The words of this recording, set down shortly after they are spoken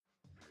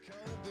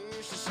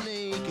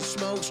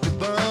smokes to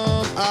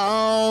bum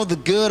all the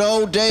good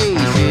old days,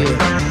 yeah.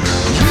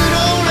 You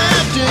don't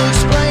have to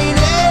explain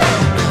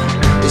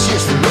it, it's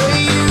just the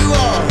way you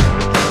are.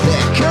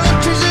 That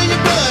country's in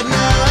your blood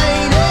now,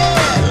 ain't it?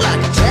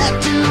 Like a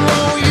tattoo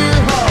on your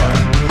heart.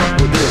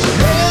 Well, there's a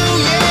hell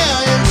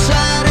yeah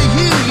inside of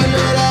you, you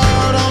let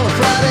out on a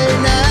Friday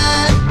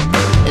night.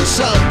 And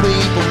some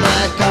people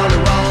might call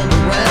it wrong,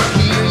 but around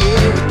here,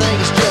 yeah,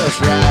 everything's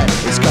just right.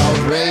 It's called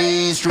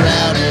Raised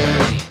Rowdy.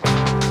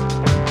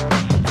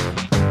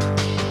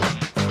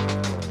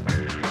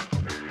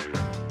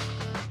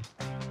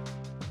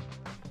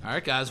 All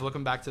right, guys,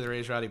 welcome back to the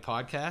Raised Rowdy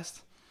podcast.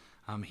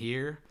 I'm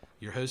here,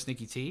 your host,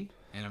 Nikki T,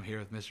 and I'm here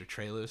with Mr.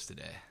 Trey Lewis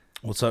today.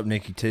 What's up,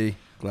 Nikki T?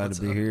 Glad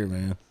to be here,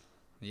 man.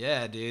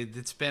 Yeah, dude,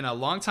 it's been a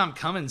long time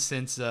coming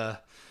since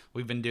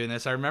we've been doing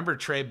this. I remember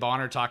Trey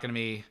Bonner talking to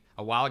me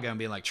a while ago and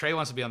being like, Trey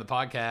wants to be on the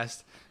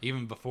podcast,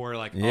 even before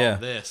all of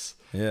this.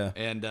 Yeah.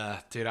 And,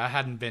 dude, I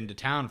hadn't been to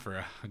town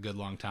for a good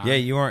long time. Yeah,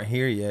 you weren't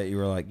here yet. You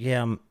were like,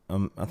 yeah,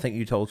 I think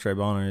you told Trey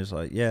Bonner, he was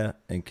like, yeah,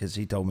 and because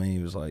he told me,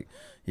 he was like,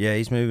 yeah,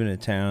 he's moving to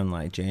town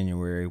like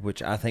January,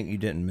 which I think you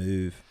didn't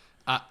move.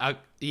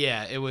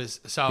 Yeah, it was.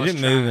 So I you was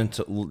didn't move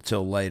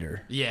until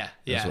later. Yeah.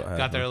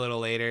 Got there a little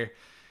later.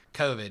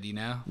 COVID, you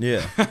know?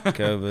 Yeah,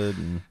 COVID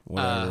and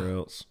whatever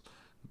else.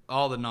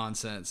 All the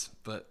nonsense.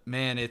 But,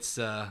 man, it's...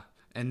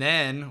 And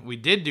then we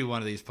did do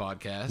one of these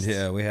podcasts.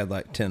 Yeah, we had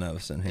like 10 of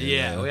us in here.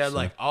 Yeah, though, we had so.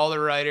 like all the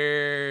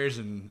writers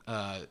and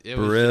it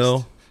was Burrell.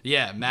 just...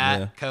 Yeah,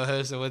 Matt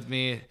co-hosted with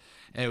me.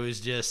 And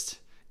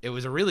it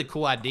was a really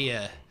cool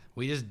idea.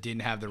 We just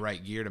didn't have the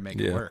right gear to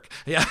make it work.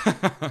 Yeah.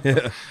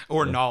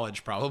 Or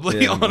knowledge,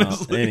 probably,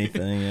 honestly.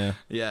 Anything, yeah.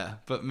 Yeah.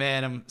 But,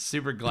 man, I'm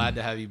super glad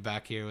to have you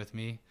back here with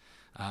me.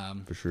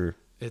 For sure.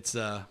 It's,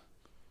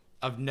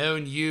 I've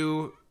known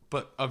you,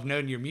 but I've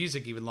known your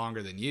music even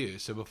longer than you.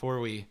 So before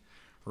we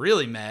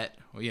really met,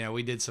 you know,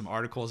 we did some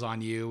articles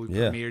on you. We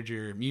premiered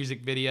your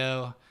music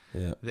video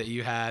that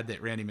you had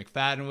that Randy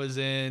McFadden was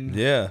in.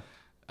 Yeah.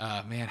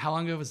 Man, how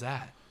long ago was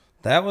that?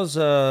 That was,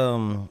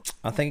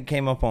 I think it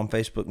came up on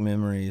Facebook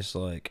Memories,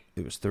 like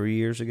it was 3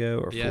 years ago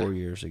or 4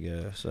 years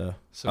ago. So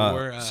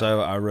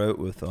I wrote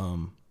with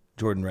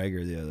Jordan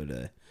Rager the other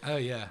day. Oh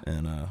yeah.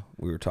 And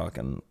we were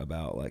talking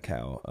about like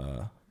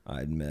how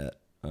I'd met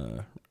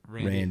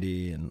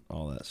Randy and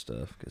all that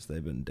stuff because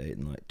they've been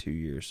dating like 2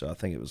 years. So I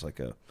think it was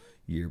like a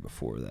year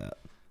before that.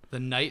 The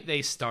night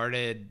they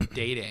started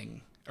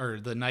dating, or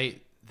the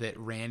night that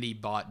Randy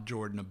bought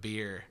Jordan a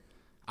beer,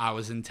 I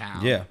was in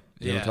town. Yeah.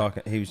 They were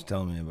talking. He was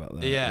telling me about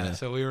that. Yeah,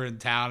 so we were in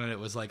town and it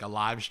was like a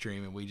live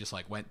stream and we just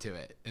like went to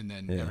it and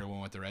then everyone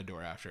went to Red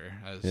Door after,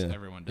 as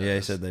everyone does. Yeah,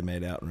 he said they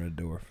made out in Red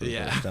Door for the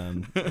first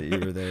time that you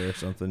were there or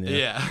something.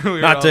 Yeah. We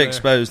were not to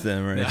expose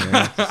them or anything.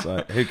 It's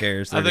like, who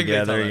cares? They're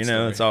together, you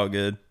know. It's all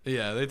good.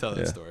 Yeah, they tell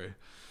that story.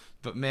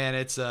 But man,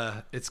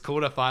 it's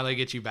cool to finally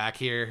get you back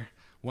here.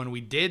 When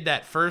we did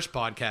that first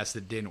podcast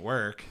that didn't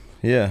work,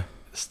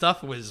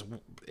 stuff was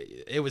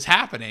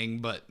happening,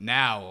 but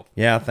now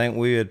I think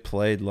we had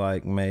played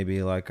like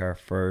maybe like our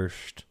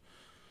first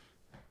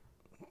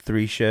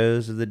 3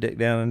 shows of the Dick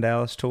Down in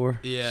Dallas tour.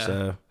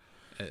 So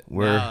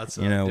we're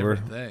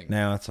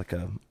now it's like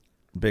a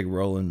big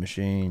rolling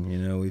machine. You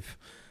know,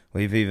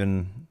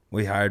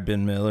 we hired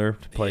Ben Miller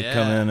to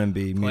come in and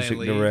be music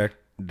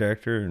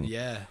director and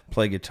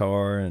play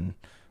guitar, and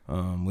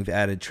we've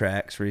added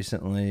tracks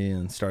recently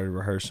and started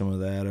rehearsing with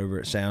that over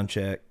at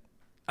Soundcheck.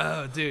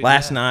 Oh, dude!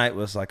 Last night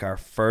was like our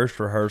first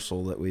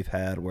rehearsal that we've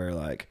had where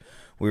like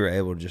we were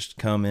able to just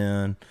come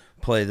in,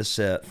 play the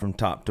set from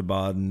top to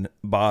bottom,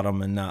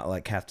 and not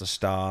like have to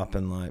stop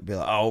and like be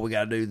like, oh, we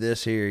got to do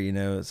this here. You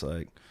know, it's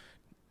like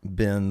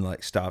Ben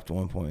like stopped at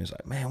one point. He's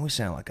like, man, we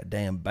sound like a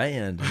damn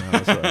band. And I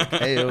was like,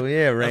 hell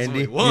yeah,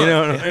 Randy. You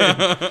know what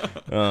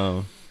I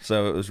mean?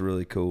 So it was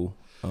really cool.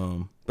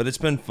 But it's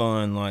been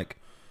fun, like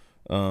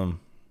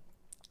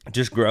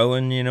just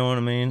growing. You know what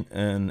I mean?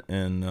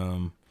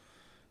 And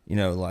you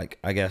know, like,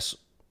 I guess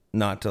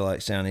not to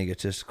like sound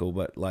egotistical,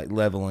 but like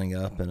leveling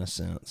up in a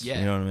sense. Yeah.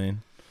 You know what I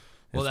mean?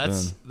 Well,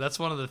 that's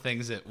one of the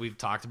things that we've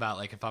talked about.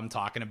 Like, if I'm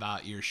talking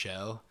about your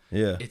show,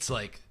 it's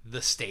like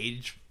the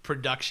stage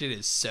production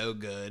is so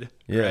good,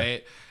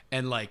 right?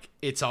 And like,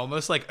 it's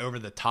almost like over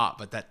the top,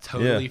 but that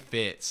totally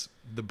fits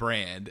the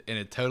brand, and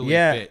it totally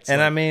fits.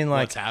 And like, I mean,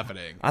 like, what's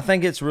happening. I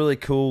think it's really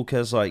cool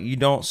because like you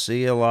don't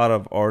see a lot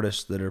of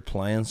artists that are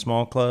playing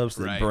small clubs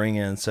that bring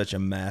in such a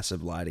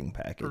massive lighting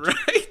package.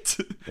 Right.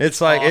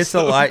 It's like awesome. It's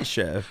a light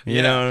show.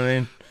 You know what I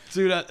mean?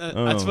 Dude,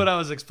 that's what I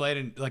was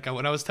explaining. Like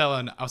when I was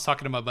talking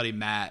to my buddy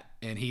Matt,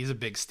 and he's a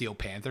big Steel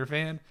Panther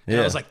fan.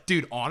 And I was like,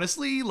 dude,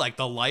 honestly, like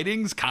the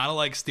lighting's kind of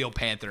like Steel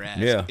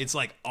Panther-esque. Yeah. It's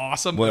like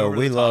awesome. Well,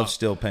 we love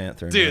Steel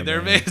Panther. Dude, they're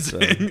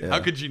amazing. So,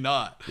 how could you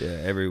not? Yeah,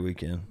 every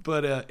weekend.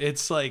 But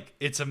it's like,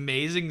 it's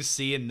amazing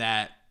seeing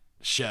that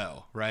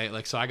show, right?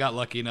 Like, so I got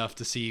lucky enough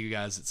to see you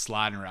guys at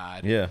Slide and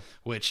Ride,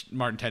 which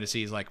Martin,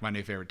 Tennessee is like my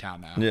new favorite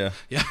town now.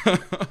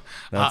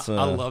 I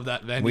love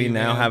that venue. We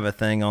now have a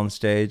thing on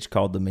stage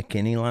called the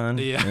McKinney line,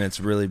 and it's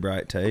really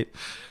bright tape,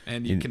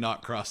 and you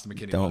cannot cross the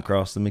McKinney line. Don't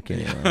cross the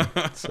McKinney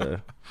line. So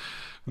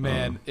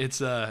Man,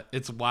 it's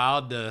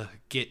wild to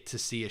get to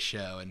see a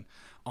show, and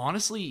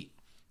honestly,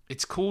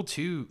 it's cool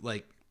too.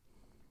 Like,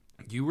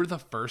 you were the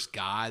first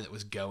guy that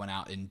was going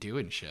out and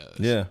doing shows.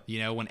 Yeah. You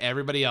know, when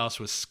everybody else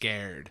was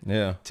scared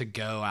to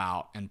go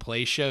out and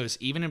play shows,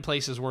 even in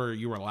places where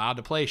you were allowed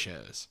to play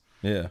shows.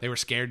 Yeah. They were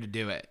scared to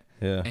do it.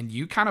 Yeah. And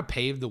you kind of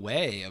paved the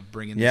way of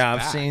bringing this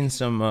back. I've seen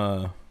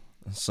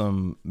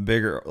some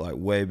bigger, like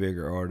way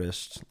bigger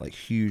artists, like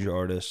huge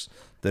artists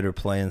that are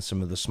playing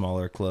some of the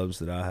smaller clubs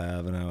that I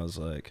have, and I was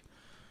like,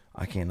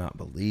 I cannot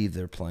believe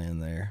they're playing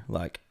there.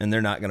 Like, and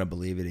they're not going to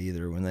believe it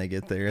either when they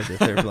get there that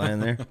they're playing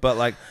there. But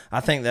like, I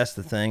think that's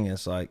the thing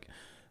is like,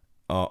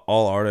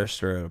 all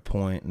artists are at a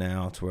point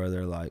now to where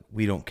they're like,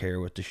 we don't care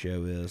what the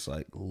show is.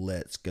 Like,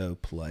 let's go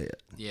play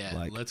it. Yeah.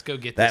 Like, let's go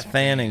get that this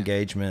fan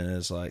engagement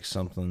is like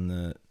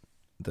something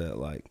that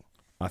like,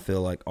 I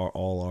feel like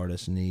all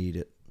artists need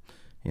at,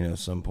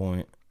 some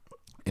point.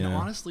 And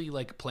honestly,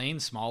 like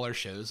playing smaller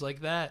shows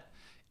like that,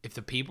 if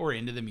the people are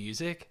into the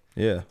music,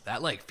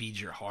 that like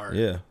feeds your heart.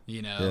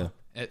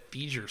 It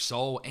feeds your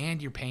soul,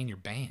 and you're paying your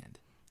band.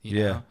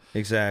 You know?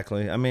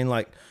 Exactly. I mean,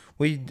 like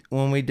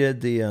when we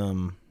did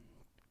the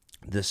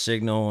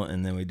Signal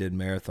and then we did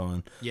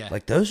Marathon. Yeah,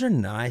 like those are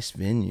nice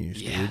venues,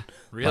 dude.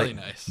 Really like,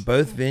 nice.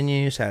 Both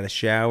venues had a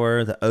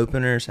shower. The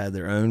openers had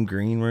their own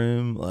green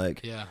room.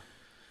 Like,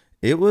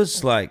 it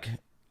was like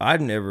I'd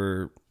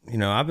never.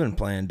 I've been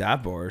playing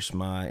dive bars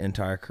my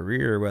entire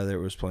career, whether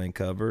it was playing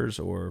covers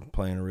or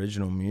playing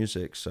original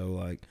music. So,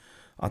 like,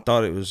 I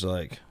thought it was,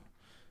 like,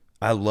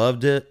 I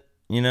loved it,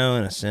 in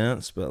a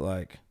sense. But,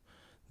 like,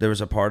 there was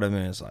a part of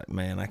me that's like,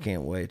 man, I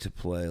can't wait to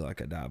play,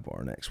 like, a dive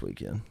bar next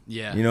weekend.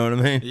 Yeah. You know what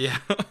I mean? Yeah.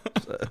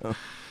 So.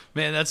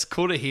 Man, that's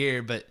cool to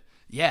hear. But,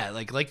 yeah,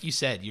 like you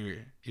said, you're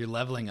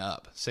leveling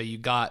up. So you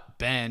got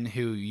Ben,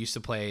 who used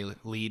to play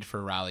lead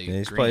for Riley. Yeah,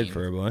 he's Green. played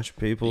for a bunch of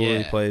people. Yeah.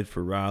 He played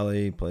for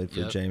Riley. He played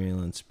for Jamie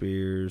Lynn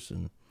Spears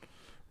and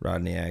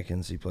Rodney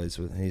Atkins. He plays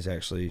with. He's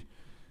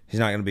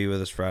not going to be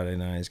with us Friday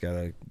night. He's got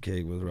a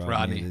gig with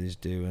Rodney. That he's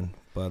doing.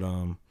 But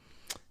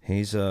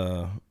he's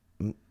and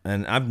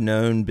I've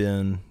known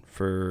Ben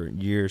for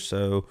years.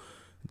 So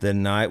the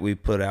night we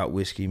put out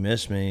Whiskey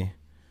Miss Me,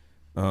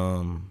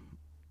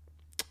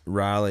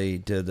 Riley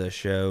did a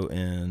show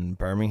in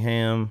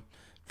Birmingham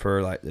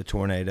for like the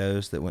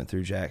tornadoes that went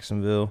through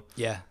Jacksonville.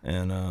 Yeah.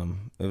 And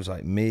it was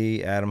like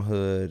me, Adam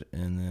Hood,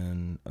 and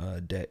then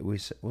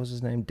what was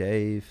his name?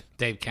 Dave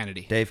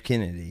Kennedy. Dave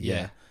Kennedy.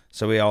 Yeah.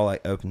 So we all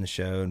like opened the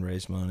show and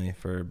raised money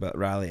but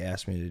Riley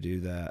asked me to do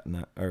that,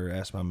 or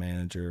asked my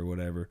manager or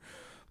whatever.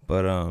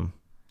 But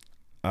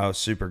I was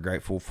super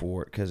grateful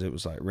for it because it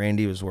was like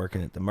Randy was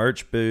working at the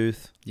merch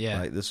booth.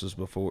 Yeah. Like this was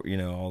before,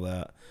 all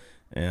that.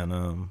 And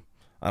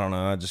I don't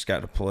know, I just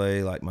got to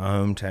play like my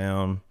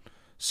hometown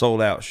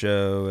sold out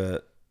show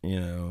at,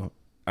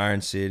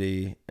 Iron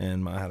City,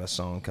 and I had a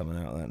song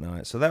coming out that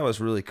night. So that was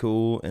really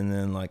cool. And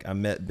then like I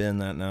met Ben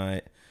that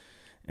night,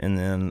 and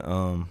then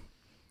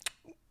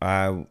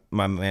my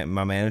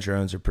manager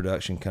owns a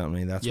production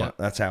company.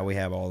 That's how we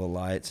have all the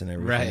lights and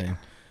everything.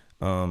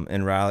 Right.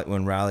 And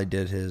when Riley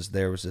did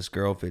there was this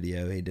girl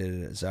video, he did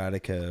it at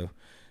Zydeco,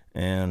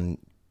 and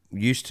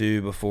used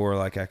to, before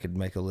like I could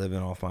make a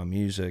living off my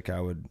music,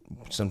 I would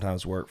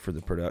sometimes work for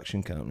the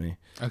production company.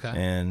 Okay.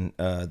 And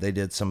they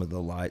did some of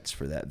the lights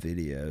for that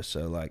video.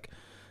 So like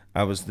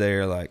I was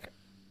there like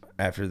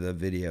after the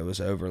video was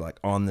over, like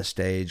on the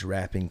stage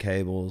wrapping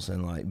cables,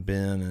 and like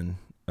Ben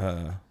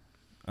and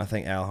I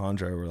think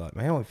Alejandro were like,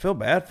 man, we feel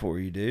bad for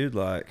you, dude.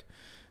 Like,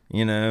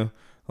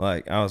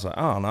 like I was like,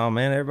 oh no,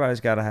 man, everybody's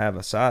got to have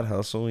a side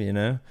hustle,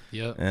 Yep.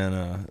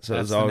 And so it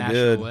was all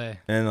good. Way.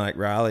 And like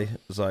Riley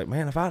was like,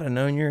 man, if I'd have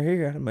known you're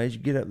here, I'd have made you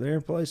get up there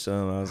and play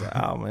some. I was like,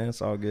 oh man,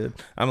 it's all good.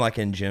 I'm like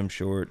in gym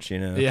shorts,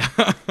 Yeah.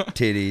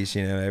 Titties,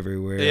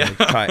 everywhere. Yeah.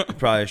 Like,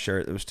 probably a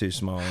shirt that was too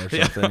small or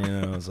something.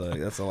 I was like,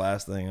 that's the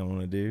last thing I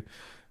want to do.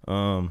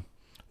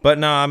 But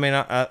no, I mean,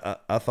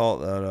 I thought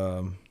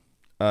that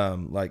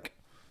like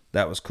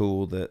that was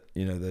cool that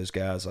those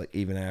guys, like,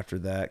 even after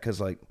that, because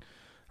like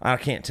I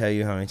can't tell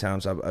you how many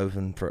times I've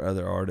opened for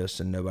other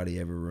artists and nobody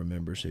ever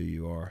remembers who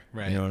you are.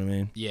 Right. You know what I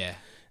mean? Yeah.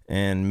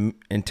 And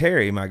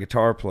Terry, my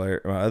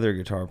other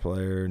guitar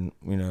player, and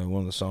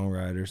one of the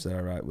songwriters that I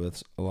write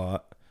with a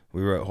lot,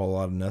 we wrote a whole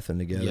lot of nothing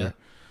together. Yeah.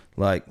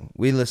 Like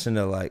we listen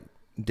to like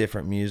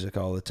different music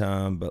all the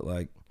time, but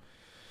like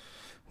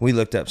we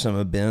looked up some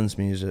of Ben's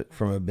music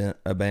from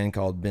a band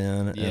called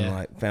Ben, and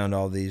like found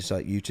all these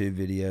like YouTube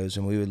videos,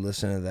 and we would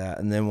listen to that.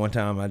 And then one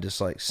time I just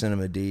like sent him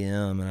a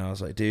DM, and I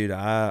was like, dude,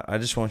 I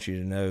just want you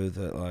to know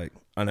that like,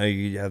 I know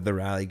you have the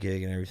Riley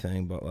gig and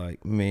everything, but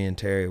like me and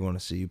Terry want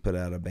to see you put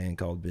out a Band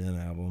Called Ben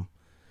album.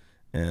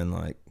 And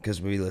like, cause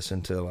we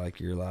listen to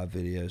like your live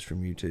videos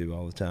from YouTube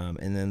all the time.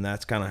 And then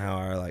that's kind of how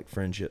our like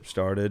friendship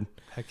started.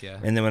 Heck yeah.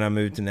 And then when I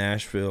moved to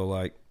Nashville,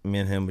 like me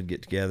and him would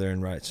get together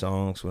and write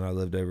songs when I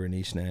lived over in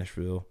East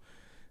Nashville.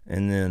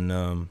 And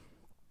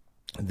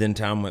then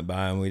time went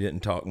by and we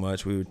didn't talk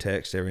much. We would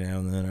text every now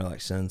and then, or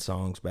like send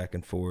songs back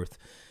and forth.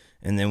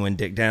 And then when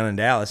Dick Down in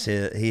Dallas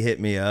hit, he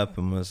hit me up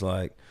and was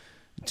like,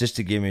 just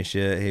to give me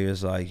shit, he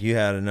was like, "You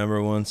had a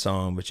 #1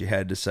 song, but you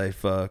had to say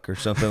fuck or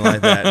something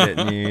like that,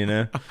 didn't you?" You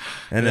know.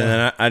 And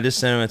then I just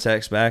sent him a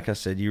text back. I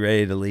said, "You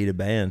ready to lead a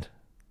band?"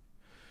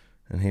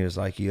 And he was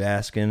like, "You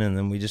asking?" And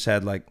then we just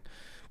had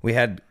we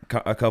had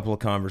a couple of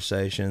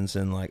conversations,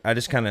 and like I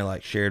just kind of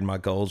like shared my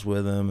goals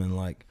with him, and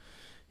like,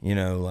 you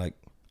know, like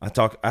I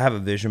have a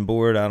vision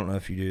board. I don't know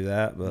if you do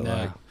that, but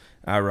like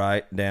I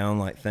write down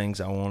like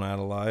things I want out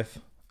of life,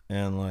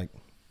 and like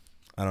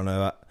I don't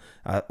know.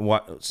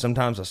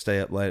 Sometimes I stay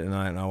up late at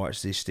night and I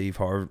watch these Steve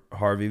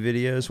Harvey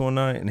videos one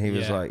night, and he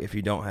was like, "If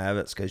you don't have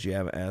it, it's because you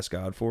haven't asked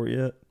God for it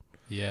yet."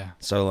 Yeah.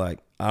 So like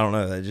I don't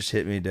know, that just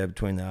hit me dead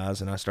between the eyes,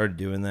 and I started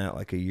doing that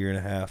like a year and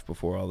a half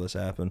before all this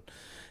happened.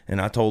 And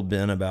I told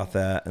Ben about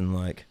that, and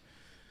like,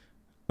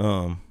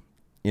 you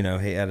know,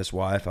 he had his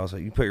wife. I was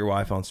like, "You put your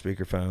wife on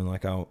speakerphone,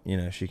 like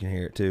she can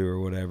hear it too, or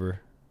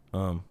whatever."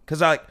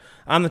 'Cause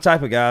I'm the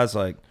type of guys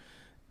like,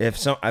 if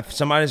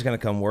somebody's gonna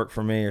come work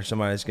for me, or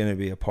somebody's gonna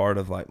be a part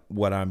of like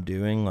what I'm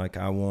doing, like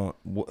I want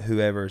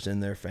whoever's in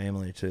their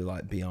family to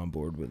like be on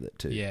board with it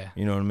too. Yeah,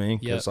 you know what I mean?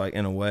 Because like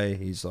in a way,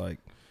 he's like,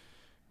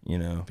 you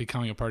know,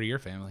 becoming a part of your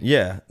family.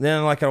 Yeah.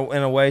 Then like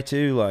in a way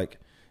too, like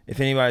if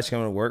anybody's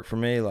coming to work for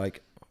me,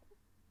 like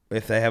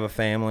if they have a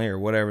family or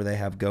whatever they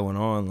have going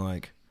on,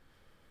 like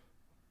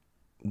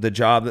the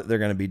job that they're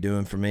going to be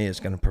doing for me is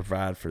going to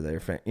provide for their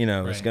family. You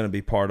know, It's going to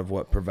be part of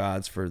what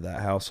provides for that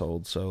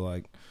household. So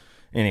like,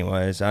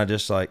 anyways, I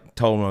just like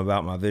told him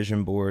about my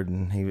vision board,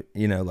 and he,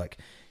 you know, like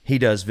he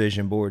does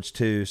vision boards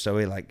too. So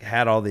he like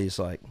had all these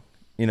like,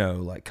 you know,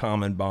 like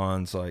common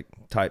bonds, like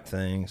type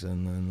things.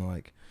 And then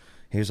like,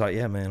 he was like,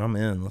 "Yeah, man, I'm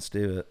in, let's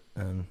do it."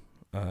 And,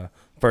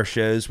 first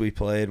shows we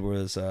played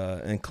was,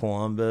 in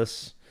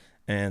Columbus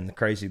and the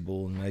Crazy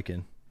Bull in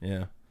Macon.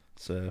 Yeah.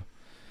 So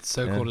it's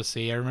so cool to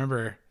see. I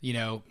remember, you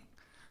know,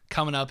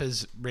 coming up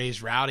as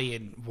Raised Rowdy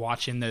and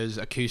watching those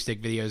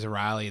acoustic videos of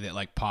Riley that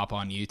like pop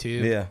on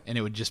YouTube. Yeah. And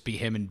it would just be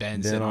him and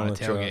Ben sitting on a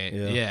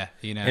tailgate. Yeah.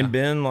 You know. And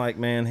Ben, like,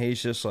 man,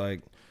 he's just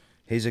like,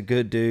 he's a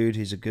good dude.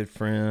 He's a good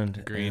friend.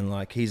 Agreed. And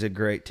like, he's a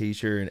great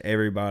teacher, and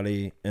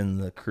everybody in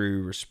the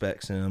crew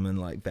respects him and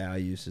like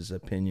values his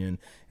opinion.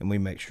 And we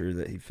make sure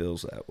that he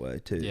feels that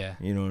way too. Yeah.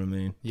 You know what I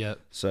mean? Yep.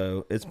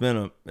 So it's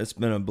been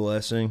a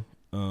blessing,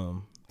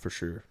 for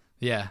sure.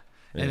 Yeah.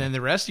 And then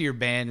the rest of your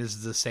band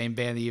is the same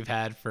band that you've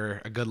had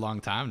for a good long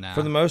time now.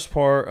 For the most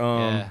part,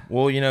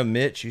 well, you know,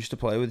 Mitch used to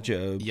play with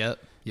Job. Yep.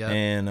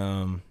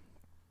 And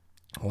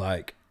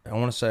like I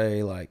want to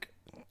say like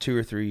 2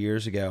 or 3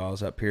 years ago, I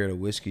was up here at a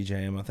whiskey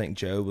jam. I think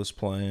Job was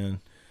playing,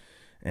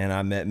 and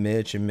I met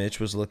Mitch, and Mitch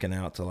was looking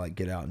out to like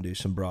get out and do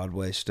some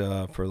Broadway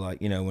stuff for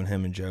like, you know, when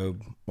him and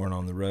Job weren't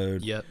on the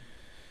road. Yep.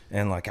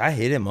 And like I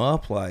hit him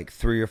up like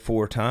 3 or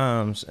 4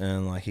 times,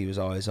 and like he was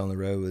always on the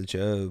road with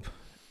Job.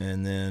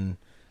 And then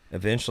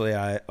eventually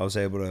I was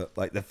able to,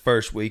 like the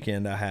first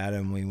weekend I had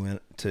him, we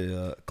went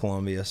to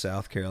Columbia,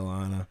 South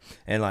Carolina,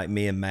 and like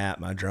me and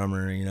Matt, my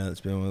drummer, you know,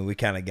 we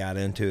kind of got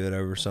into it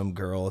over some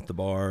girl at the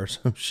bar or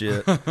some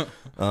shit.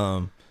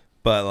 But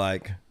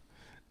like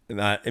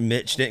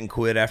Mitch didn't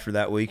quit after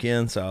that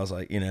weekend, so I was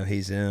like, you know,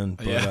 he's in.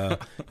 But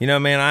you know,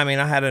 man, I mean,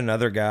 I had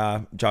another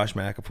guy, Josh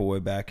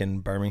McAvoy, back in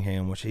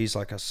Birmingham, which he's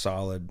like a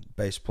solid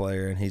bass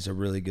player, and he's a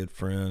really good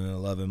friend, and I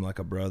love him like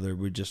a brother.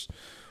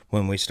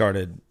 When we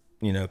started,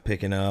 you know,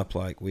 picking up,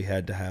 like we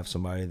had to have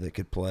somebody that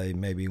could play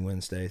maybe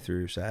Wednesday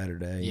through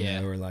Saturday, you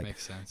know, or like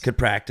makes sense. Could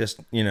practice,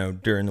 you know,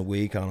 during the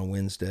week on a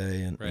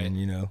Wednesday. And,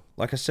 you know,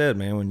 like I said,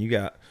 man, when you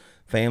got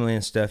family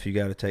and stuff you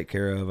got to take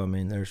care of, I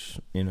mean, there's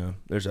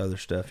other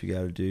stuff you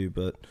got to do,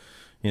 but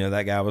you know,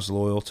 that guy was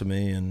loyal to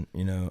me, and,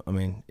 you know, I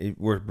mean,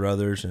 we're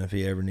brothers, and if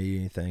he ever needed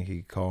anything, he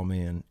could call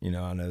me, and, you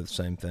know, I know the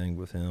same thing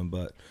with him.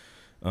 But,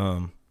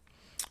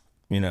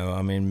 you know,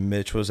 I mean,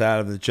 Mitch was out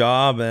of the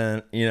job,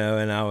 and, you know,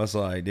 and I was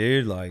like,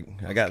 dude, like,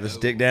 I got this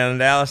Dick Down in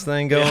Dallas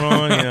thing going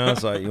on, you know,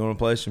 it's like, you want to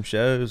play some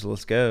shows?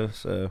 Let's go.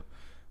 So,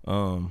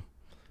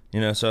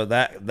 you know, so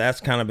that's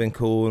kind of been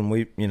cool. And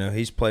we, you know,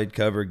 he's played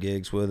cover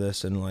gigs with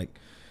us, and like,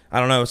 I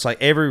don't know, it's like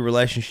every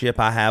relationship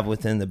I have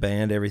within the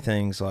band,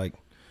 everything's like,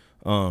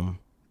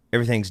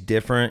 everything's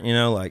different, you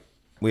know, like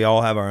we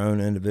all have our own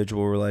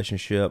individual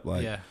relationship.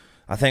 Like,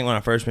 I think when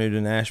I first moved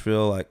to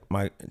Nashville,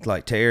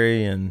 like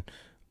Terry and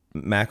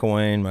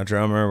McElwain, my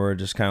drummer, were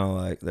just kind of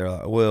like, they're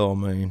like, well, I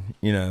mean,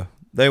 you know,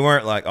 they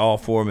weren't like all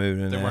for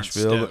moving to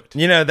Nashville, but,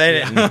 you know, they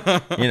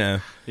didn't, you know,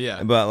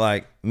 but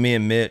like me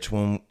and Mitch,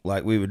 when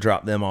like we would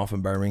drop them off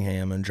in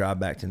Birmingham and drive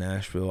back to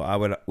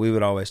Nashville, we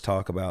would always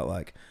talk about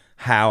like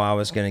how I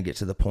was going to get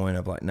to the point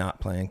of like not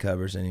playing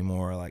covers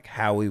anymore, like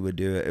how we would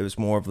do it. It was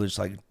more of just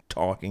like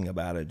talking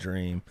about a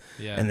dream.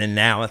 And then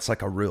now it's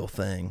like a real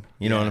thing.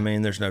 You know what I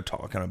mean? There's no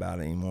talking about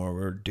it anymore.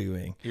 We're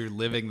doing. You're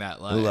living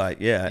that life. Like,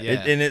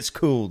 and it's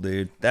cool,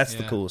 dude. That's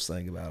the coolest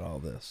thing about all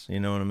this. You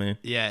know what I mean?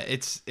 Yeah,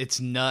 it's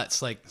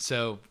nuts. Like,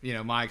 so, you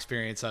know, my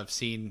experience, I've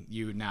seen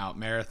you now at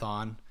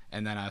Marathon,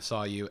 and then I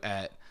saw you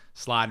at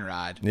Slide and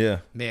Ride.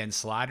 Yeah. Man,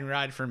 Slide and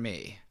Ride for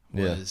me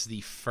was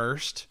the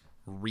first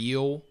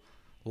real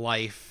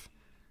life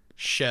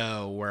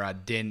show where I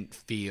didn't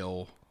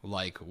feel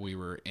like we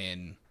were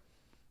in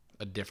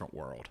a different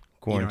world.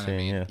 Quarantine,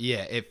 you know what I mean?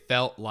 Yeah, it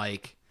felt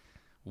like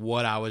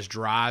what I was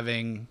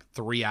driving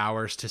 3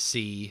 hours to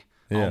see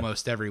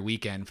almost every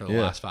weekend for the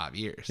last 5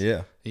 years.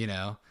 Yeah. You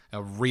know,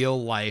 a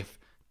real life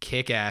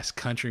kick-ass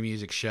country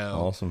music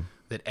show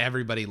that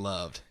everybody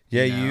loved.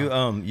 Yeah,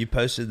 you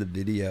posted the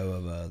video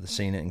of the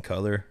Seen It in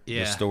Color,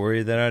 the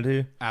story that I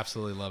do.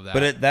 Absolutely love that.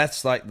 But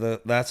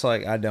that's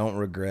like I don't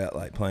regret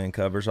like playing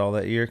covers all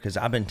that year, because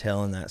I've been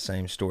telling that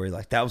same story.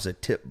 Like that was a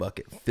tip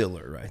bucket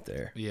filler right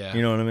there. Yeah,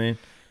 you know what I mean.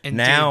 And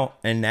now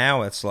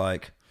it's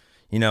like,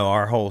 you know,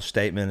 our whole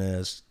statement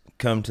is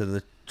come to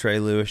the Trey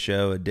Lewis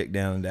show, a Dick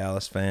Down in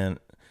Dallas fan,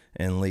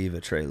 and leave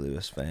a Trey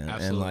Lewis fan.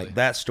 Absolutely. And like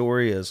that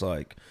story is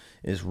like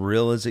as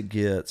real as it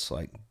gets,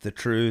 like the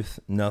truth,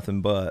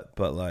 nothing but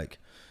like.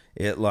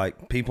 It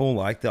like people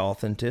like the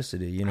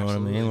authenticity, you know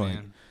Absolutely, what I mean? Like,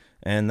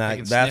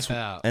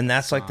 man. and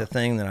that's like the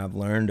thing that I've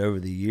learned over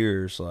the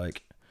years.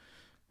 Like,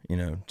 you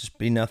know, just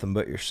be nothing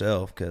but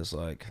yourself, because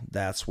like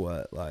that's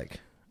what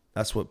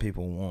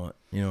people want.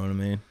 You know what I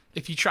mean?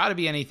 If you try to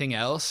be anything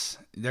else,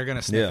 they're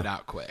gonna sniff it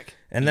out quick.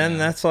 And then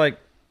that's like,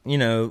 you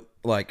know,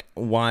 like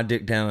why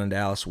Dick Down in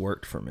Dallas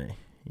worked for me.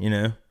 You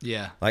know?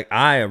 Yeah. Like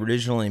I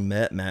originally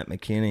met Matt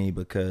McKinney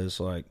because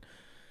like.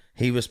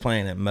 He was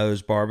playing at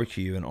Moe's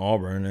Barbecue in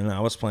Auburn, and I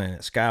was playing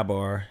at Sky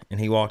Bar, and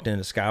he walked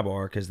into Sky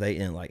Bar because they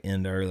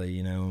end early,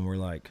 you know, and we're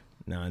like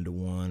 9 to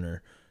 1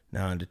 or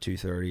 9 to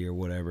 2:30 or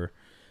whatever.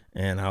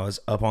 And I was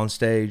up on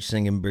stage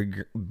singing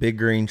Big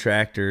Green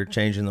Tractor,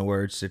 changing the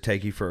words to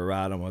Take You for a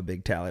Ride on my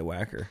big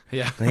tallywhacker.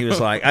 Yeah. And he was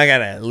like, I got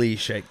to at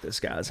least shake this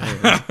guy's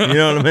hand. You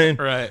know what I mean?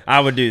 Right. I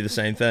would do the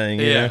same thing.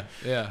 You know?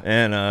 Yeah.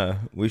 And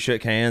we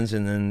shook hands,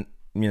 and then,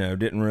 you know,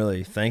 didn't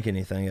really think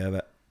anything of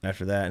it.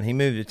 After that, and he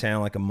moved to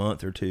town like a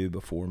month or two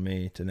before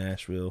me to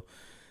Nashville,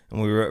 and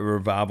we were at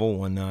Revival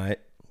one night,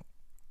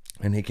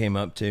 and he came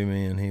up to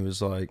me and he was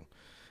like,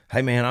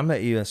 "Hey man, I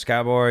met you at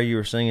Sky Bar. You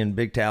were singing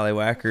Big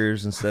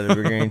Tallywhackers instead of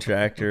a Green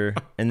Tractor,"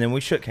 and then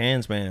we shook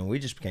hands, man, and we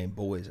just became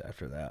boys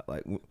after that.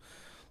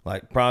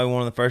 Like probably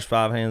one of the first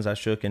 5 hands I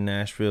shook in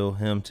Nashville.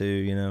 Him too,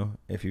 you know,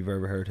 if you've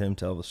ever heard him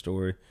tell the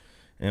story,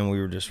 and we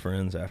were just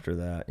friends after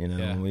that, you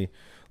know, and we.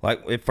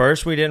 Like, at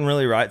first, we didn't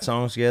really write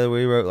songs together.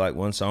 We wrote, like,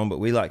 one song, but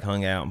we, like,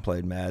 hung out and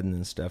played Madden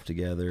and stuff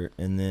together.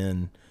 And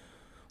then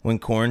when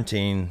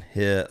quarantine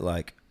hit,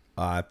 like,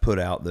 I put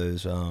out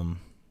those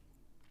the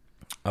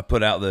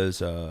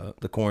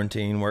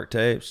quarantine work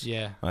tapes.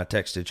 Yeah. I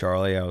texted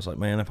Charlie. I was like,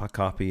 man, if I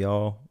copy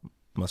y'all,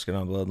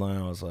 Muscadine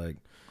Bloodline, I was like,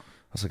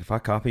 if I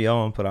copy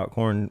y'all and put out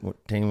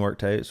quarantine work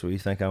tapes, will you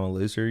think I'm a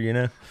loser, you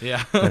know?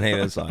 Yeah. And he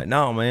was like,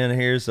 no, man,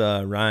 here's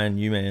Ryan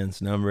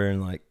Uman's number,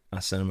 and, like, I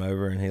sent him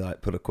over, and he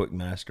like put a quick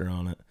master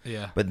on it.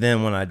 Yeah. But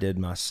then when I did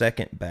my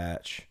second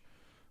batch,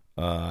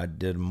 I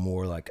did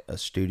more like a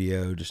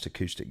studio, just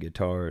acoustic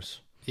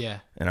guitars. Yeah.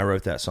 And I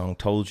wrote that song,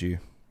 Told You.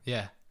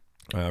 Yeah.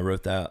 I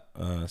wrote that.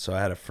 So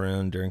I had a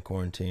friend during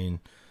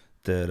quarantine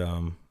that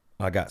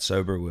I got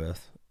sober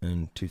with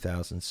in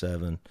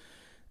 2007,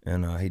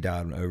 and he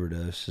died of an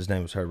overdose. His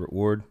name was Herbert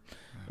Ward.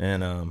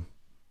 And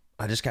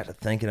I just got to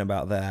thinking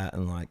about that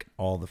and like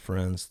all the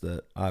friends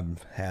that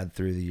I've had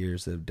through the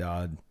years that have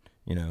died,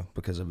 you know,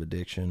 because of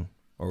addiction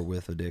or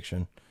with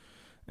addiction.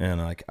 And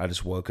like, I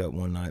just woke up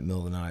one night,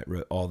 middle of the night,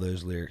 wrote all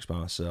those lyrics by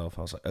myself.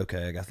 I was like,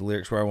 okay, I got the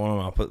lyrics where I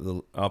want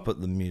them. I'll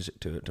put the music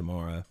to it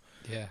tomorrow.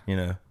 Yeah. You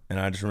know, and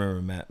I just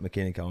remember Matt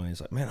McKinney calling me.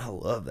 He's like, man, I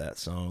love that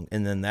song.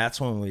 And then that's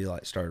when we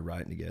like started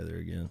writing together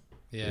again.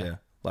 Yeah.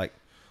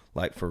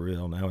 Like for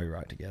real. Now we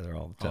write together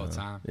all the time. All the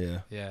time. Yeah.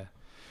 Yeah.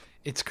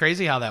 It's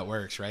crazy how that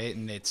works, right?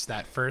 And it's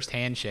that first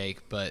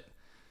handshake, but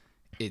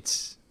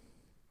it's,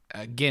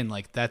 again,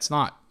 like that's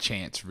not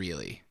chance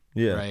really.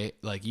 Yeah. Right?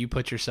 Like you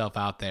put yourself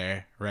out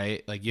there,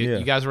 right? Like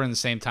you guys were in the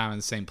same time in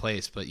the same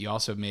place, but you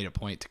also made a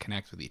point to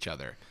connect with each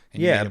other.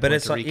 And yeah, but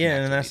it's like, yeah,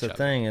 and that's the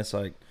thing. It's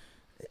like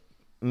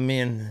me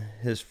and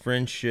his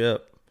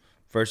friendship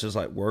versus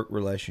like work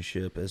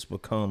relationship has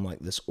become like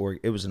this,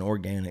 it was an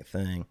organic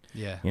thing.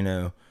 Yeah. You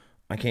know,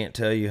 I can't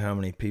tell you how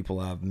many people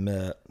I've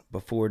met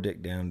before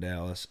Dick Down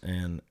Dallas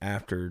and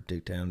after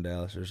Dick Down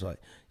Dallas. There's like,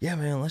 yeah,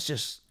 man, let's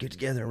just get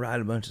together and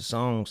write a bunch of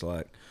songs.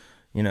 Like,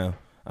 you know,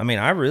 I mean,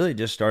 I really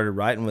just started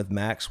writing with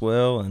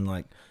Maxwell, and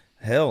like,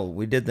 hell,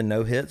 we did the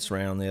no hits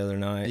round the other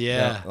night.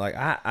 Yeah. Like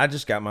I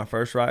just got my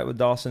first write with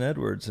Dawson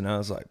Edwards, and I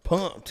was like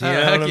pumped. You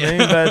know what I mean?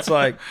 But it's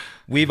like,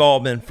 we've all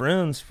been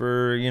friends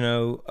for, you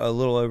know, a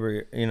little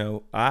over, you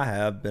know, I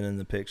have been in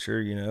the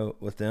picture, you know,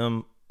 with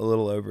them a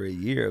little over a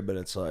year, but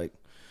it's like,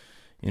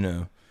 you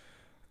know,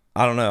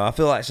 I don't know. I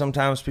feel like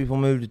sometimes people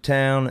move to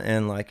town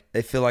and like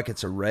they feel like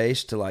it's a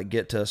race to like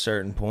get to a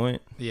certain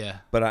point. Yeah.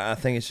 But I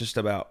think it's just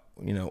about,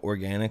 you know,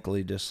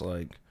 organically just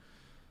like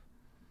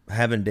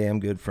having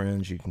damn good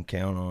friends you can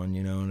count on,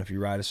 you know, and if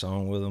you write a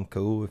song with them,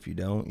 cool. If you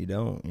don't, you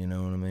don't, you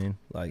know what I mean?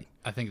 Like,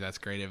 I think that's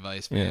great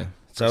advice, man. Yeah.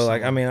 So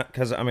like, I mean,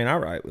 cause I mean, I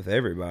write with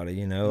everybody,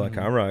 you know, like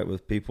I write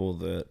with people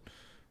that,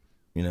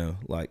 you know,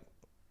 like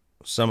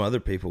some other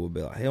people would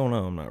be like, hell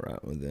no, I'm not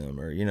writing with them,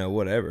 or, you know,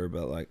 whatever.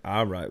 But like,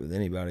 I write with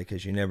anybody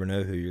cause you never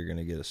know who you're going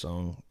to get a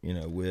song, you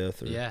know,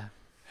 with. Or yeah.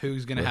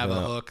 Who's going to have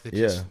a hook that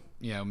just,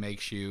 you know,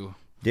 makes you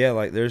Yeah,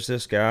 like there's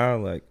this guy,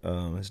 like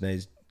his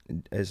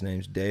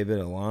name's David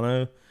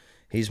Alano.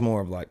 He's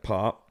more of like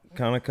pop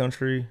kind of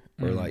country,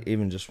 or like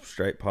even just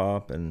straight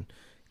pop. And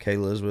Kay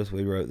Elizabeth,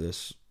 we wrote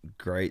this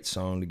great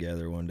song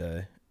together one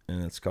day,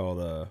 and it's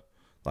called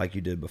Like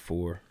You Did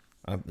Before.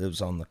 It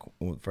was on the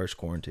first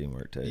Quarantine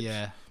Work tapes.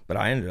 Yeah. But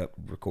I ended up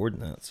recording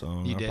that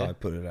song. You did? I'll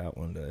probably put it out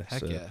one day.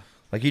 Heck yeah.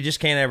 Like, you just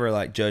can't ever,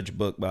 like, judge a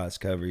book by its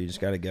cover. You just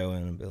got to go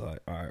in and be like,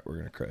 all right, we're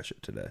going to crush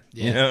it today.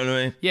 Yeah. You know what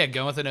I mean? Yeah,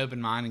 go with an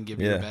open mind and give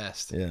your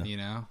best, you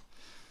know?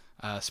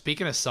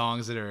 Speaking of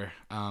songs that are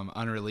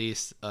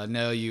unreleased,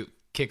 no, you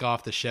kick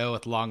off the show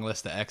with Long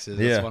List of Exes.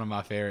 That's one of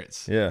my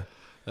favorites. Yeah.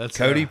 That's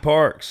Cody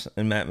Parks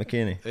and Matt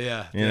McKinney.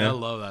 Yeah, dude, I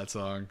love that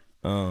song.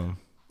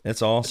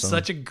 It's awesome. It's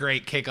such a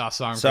great kickoff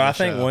song. So I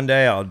think one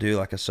day I'll do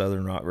like a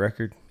Southern rock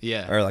record.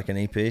 Yeah. Or like an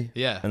EP.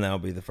 Yeah. And that'll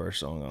be the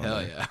first song on Hell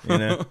there. yeah. You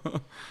know?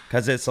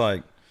 Because it's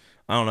like,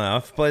 I don't know.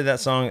 I've played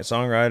that song at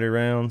songwriter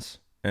rounds,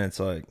 and it's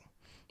like,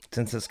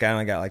 since it's kind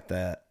of got like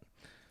that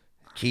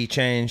key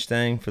change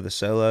thing for the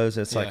solos,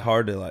 it's like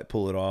hard to like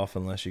pull it off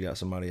unless you got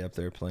somebody up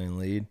there playing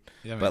lead.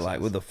 Yeah, but like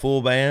with the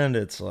full band,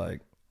 it's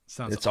like,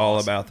 it's all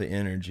about the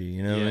energy,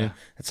 you know what I mean?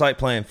 It's like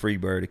playing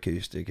Freebird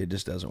acoustic. It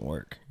just doesn't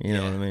work. You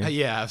know what I mean?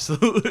 Yeah,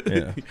 absolutely.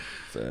 Yeah.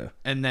 So.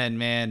 And then,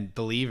 man,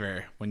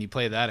 Believer, when you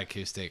play that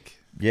acoustic.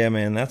 Yeah,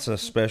 man, that's a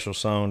special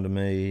song to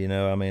me. You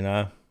know, I mean,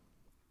 I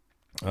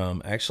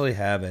actually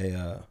have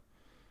a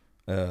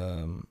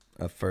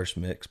first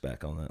mix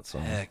back on that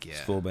song. Heck yeah.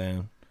 It's full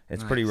band.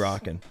 It's pretty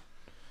rocking.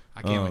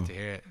 I can't wait to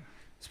hear it.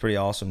 It's pretty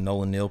awesome.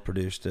 Nolan Neal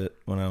produced it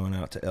when I went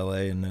out to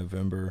LA in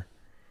November,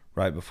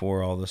 right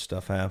before all this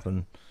stuff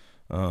happened.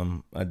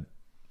 I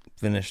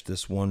finished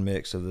this one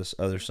mix of this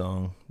other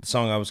song. The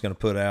song I was going to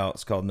put out,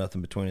 it's called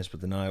Nothing Between Us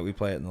But the Night. We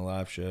play it in the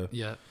live show.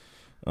 Yeah.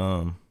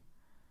 And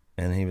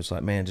he was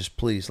like, man, just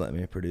please let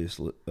me produce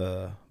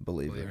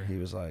Believer. He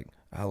was like,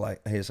 I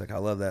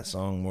love that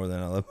song more than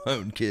I love my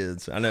own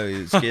kids. I know he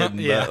was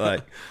kidding, but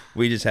like,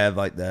 we just have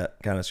like that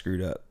kind of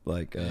screwed up,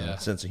 like,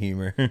 sense of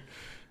humor.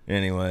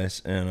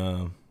 Anyways.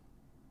 And,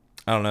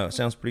 I don't know. It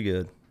sounds pretty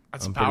good.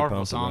 That's a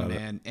powerful song,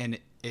 man. And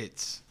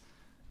it's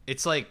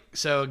like,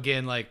 so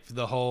again, like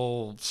the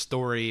whole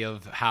story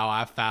of how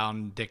I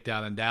found Dick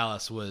Down in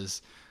Dallas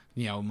was,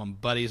 you know, my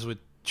buddies with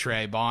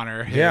Trey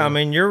Bonner. Yeah, I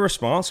mean, you're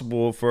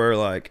responsible for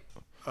like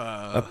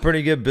a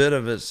pretty good bit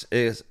of its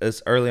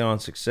early on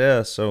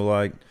success. So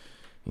like,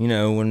 you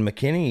know, when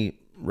McKinney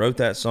wrote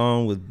that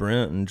song with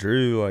Brent and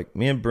Drew, like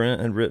me and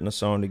Brent had written a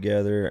song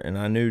together, and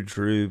I knew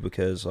Drew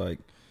because like,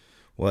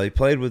 well, he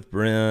played with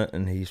Brent,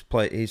 and he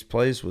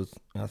plays with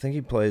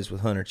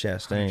Hunter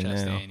Chastain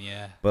now.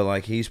 Yeah. But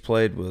like he's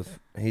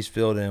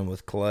filled in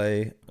with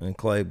Clay, and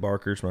Clay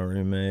Barker's my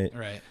roommate.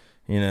 Right.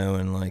 You know,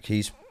 and like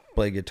he's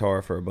played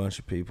guitar for a bunch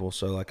of people.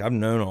 So like I've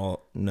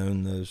known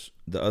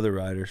the other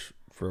writers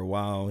for a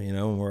while, you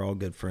know, and we're all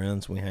good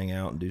friends. We hang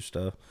out and do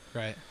stuff.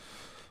 Right.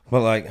 But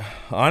like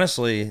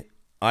honestly,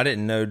 I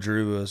didn't know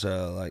Drew was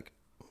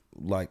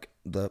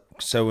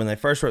so when they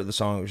first wrote the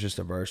song, it was just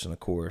a verse and a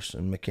chorus,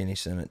 and McKinney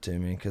sent it to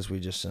me because we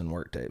just send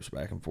work tapes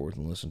back and forth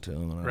and listen to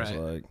them, and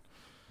I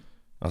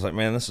was like,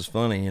 man, this is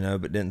funny, you know,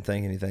 but didn't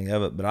think anything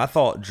of it. But I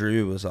thought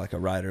Drew was like a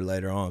writer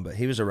later on, but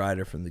he was a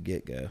writer from the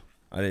get-go.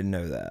 I didn't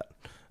know that.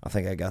 I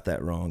think I got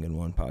that wrong in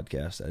one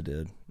podcast I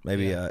did,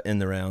 maybe In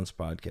the Rounds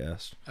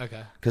podcast.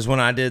 Okay. Because when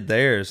I did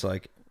theirs,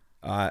 like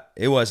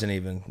it wasn't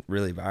even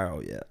really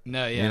viral yet.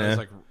 No, yeah, it was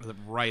like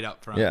right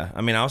up front. Yeah, I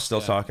mean, I was still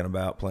talking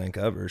about playing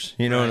covers.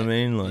 You know what I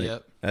mean?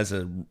 Like that's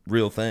a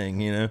real thing.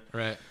 You know?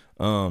 Right.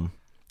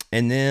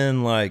 And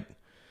then like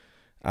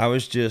I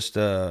was just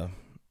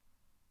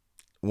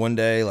one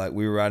day like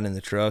we were riding in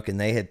the truck and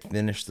they had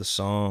finished the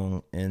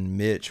song, and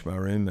Mitch, my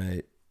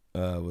roommate,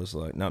 was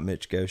like, not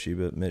Mitch Goshi,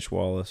 but Mitch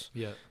Wallace.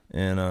 Yeah.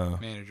 And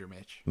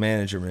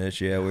Manager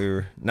Mitch, yeah, we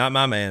were not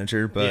my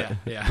manager, but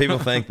people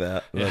think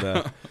that.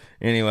 But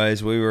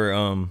anyways, we were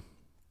in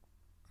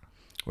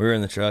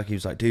the truck. He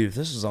was like, dude, if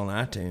this is on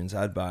iTunes,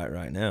 I'd buy it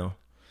right now.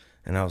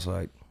 And I was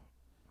like,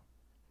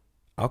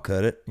 I'll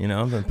cut it. You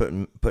know, I've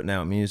been putting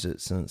out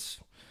music since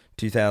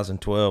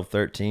 2012,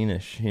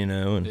 13-ish, you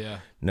know, and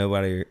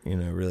nobody, you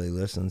know, really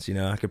listens. You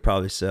know, I could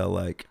probably sell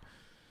like,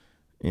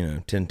 you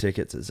know, 10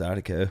 tickets at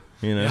Zydeco,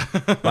 you know.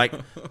 Like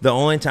the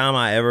only time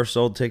I ever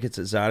sold tickets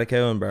at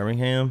Zydeco in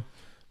Birmingham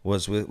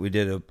was we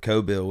did a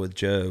co-bill with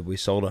Joe. We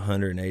sold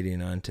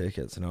 189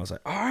 tickets, and I was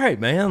like, all right,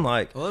 man,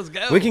 like, let's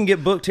go. We can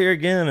get booked here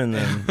again, and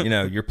then, you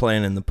know, you're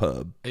playing in the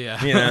pub.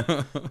 Yeah. You know?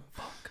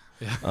 Fuck.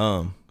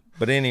 Yeah.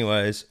 But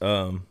anyways,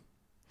 I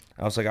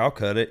was like, I'll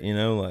cut it, you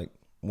know, like,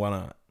 why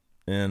not?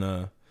 And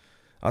I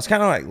was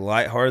kind of like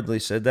lightheartedly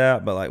said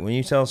that, but like when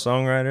you tell a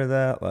songwriter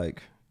that,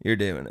 like, you're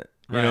doing it.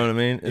 You know what I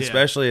mean?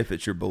 Especially if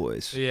it's your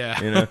boys.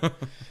 Yeah. You know?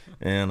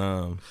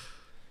 And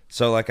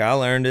so like I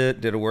learned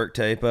it, did a work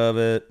tape of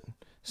it,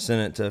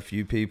 sent it to a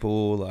few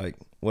people, like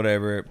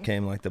whatever. It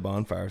became like the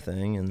Bonfire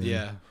thing. And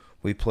then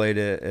we played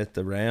it at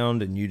the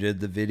round, and you did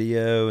the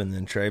video, and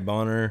then Trey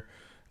Bonner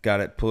got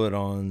it put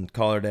on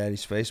Call Her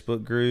Daddy's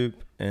Facebook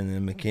group, and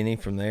then McKinney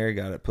from there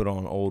got it put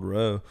on Old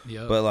Row.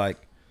 Yep. But like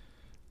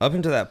up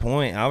until that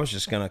point, I was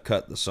just gonna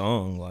cut the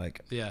song.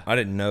 Like, I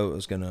didn't know it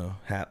was gonna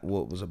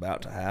what was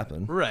about to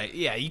happen. Right?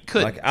 Yeah, you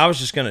could. Like, I was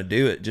just gonna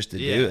do it just to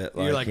do it.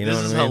 Like, you're like, you know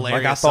what I mean?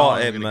 Like, I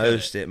thought at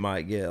most it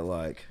might get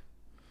like,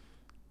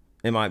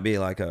 it might be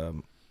like a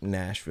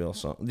Nashville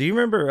song. Do you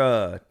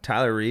remember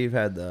Tyler Reeve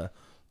had the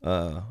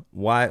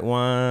white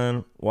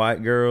wine,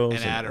 white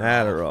girls, and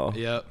Adderall?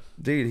 Yep.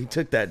 Dude, he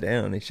took that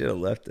down. He should have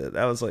left it.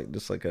 That was like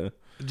just a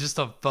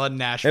fun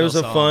Nashville song. It was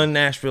a fun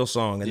Nashville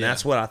song, and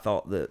that's what I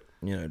thought that,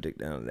 you know, Dick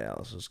Down in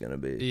Dallas was going to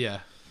be.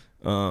 Yeah.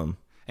 And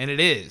it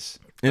is.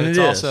 But and it's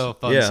also a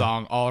fun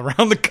song all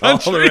around the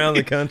country. All around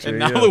the country. And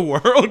now the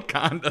world,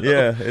 kind of.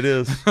 Yeah, it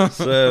is.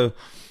 So,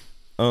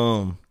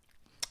 you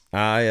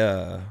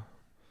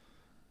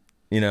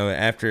know,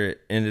 after it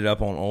ended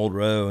up on Old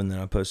Row, and then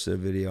I posted a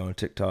video on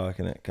TikTok,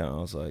 and it kind of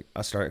was like,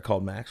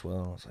 called Maxwell,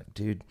 and I was like,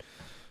 dude,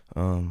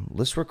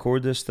 let's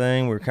record this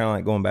thing. We're kind of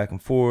like going back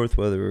and forth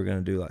whether we were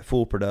going to do like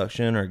full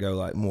production or go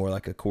like more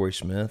like a Corey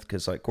Smith,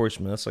 because like Corey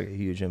Smith's like a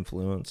huge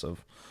influence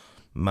of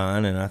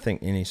mine, and I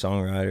think any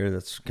songwriter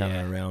that's kind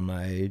of around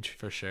my age,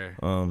 for sure.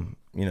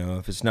 You know,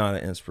 if it's not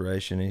an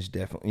inspiration, he's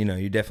definitely, you know,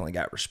 you definitely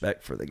got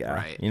respect for the guy,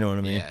 right? You know what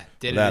I mean? Yeah,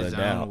 did it his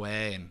own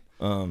way,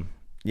 and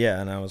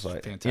yeah, and I was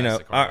like, you know,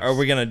 are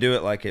we gonna do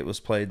it like it was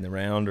played in the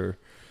round, or?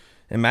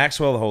 And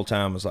Maxwell the whole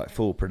time was like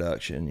full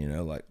production, you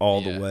know, like all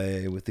the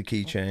way with the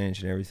key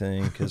change and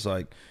everything, because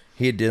like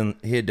he had done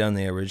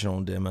the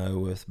original demo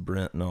with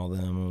Brent and all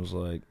them. It was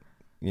like,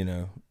 you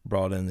know,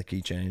 brought in the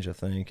key change, I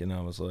think, and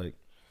I was like,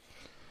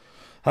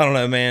 I don't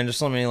know, man,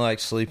 just let me like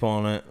sleep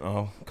on it.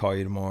 I'll call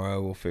you tomorrow.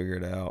 We'll figure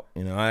it out.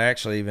 You know, I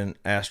actually even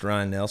asked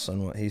Ryan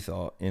Nelson what he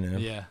thought. You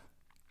know,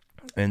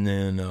 And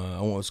then I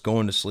was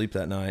going to sleep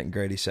that night, and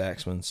Grady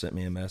Saxman sent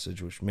me a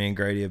message, which me and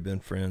Grady have been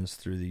friends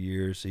through the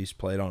years. He's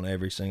played on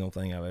every single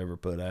thing I've ever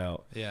put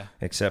out. Yeah.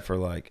 Except for,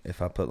 like,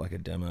 if I put, like, a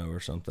demo or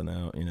something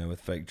out, you know,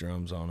 with fake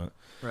drums on it.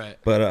 Right.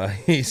 But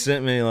he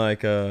sent me,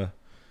 like,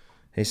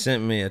 he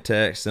sent me a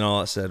text, and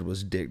all it said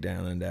was Dick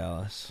Down in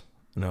Dallas.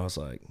 And I was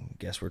like,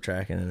 guess we're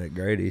tracking it at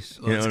Grady's.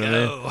 You know what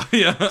I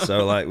mean? Yeah.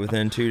 So, like,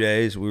 within 2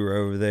 days, we were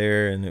over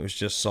there, and it was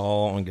just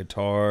Saul on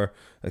guitar,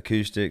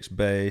 acoustics,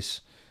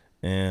 bass,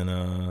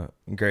 and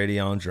Grady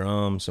on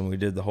drums, and we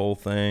did the whole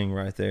thing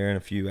right there in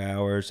a few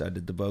hours. I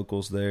did the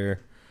vocals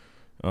there.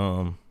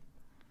 And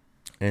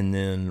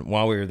then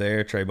while we were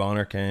there, Trey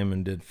Bonner came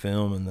and did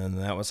film, and then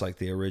that was like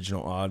the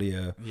original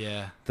audio.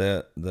 Yeah.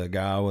 That the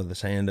guy with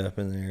his hand up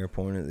in the air,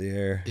 pointing at the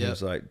air, he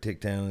was like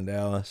Dick Down in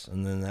Dallas,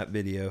 and then that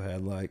video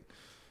had like,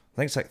 I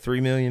think it's like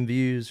 3 million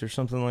views or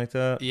something like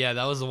that. Yeah,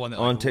 that was the one that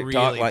on TikTok.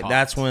 Really like popped.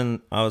 That's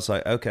when I was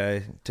like,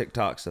 okay,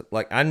 TikTok's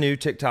like, I knew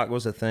TikTok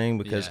was a thing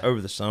because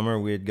over the summer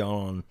we had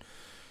gone,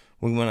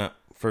 we went out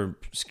for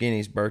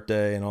Skinny's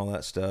birthday and all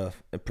that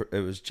stuff. It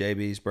was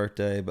JB's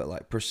birthday, but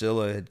like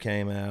Priscilla had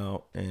came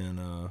out,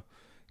 and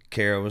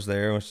Kara was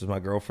there, which is my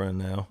girlfriend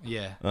now.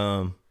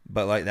 Yeah.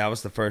 But like that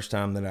was the first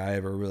time that I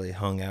ever really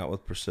hung out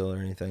with Priscilla or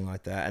anything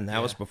like that, and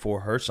that was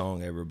before her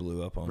song ever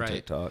blew up on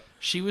TikTok.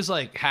 She was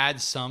like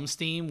had some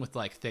steam with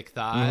like Thick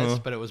Thighs,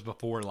 but it was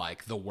before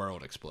like the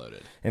world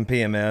exploded. And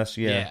PMS,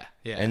 yeah,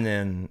 and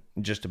then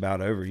Just About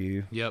Over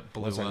You,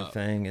 blew was like up. a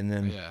thing, and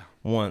then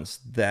once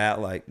that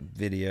like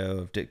video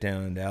of Dick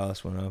Down in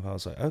Dallas went up, I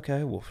was like,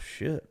 okay, well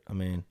shit. I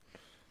mean,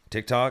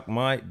 TikTok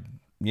might,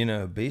 you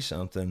know, be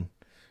something.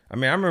 I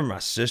mean, I remember my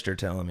sister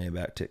telling me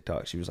about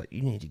TikTok. She was like,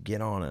 you need to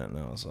get on it. And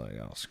I was like,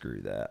 oh, screw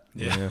that.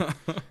 Yeah. You know?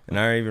 And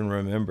I even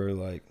remember,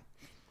 like,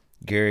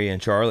 Gary and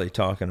Charlie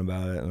talking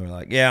about it. And we're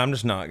like, yeah, I'm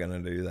just not going to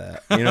do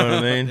that. You know what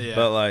I mean? Yeah.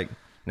 But, like,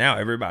 now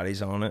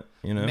everybody's on it,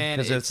 you know? Man,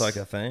 because it's like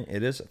a thing.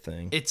 It is a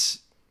thing.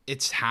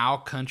 It's how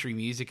country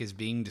music is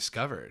being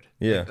discovered.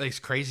 Yeah. Like, as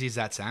crazy as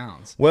that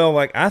sounds. Well,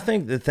 like, I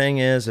think the thing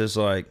is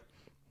like,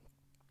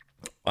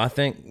 I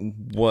think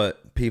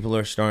what people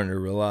are starting to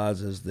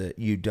realize is that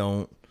you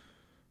don't,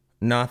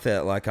 not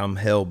that like I'm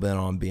hell bent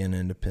on being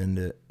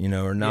independent, you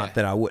know, or not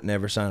that I would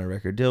never sign a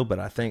record deal, but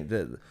I think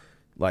that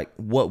like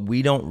what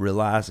we don't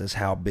realize is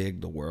how big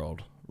the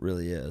world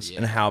really is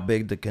and how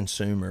big the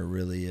consumer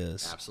really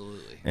is.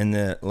 Absolutely. And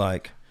that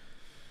like,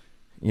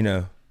 you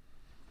know,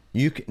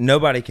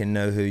 nobody can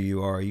know who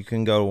you are. You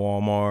can go to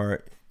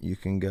Walmart, you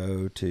can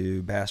go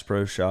to Bass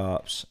Pro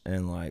Shops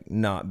and like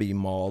not be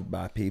mauled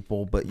by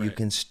people, but you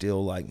can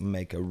still like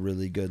make a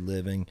really good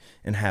living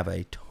and have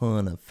a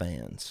ton of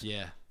fans.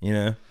 Yeah. You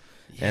know?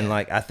 Yeah. And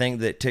like I think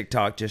that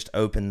TikTok just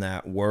opened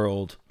that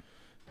world,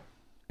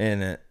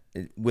 and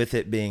with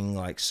it being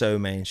like so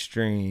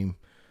mainstream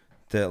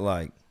that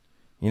like,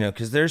 you know,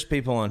 because there's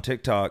people on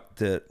TikTok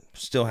that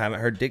still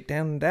haven't heard Dick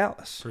Down in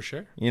Dallas. For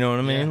sure. You know what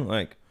I mean?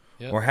 Like,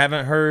 or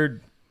haven't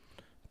heard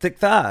Thick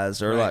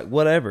Thighs or like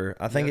whatever.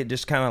 I think it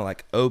just kind of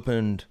like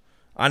opened,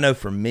 I know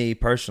for me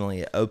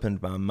personally, it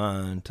opened my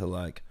mind to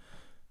like,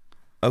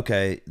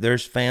 okay,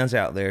 there's fans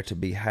out there to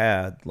be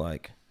had,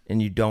 like,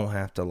 and you don't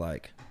have to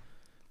like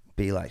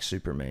be like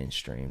super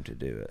mainstream to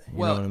do it. You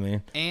know what I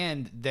mean?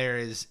 And there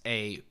is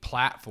a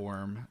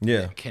platform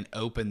that can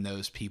open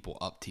those people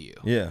up to you.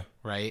 Yeah.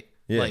 Right?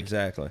 Yeah, like,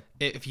 exactly.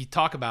 If you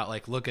talk about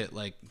like, look at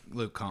like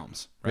Luke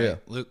Combs, right? Yeah.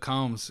 Luke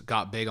Combs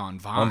got big on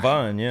Vine. On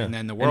Vine, yeah. And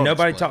then the world and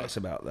nobody talks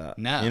about that.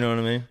 No. You know what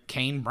I mean?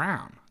 Kane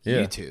Brown,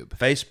 yeah. YouTube.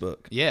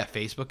 Facebook. Yeah,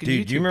 Facebook and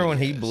Dude, YouTube. do you remember when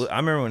he blew? I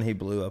remember when he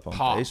blew up on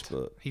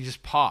Facebook. He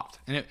just popped.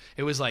 And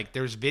it was like,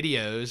 there's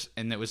videos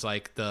and it was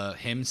like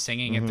him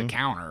singing at the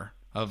counter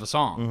of a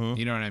song.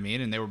 You know what I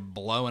mean? And they were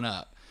blowing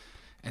up.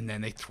 And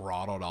then they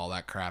throttled all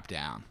that crap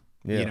down.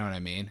 Yeah. You know what I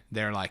mean?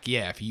 They're like,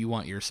 yeah, if you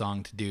want your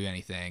song to do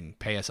anything,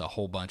 pay us a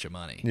whole bunch of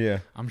money. Yeah.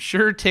 I'm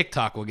sure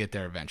TikTok will get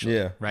there eventually.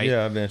 Yeah. Right?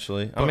 Yeah,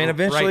 eventually. But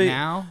right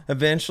now,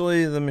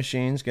 eventually the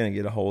machine's going to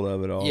get a hold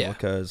of it all. Yeah.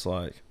 Because,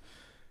 like,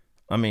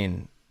 I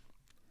mean,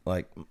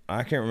 like,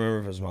 I can't remember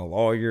if it was my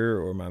lawyer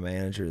or my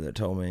manager that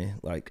told me,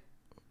 like,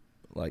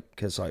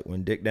 because, like,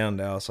 when Dick Down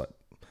Dallas, like,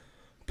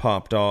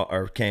 popped off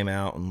or came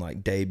out and,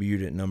 like,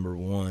 debuted at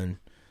 #1,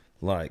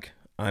 like,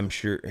 I'm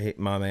sure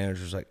my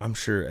manager's like, I'm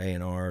sure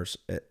A&Rs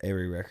at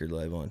every record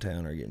label in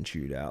town are getting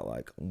chewed out.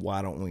 Like,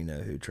 why don't we know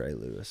who Trey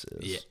Lewis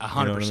is? Yeah, 100%.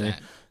 You know what I mean?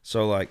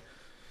 So, like,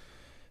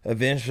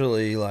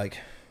 eventually, like,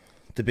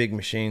 the big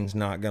machine's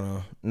not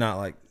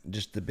like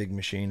just the big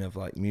machine of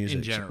like music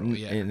in general.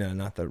 Yeah, you know,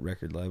 not the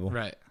record label,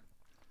 right?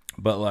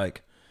 But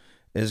like,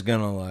 is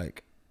gonna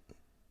like,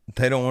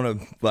 they don't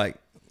want to like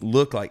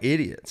look like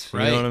idiots. You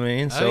know what I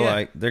mean? So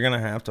like, they're gonna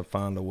have to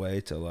find a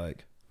way to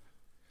like.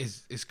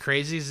 As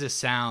crazy as this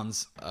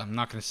sounds, I'm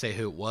not going to say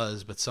who it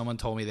was, but someone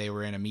told me they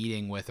were in a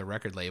meeting with a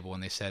record label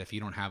and they said, if you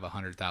don't have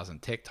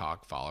 100,000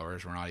 TikTok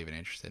followers, we're not even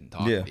interested in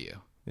talking to you.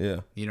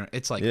 Yeah. You know,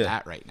 it's like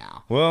that right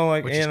now. Well,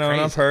 like, you know,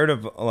 and I've heard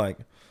of like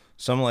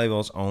some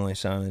labels only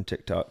signing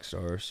TikTok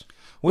stars,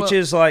 which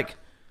is like,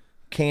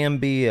 can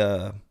be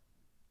a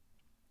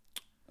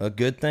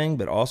good thing,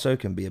 but also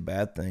can be a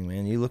bad thing,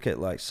 man. You look at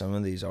like some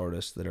of these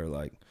artists that are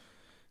like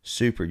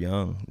super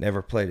young,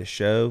 never played a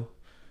show,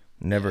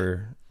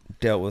 never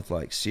dealt with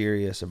like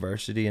serious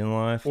adversity in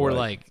life, or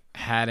like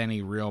had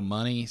any real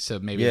money, so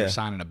maybe they're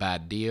signing a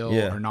bad deal,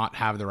 or not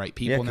have the right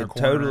people in their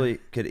corner.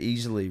 Could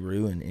easily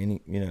ruin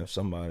any, you know,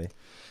 somebody.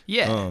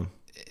 Yeah.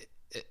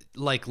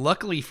 Like,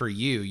 luckily for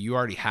you, you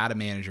already had a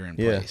manager in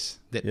place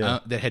that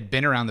had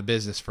been around the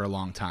business for a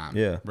long time.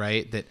 Yeah.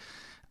 Right. That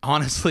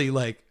honestly,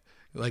 like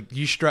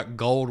you struck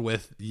gold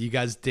with. You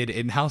guys did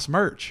in-house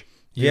merch.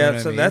 So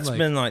I mean? That's like,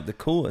 been like the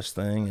coolest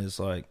thing is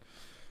like.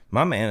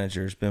 My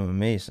manager's been with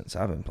me since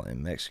I've been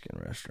playing Mexican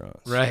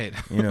restaurants. Right.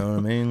 You know what I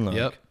mean? Like,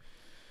 yep.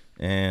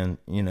 And,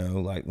 you know,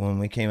 like when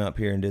we came up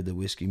here and did the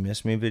Whiskey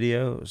Miss Me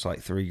video, it was like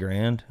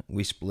 $3,000.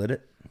 We split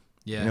it.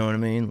 Yeah. You know what I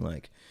mean?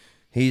 Like,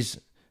 he's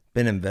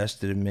been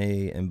invested in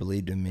me and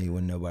believed in me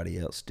when nobody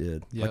else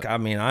did. Yep. Like, I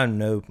mean, I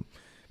know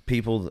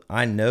people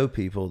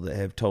that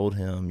have told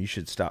him, you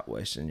should stop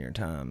wasting your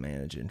time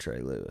managing Trey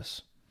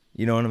Lewis.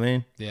 You know what I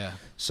mean? Yeah.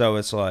 So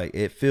it's like,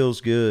 it feels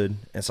good.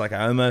 It's like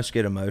I almost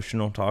get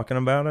emotional talking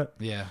about it.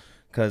 Yeah.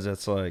 Because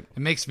it's like...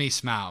 It makes me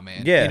smile,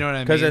 man. Yeah. You know what I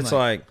mean? Because it's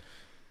like,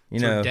 you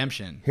know...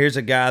 redemption. Here's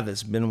a guy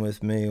that's been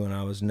with me when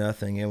I was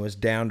nothing and was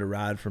down to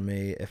ride for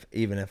me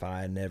even if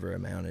I had never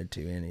amounted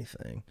to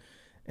anything.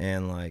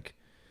 And like,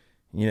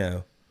 you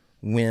know,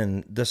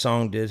 when the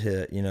song did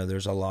hit, you know,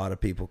 there's a lot of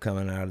people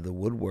coming out of the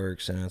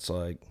woodworks and it's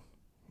like,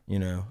 you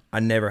know, I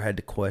never had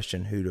to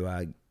question who do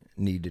I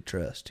need to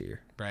trust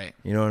here. Right.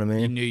 You know what I mean?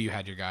 You knew you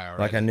had your guy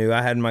already. Like I knew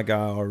I had my guy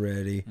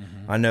already.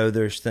 Mm-hmm. I know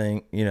there's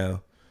you know,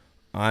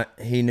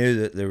 he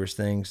knew that there was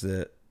things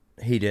that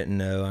he didn't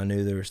know. I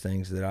knew there was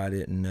things that I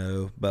didn't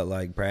know. But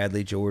like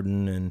Bradley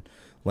Jordan and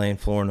Lane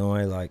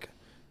Flournoy, like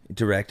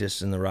direct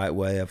us in the right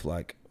way of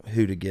like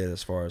who to get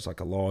as far as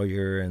like a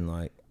lawyer and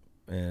like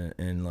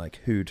and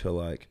like who to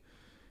like,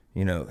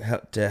 you know,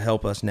 to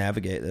help us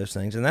navigate those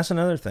things. And that's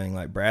another thing.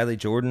 Like Bradley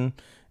Jordan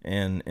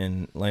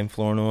and Lane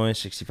Flournoy,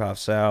 65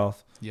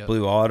 South. Yep.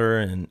 Blue Otter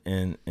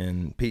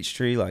and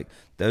Peachtree, like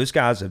those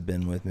guys have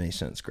been with me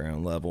since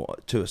ground level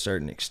to a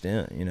certain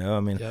extent, you know. I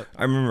mean, yep.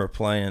 I remember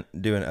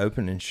doing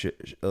opening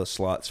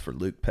slots for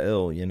Luke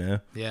Pell, you know.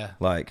 Yeah.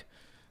 Like,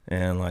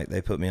 and like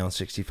they put me on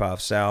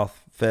 65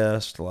 South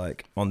Fest,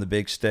 like on the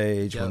big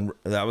stage. Yep. When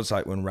that was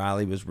like when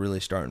Riley was really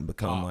starting to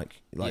become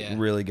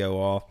really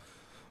go off.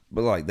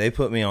 But like they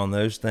put me on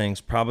those things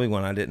probably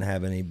when I didn't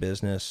have any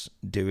business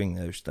doing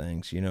those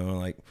things, you know.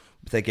 Like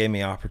they gave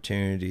me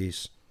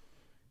opportunities,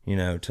 you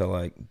know, to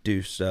like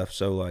do stuff.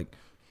 So like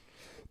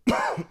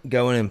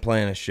going and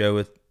playing a show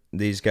with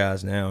these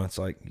guys now, it's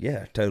like,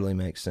 yeah, totally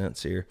makes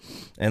sense here.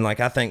 And like,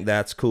 I think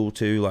that's cool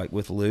too. Like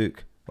with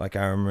Luke, like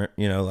I remember,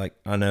 you know, like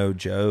I know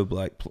Job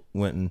like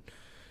went and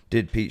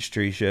did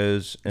Peachtree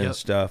shows and yep.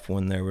 stuff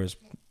when there was,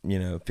 you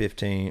know,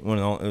 15, when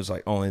it was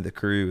like only the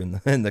crew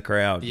and the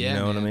crowd, you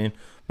know what I mean?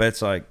 But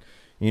it's like,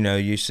 you know,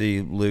 you see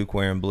Luke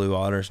wearing Blue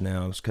Otters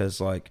now, it's because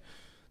like,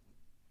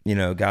 you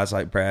know, guys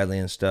like Bradley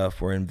and stuff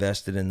were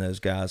invested in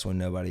those guys when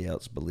nobody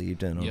else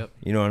believed in them. Yep.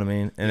 You know what I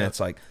mean? And it's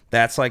like,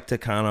 that's like the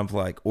kind of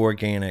like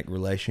organic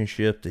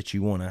relationship that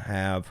you want to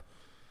have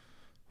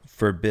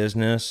for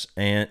business.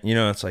 And, you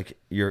know, it's like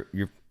you're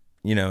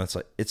it's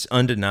like it's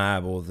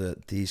undeniable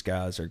that these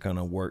guys are going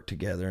to work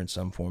together in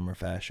some form or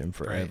fashion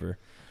forever. Right.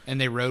 And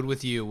they rode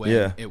with you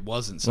when it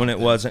wasn't something.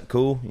 When it wasn't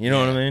cool. You know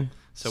what I mean?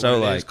 So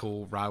when it is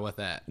cool, ride with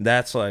that.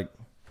 That's like,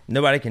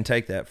 nobody can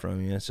take that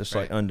from you. It's just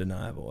like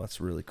undeniable.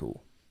 That's really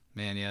cool.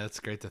 Man, yeah, that's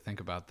great to think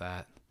about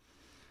that.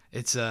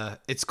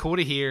 It's cool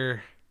to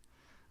hear.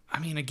 I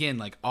mean, again,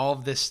 like all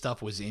of this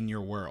stuff was in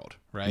your world,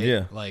 right?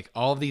 Yeah. Like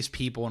all of these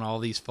people and all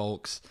these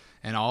folks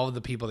and all of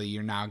the people that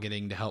you're now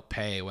getting to help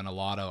pay when a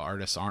lot of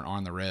artists aren't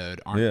on the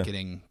road, aren't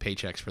getting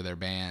paychecks for their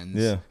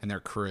bands and their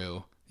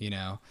crew,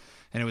 And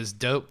it was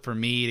dope for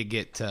me to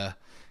get to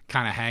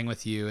kind of hang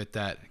with you at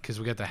that, because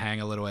we got to hang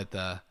a little at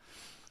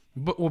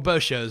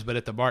both shows, but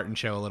at the Barton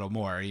show a little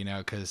more,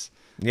 because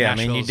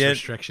Nashville's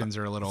restrictions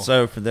are a little.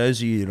 So for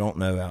those of you who don't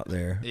know out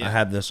there, I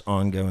have this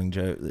ongoing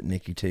joke that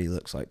Nikki T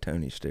looks like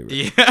Tony Stewart.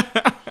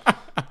 Yeah.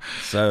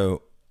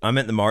 So I'm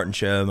at the Martin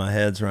show. My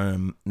head's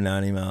running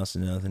 90 miles to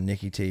nothing.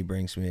 Nikki T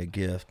brings me a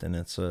gift, and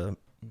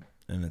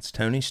it's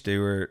Tony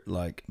Stewart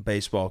like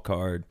baseball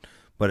card,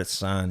 but it's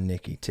signed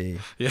Nikki T.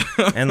 Yeah.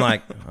 And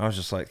like I was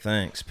just like,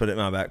 thanks. Put it in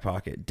my back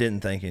pocket.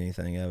 Didn't think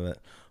anything of it.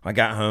 I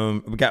got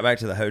home. We got back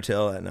to the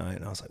hotel that night,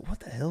 and I was like,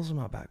 what the hell's in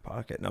my back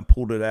pocket? And I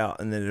pulled it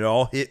out, and then it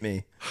all hit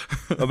me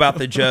about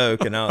the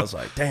joke, and I was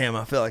like, damn,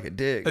 I feel like a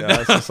dick. I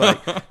was just like,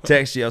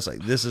 text you. I was like,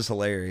 this is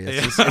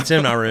hilarious. It's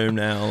in my room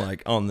now,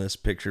 like on this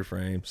picture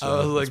frame. So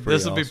I was like,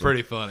 this would be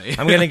pretty funny.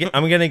 I'm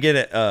gonna get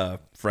it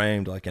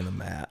framed like in a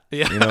mat.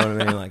 Yeah. You know what I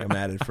mean? Like a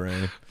matted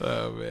frame.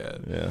 Oh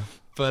man. Yeah.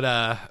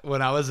 But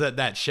when I was at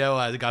that show,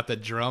 I got the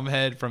drum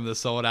head from the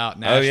sold out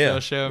Nashville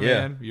show,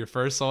 man. Your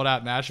first sold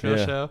out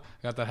Nashville show.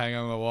 Got that hanging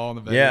on the wall in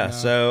the bedroom. Yeah,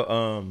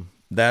 so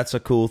that's a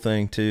cool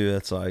thing too.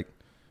 It's like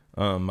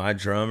my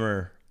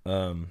drummer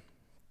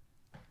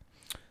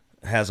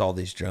has all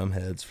these drum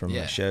heads from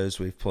the shows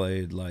we've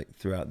played like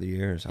throughout the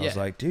years. I was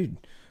like, dude,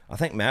 I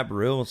think Matt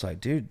Burrell was like,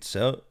 dude,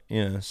 sell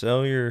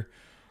your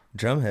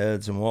drum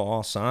heads and we'll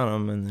all sign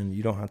them, and then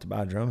you don't have to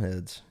buy drum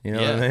heads. You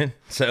know what I mean?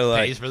 So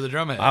like, pays for the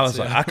drum heads. I was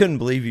like, I couldn't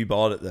believe you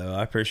bought it though.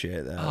 I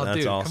appreciate that. Oh, that's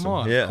dude, awesome. Come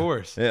on, of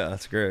course. Yeah,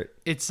 that's great.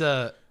 It's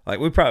like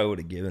we probably would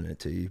have given it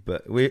to you,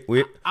 but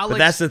but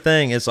that's the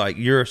thing. It's like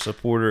you're a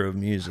supporter of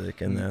music,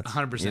 and that's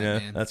 100%.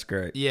 Man. That's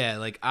great. Yeah,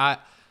 like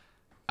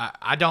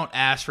I don't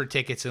ask for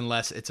tickets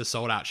unless it's a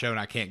sold out show and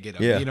I can't get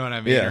them. Yeah. You know what I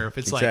mean? Yeah, or if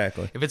it's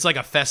exactly. like if it's like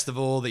a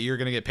festival that you're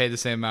gonna get paid the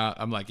same amount,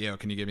 I'm like, yo,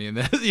 can you get me in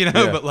this?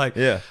 But like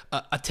a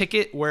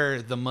ticket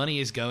where the money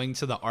is going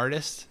to the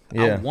artist,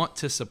 I want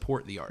to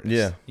support the artist.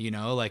 Yeah.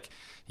 Like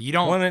you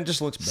don't. Well, it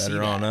just looks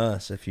better on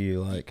us if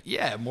you like.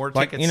 Yeah, more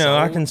tickets. Like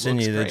I can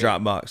send you the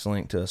Dropbox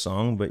link to a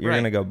song, but you're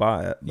gonna go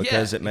buy it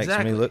because it makes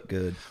me look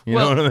good. You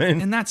know what I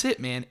mean? And that's it,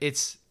 man.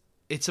 It's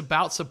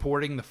about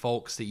supporting the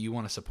folks that you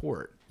want to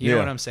support. You know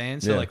what I'm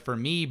saying? So like for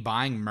me,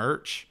 buying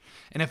merch,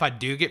 and if I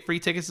do get free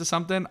tickets to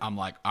something, I'm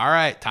like, all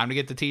right, time to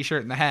get the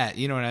t-shirt and the hat.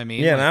 You know what I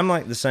mean? Yeah, and I'm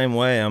like the same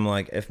way. I'm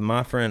like, if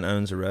my friend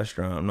owns a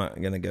restaurant, I'm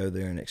not going to go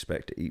there and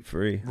expect to eat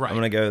free. Right. I'm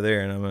going to go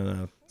there and I'm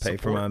going to pay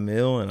for my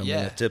meal, and I'm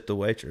going to tip the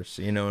waitress.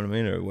 You know what I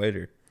mean? Or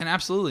waiter. And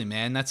absolutely,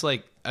 man. I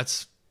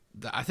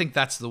think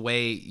that's the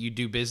way you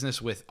do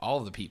business with all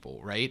of the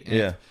people, right?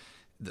 And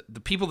the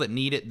people that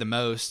need it the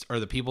most are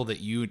the people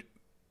that you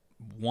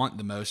want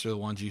the most, are the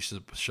ones you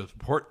should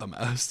support the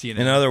most.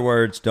 In other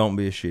words, don't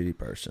be a shitty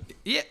person.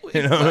 Yeah,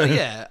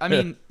 yeah. I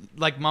mean,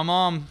 like my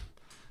mom,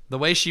 the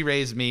way she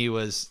raised me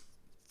was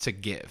to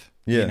give.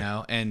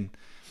 And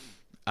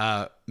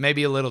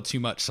maybe a little too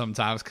much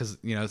sometimes, because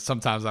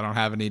sometimes I don't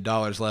have any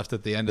dollars left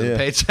at the end of the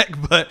paycheck.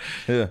 But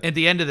at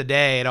the end of the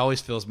day, it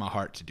always fills my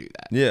heart to do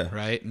that. Yeah,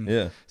 right.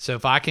 And so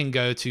if I can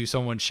go to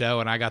someone's show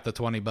and I got the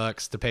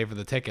 $20 to pay for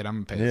the ticket,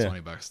 I'm gonna pay the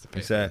 $20 to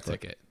pay for the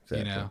ticket.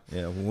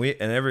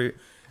 Exactly.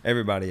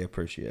 Everybody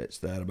appreciates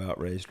that about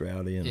Raised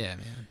Rowdy,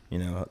 and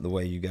the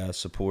way you guys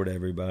support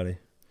everybody.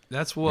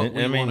 That's what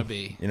we want to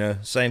be.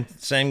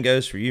 Same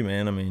goes for you,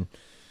 man. I mean,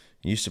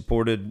 you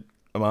supported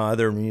my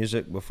other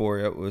music before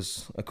it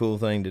was a cool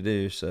thing to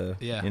do. So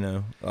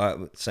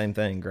same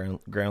thing,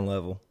 ground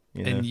level.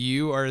 And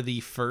you are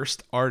the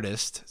first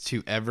artist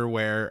to ever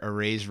wear a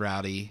Raised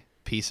Rowdy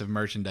piece of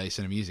merchandise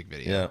in a music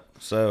video. Yeah.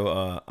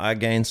 So I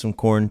gained some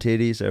corn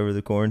titties over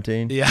the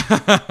quarantine. Yeah.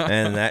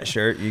 And that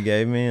shirt you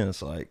gave me, and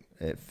it's like,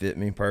 it fit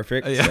me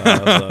perfect. Yeah. So I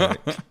was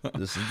like,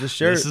 this is the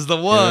shirt. This is the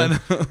one.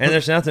 And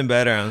there's nothing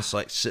better. I'm just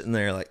like sitting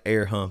there like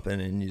air humping,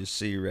 and you just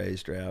see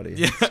Raised Rowdy.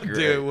 Yeah,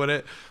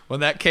 dude. When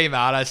that came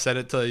out, I sent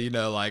it to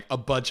like a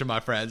bunch of my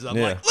friends. I'm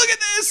like, look at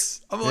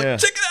this. I'm like,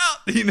 check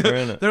it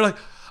out. They're like,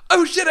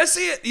 oh shit, I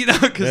see it.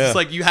 Because it's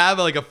like you have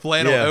like a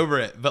flannel over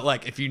it, but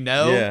like if you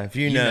know,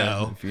 you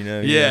know.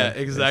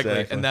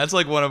 Exactly. And that's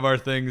like one of our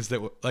things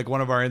that like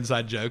one of our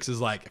inside jokes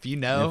is like, if you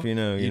know, you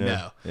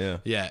know.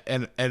 Yeah.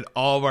 And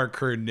all of our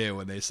crew knew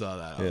when they saw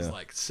that. I was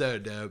like, so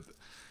dope.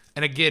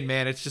 And again,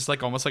 man, it's just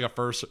like almost like a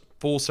first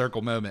full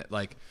circle moment.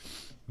 Like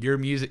your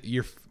music,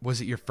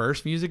 was it your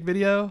first music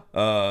video? It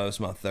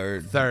was my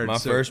third. My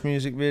first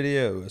music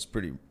video was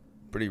pretty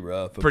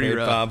rough. I paid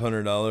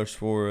 $500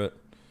 for it.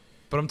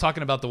 But I'm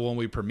talking about the one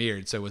we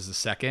premiered. So it was the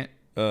second.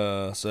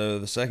 So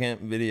the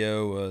second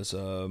video was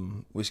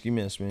Whiskey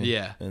Miss Me.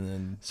 Yeah. And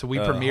then so we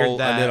premiered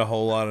that. I did a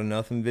Whole Lot of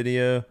Nothing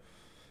video.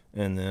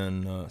 And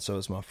then so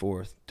it's my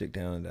fourth, Dick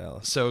Down in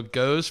Dallas. So it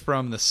goes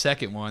from the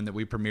second one that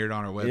we premiered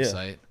on our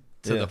website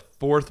to the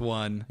fourth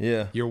one.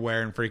 Yeah. You're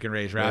wearing freaking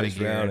Ray's Rowdy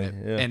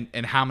gear.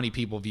 And how many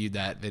people viewed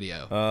that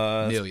video?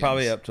 It's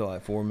probably up to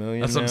like 4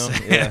 million. That's now. What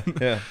I'm saying.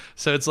 Yeah.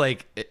 So it's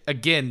like,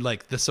 again,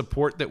 like the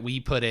support that we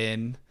put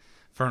in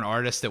for an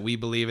artist that we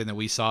believe in, that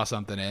we saw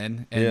something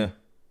in, and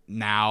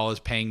now is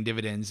paying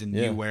dividends in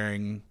you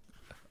wearing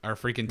our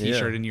freaking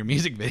t-shirt in your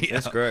music video.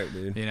 That's great,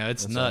 dude. You know,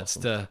 it's That's nuts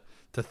awesome.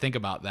 to think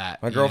about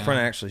that. My girlfriend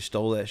actually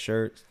stole that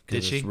shirt.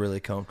 Did she? It's really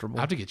comfortable.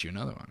 I have to get you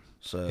another one.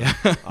 So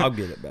I'll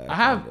get it back.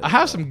 I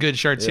have some good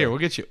shirts here. We'll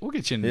get you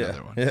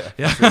another one.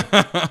 Yeah.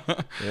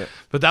 Sure.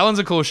 But that one's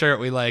a cool shirt.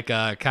 We like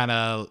kind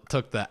of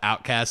took the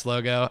Outkast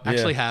logo.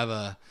 Actually have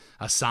a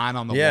sign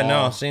on the wall. Yeah,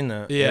 no, I've seen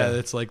that. Yeah,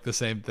 it's like the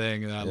same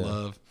thing that I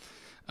love.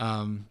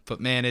 But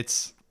man,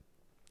 it's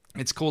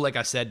cool, like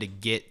I said, to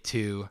get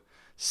to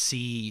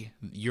see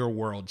your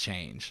world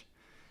change.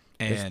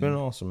 And it's been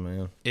awesome,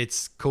 man.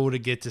 It's cool to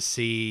get to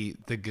see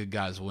the good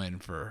guys win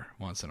for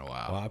once in a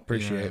while. Well, I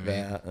appreciate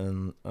that.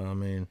 And I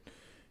mean,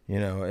 you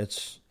know,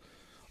 it's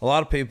a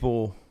lot of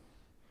people.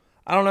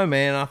 I don't know,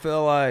 man. I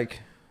feel like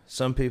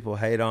some people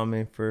hate on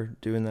me for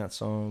doing that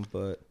song,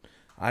 but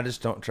I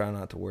just don't try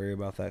not to worry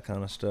about that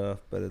kind of stuff.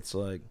 But it's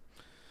like,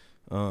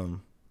 you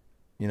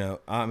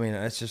know, I mean,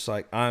 it's just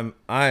like I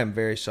am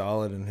very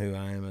solid in who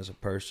I am as a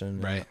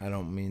person. Right. I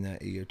don't mean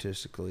that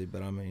egotistically,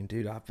 but I mean,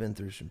 dude, I've been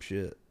through some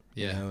shit.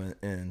 Yeah. You know,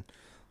 and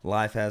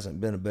life hasn't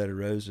been a bed of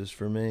roses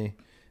for me.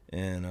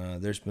 And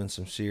there's been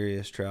some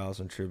serious trials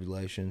and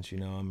tribulations. You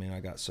know, I mean, I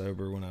got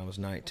sober when I was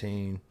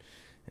 19,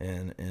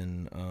 and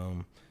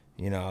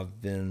you know,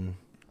 I've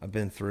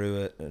been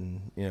through it,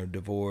 and you know,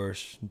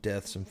 divorce,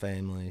 deaths, and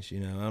families.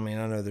 You know, I mean,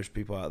 I know there's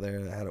people out there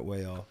that had it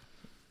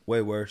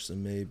way worse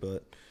than me,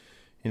 but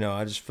you know,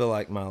 I just feel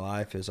like my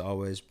life has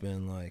always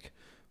been like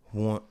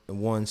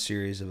one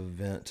series of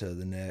event to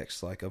the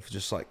next, like of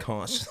just like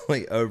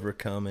constantly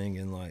overcoming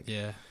and like,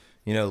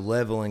 you know,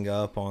 leveling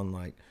up on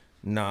like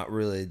not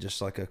really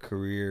just like a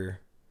career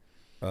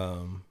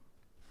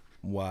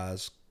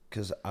wise,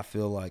 because I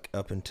feel like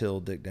up until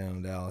Dick Down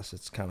in Dallas,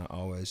 it's kind of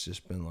always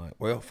just been like,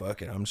 well,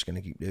 fuck it, I'm just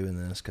gonna keep doing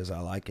this because I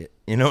like it,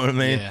 you know what I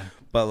mean? Yeah.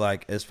 But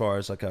like as far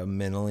as like a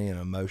mentally and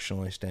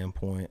emotionally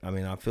standpoint, I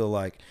mean, I feel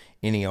like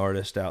any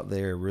artist out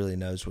there really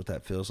knows what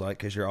that feels like,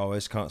 because you're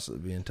always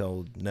constantly being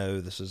told,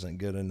 no, this isn't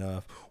good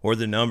enough, or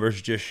the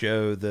numbers just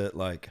show that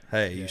like,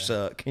 hey, you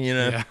suck, you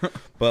know? Yeah.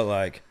 But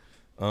like,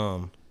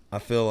 I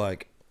feel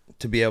like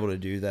to be able to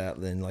do that,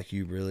 then like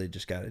you really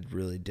just got to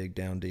really dig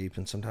down deep,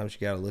 and sometimes you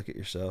got to look at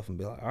yourself and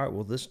be like, all right,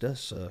 well, this does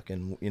suck,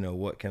 and you know,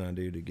 what can I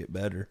do to get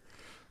better?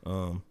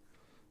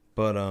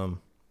 But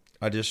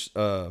I just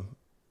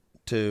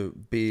to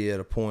be at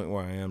a point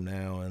where I am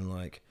now, and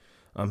like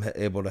I'm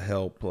able to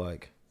help,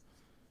 like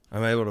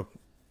I'm able to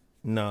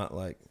not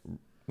like,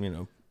 you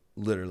know,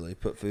 literally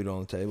put food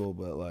on the table,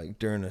 but like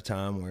during a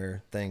time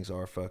where things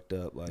are fucked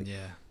up, like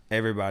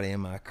everybody in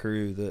my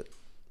crew that,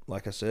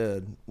 like I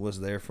said, was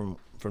there from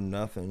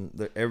nothing.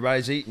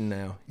 Everybody's eating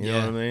now. You know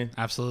what I mean?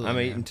 Absolutely. I'm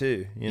eating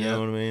too. You know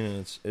what I mean?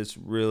 And it's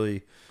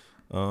really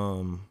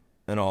an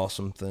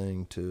awesome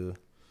thing to.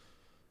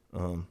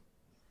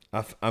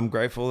 I'm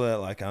grateful that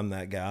like I'm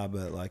that guy,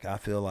 but like I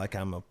feel like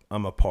I'm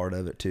a part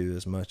of it too,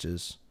 as much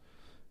as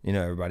you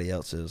know everybody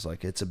else is.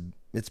 Like it's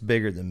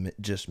bigger than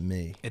just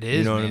me. It is.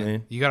 You know what I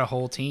mean? You got a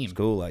whole team. It's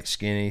cool. Like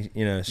Skinny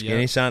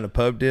signed a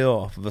pub deal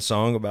off of a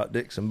song about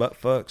dicks and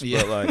butt fucks.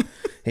 But like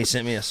he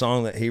sent me a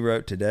song that he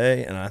wrote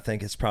today, and I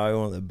think it's probably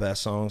one of the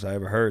best songs I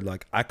ever heard.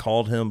 Like I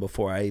called him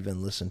before I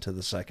even listened to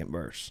the second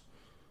verse.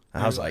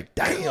 I was like,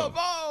 damn. Come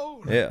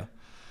on. Yeah.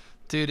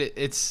 Dude,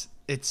 it's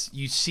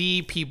you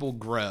see people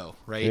grow,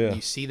 right? Yeah.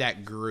 You see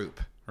that group,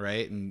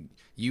 right? And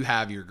you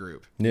have your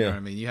group. You know what I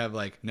mean? You have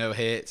like No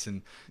Hits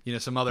and you know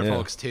some other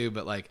folks too,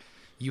 but like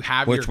you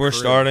have which your we're crew.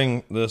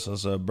 Starting this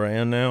as a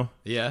brand now.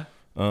 Yeah.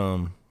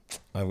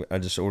 I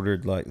just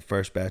ordered like the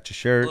first batch of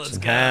shirts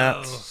and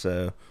hats,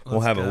 so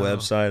we'll have a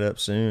website up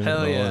soon.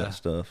 Hell and all yeah. that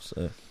stuff.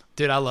 So.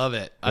 Dude, I love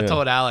it. I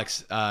told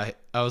Alex, I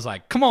was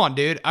like, come on,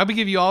 dude. I'll be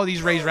giving you all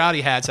these Ray's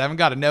Rowdy hats. I haven't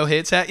got a No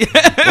Hits hat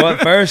yet. Well,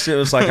 at first, it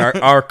was like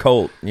our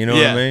cult. You know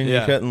what I mean?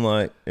 Yeah. You couldn't,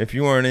 like, if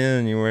you weren't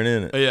in, you weren't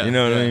in it. Yeah, you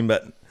know what I mean?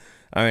 But,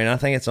 I mean, I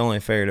think it's only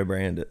fair to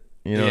brand it.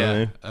 You know what I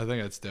mean? I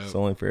think that's dope. It's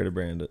only fair to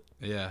brand it.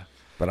 Yeah.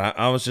 But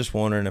I was just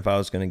wondering if I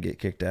was going to get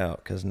kicked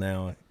out, because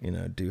now, you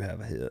know, do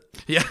have a hit.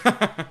 Yeah.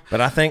 But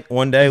I think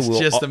one day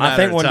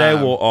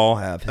we'll all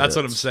have hits. That's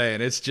what I'm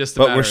saying. It's just a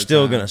matter of time. But we're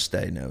still going to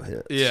stay no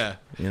hits. Yeah.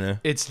 You know?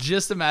 It's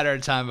just a matter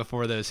of time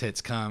before those hits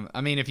come.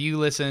 I mean, if you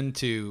listen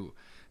to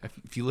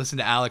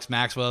Alex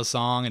Maxwell's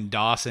song and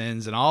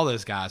Dawson's and all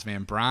those guys,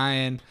 man,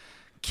 Brian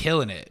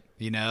killing it,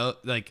 you know?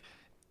 Like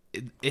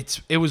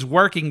it was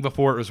working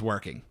before it was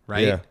working,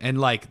 right? Yeah. And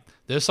like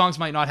those songs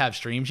might not have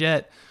streams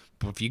yet,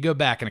 but if you go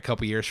back in a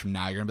couple years from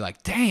now, you're gonna be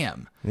like,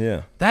 damn,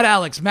 yeah, that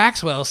Alex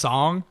Maxwell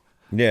song,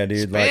 Yeah,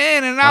 dude.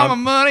 Spending all my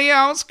money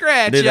on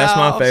scratch. Dude, that's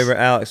my favorite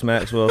Alex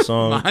Maxwell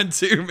song. Mine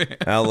too, man.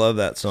 I love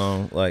that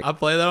song. Like I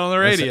play that on the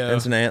radio.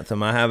 It's an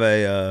anthem. I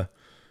have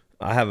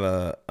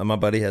my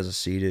buddy has a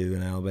Sea-Doo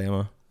in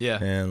Alabama.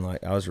 Yeah. And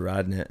like I was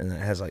riding it, and it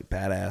has like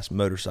badass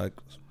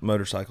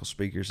motorcycle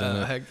speakers in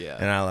it. Heck yeah.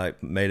 And I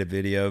like made a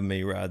video of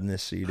me riding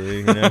this Sea-Doo,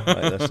 you know,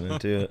 like listening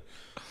to it.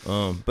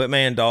 But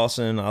man,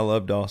 Dawson, I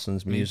love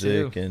Dawson's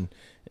music, and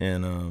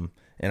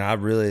I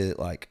really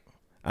like.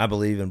 I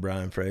believe in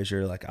Brian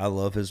Fraser. Like, I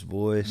love his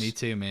voice. Me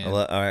too, man.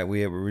 All right,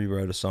 we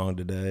rewrote a song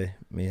today,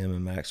 me, him,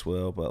 and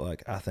Maxwell. But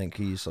like, I think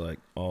he's like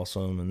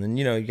awesome. And then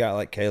you got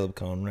like Caleb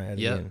Conrad.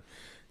 Yep. And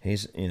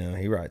he's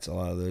he writes a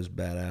lot of those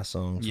badass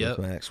songs with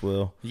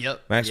Maxwell.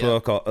 Yep. Maxwell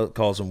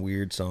calls them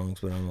weird songs,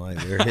 but I'm like,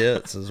 they're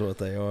hits is what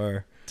they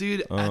are.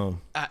 Dude, I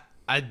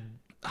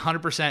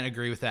 100%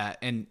 agree with that.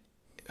 And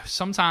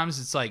sometimes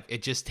it's like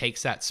it just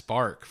takes that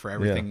spark for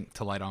everything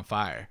to light on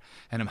fire,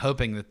 and I'm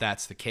hoping that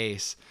that's the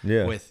case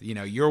with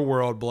your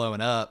world blowing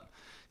up.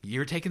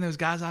 You're taking those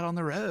guys out on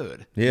the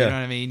road. You know what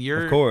I mean?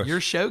 You're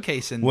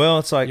showcasing. Well,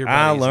 it's like your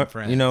I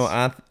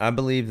learned. I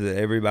believe that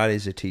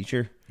everybody's a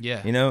teacher.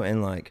 Yeah.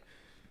 And like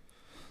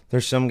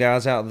there's some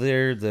guys out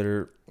there that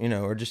are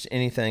or just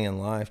anything in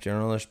life.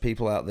 Generally, there's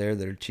people out there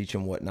that are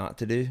teaching what not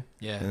to do.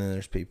 Yeah. And then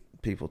there's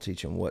people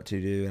teaching what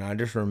to do. And I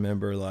just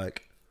remember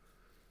like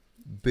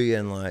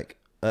being like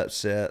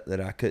upset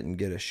that I couldn't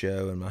get a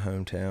show in my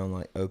hometown,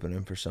 like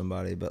opening for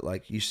somebody. But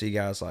like you see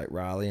guys like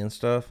Riley and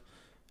stuff,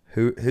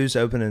 who's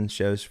opening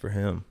shows for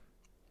him?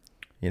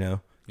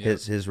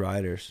 His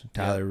writers,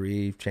 Tyler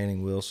Reeve,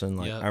 Channing Wilson.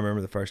 Like I remember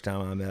the first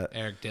time I met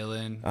Eric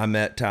Dillon. I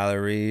met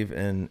Tyler Reeve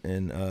and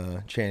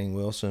Channing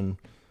Wilson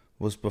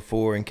was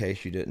before. In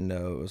case you didn't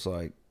know, it was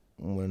like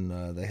when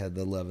they had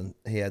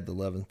he had the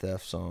 11th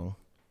F song,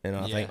 and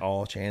I think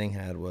all Channing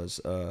had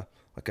was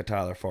like a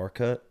Tyler Farr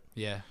cut.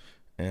 Yeah.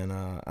 And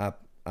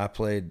I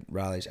played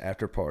Riley's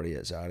after party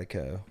at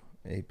Zydeco.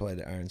 He played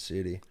at Iron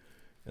City,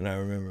 and I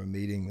remember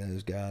meeting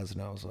those guys,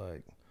 and I was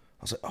like,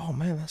 oh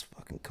man, that's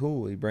fucking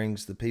cool. He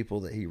brings the people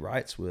that he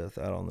writes with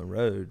out on the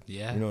road.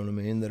 Yeah, you know what I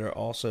mean. That are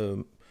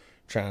also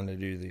trying to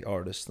do the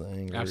artist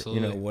thing, or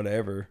absolutely,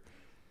 whatever.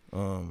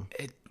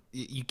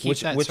 You keep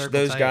that which circle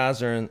those tight.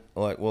 Guys are in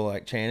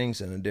like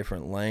Channing's in a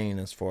different lane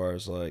as far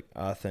as like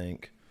I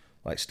think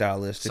like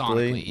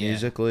stylistically,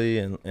 musically,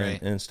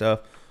 and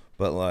stuff,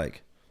 but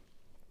like.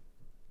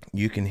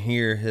 You can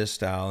hear his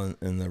style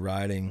in the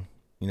writing,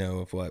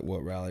 of like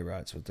what Riley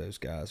writes with those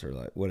guys or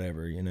like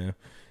whatever, and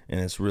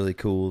it's really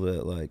cool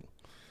that like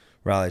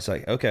Riley's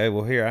like, okay,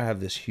 well here I have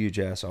this huge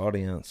ass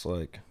audience,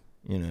 like,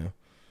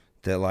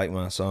 that like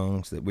my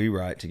songs that we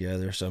write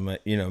together. So,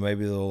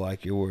 maybe they'll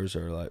like yours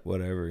or like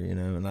whatever,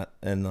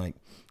 and like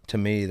to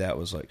me that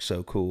was like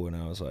so cool. And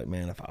I was like,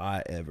 man, if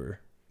I ever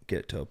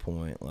get to a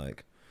point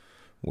like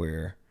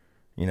where,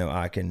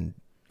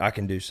 I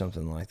can do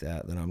something like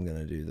that, then I'm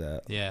gonna do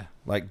that. Yeah,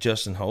 like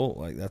Justin Holt,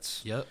 like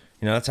that's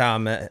that's how I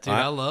met. Dude,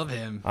 I love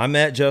him. I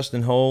met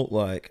Justin Holt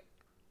like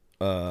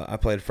I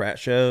played a frat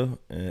show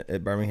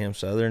at Birmingham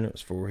Southern. It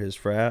was for his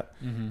frat.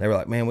 Mm-hmm. They were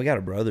like, "Man, we got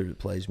a brother that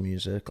plays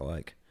music."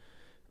 Like,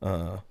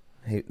 I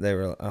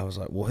was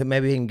like, "Well,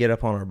 maybe he can get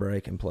up on our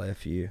break and play a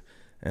few."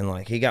 And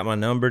like, he got my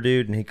number,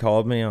 dude, and he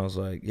called me. I was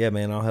like, "Yeah,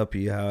 man, I'll help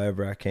you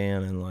however I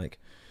can." And like,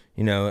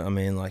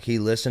 like he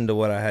listened to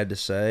what I had to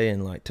say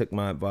and like took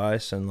my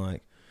advice and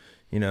like.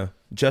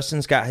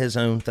 Justin's got his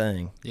own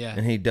thing,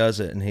 and he does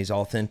it, and he's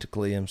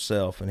authentically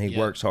himself, and he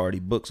works hard. He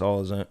books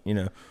all his own,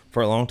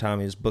 for a long time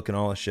he was booking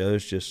all his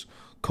shows, just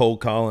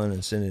cold calling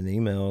and sending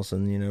emails.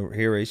 And,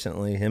 here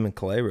recently, him and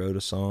Clay wrote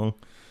a song,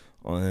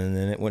 and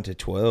then it went to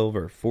 12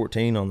 or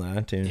 14 on the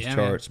iTunes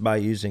charts by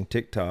using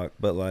TikTok.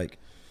 But like,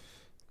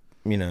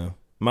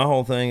 my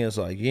whole thing is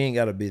like, you ain't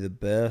got to be the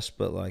best,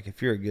 but like,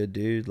 if you're a good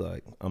dude,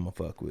 like, I'm gonna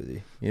fuck with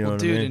you. You know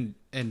what I mean?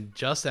 And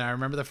Justin, I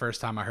remember the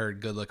first time I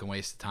heard "Good Looking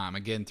Waste of Time"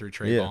 again through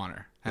Trey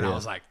Bonner, and I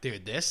was like,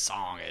 "Dude, this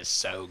song is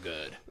so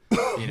good."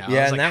 I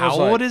was like, "How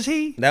old is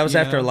he?" That was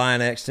after Lie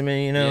Next to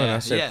Me, and I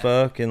said,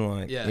 "Fuck," and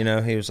like,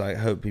 he was like,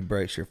 "Hope he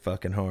breaks your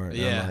fucking heart."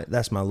 And I'm like,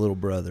 "That's my little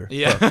brother."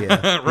 Yeah, fuck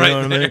yeah. right you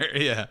know what there. I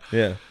mean?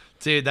 Yeah.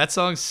 Dude, that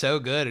song's so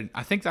good, and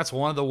I think that's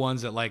one of the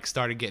ones that like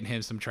started getting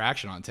him some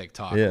traction on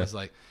TikTok. It was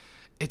like,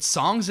 it's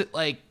songs that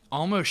like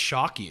almost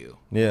shock you,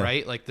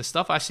 right? Like the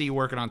stuff I see you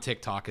working on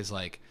TikTok is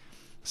like.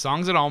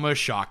 Songs that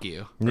almost shock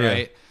you,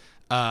 right?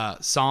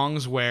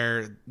 Songs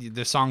where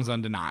the song's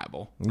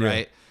undeniable,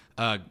 right?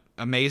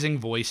 Amazing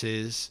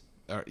voices.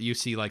 Or you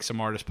see like some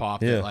artists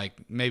pop that like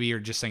maybe you're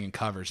just singing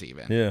covers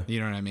even. Yeah.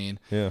 You know what I mean?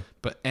 Yeah.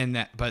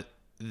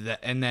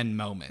 And then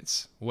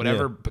moments.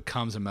 Whatever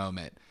becomes a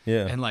moment.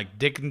 Yeah. And like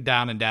Dick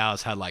Down in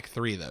Dallas had like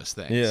 3 of those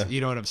things. Yeah.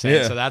 You know what I'm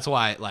saying? Yeah. So that's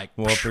why like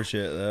I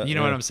appreciate that. You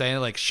know what I'm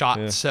saying? Like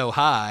shot so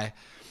high.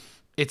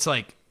 It's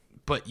like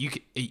but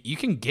you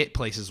can get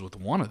places with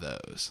one of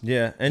those.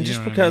 Yeah, and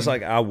just because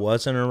like I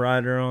wasn't a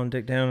writer on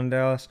Dick Down in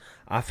Dallas,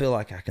 I feel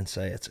like I can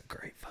say it's a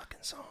great fucking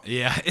song.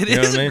 Yeah, it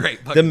is a great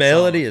fucking song. The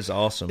melody is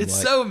awesome. It's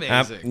like, so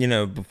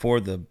amazing. Before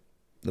the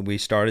we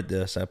started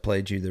this, I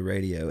played you the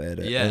radio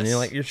edit. Yes. And you're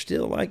like, you're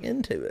still like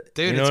into it.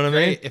 Dude, you know what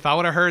great. I mean? If I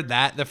would have heard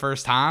that the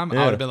first time, I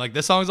would have been like,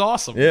 this song's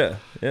awesome. Yeah,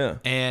 yeah.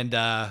 And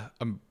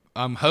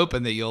I'm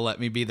hoping that you'll let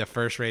me be the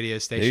first radio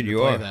station to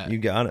play that. You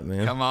got it,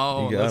 man. Come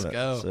on, let's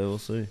go. So we'll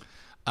see.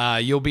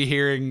 You'll be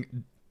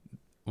hearing,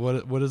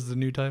 what is the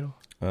new title?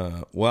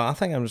 Well, I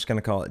think I'm just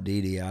gonna call it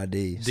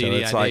DDID. So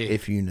it's like,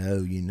 if you know,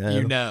 you know.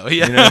 You know,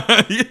 yeah. You know?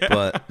 Yeah.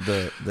 But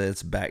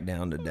it's back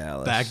down to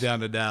Dallas. Back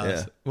down to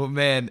Dallas. Yeah. Well,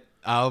 man,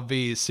 I'll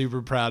be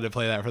super proud to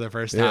play that for the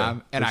first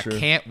time, and I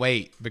can't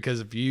wait, because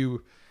if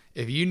you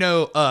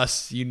know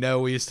us, you know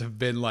we used to have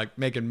been like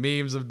making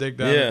memes of Dick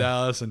Down to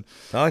Dallas, and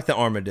I like the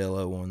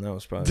armadillo one. That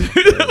was probably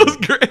that was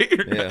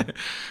great. Right? Yeah,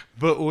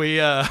 but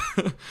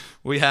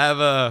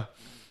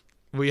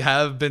we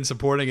have been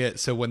supporting it,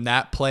 so when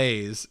that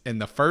plays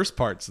and the first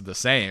part's the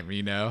same,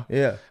 you know?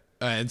 Yeah.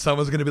 And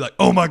someone's going to be like,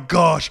 oh my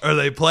gosh, are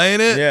they playing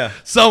it? Yeah.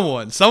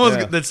 Someone's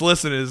that's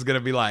listening is going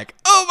to be like,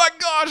 oh my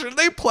gosh, are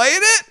they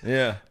playing it?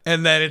 Yeah.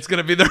 And then it's going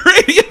to be the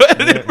radio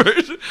edited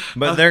version.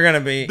 But they're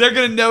going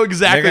to know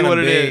exactly what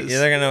it is. Yeah,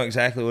 they're going to know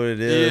exactly what it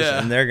is.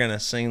 Yeah. And they're going to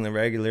sing the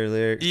regular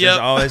lyrics. Yep. There's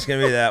always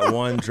going to be that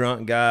one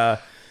drunk guy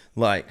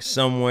like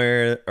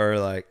somewhere, or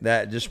like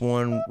that just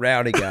one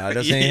rowdy guy. It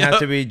doesn't even have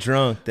to be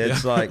drunk.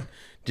 That's like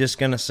just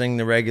gonna sing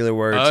the regular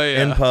words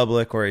in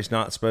public where he's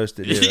not supposed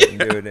to do it and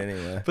do it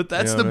anyway. But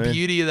that's the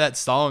beauty of that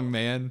song,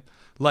 man.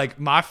 Like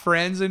my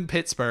friends in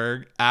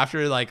Pittsburgh,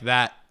 after like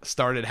that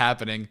started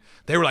happening,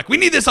 they were like, we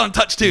need this on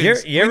Touch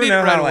Tunes. You ever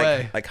know how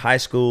like high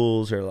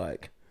schools or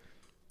like,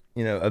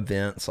 you know,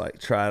 events like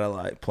try to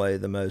like play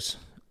the most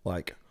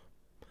like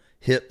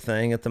hip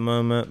thing at the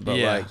moment, but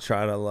like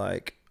try to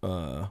like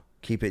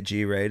keep it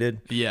G-rated.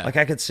 Yeah. Like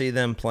I could see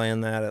them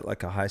playing that at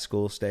like a high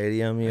school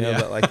stadium, you know,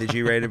 but like the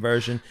G-rated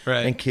version.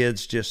 Right. And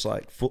kids just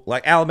like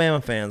like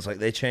Alabama fans, like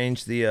they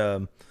changed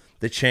the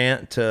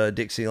chant to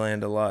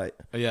Dixieland Delight.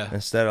 Yeah.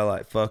 Instead of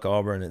like fuck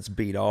Auburn, it's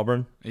beat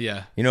Auburn.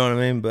 Yeah. You know what I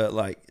mean? But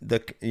like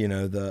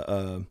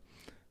the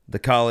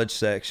college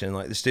section,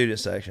 like the student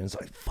section, is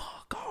like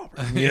fuck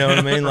Auburn. You know what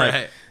I mean? Like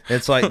right.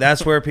 It's like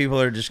that's where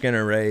people are just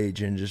gonna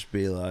rage and just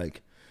be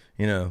like,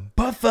 you know,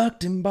 butt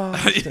fucked in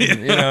Boston.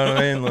 You know what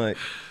I mean? Like,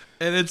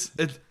 and it's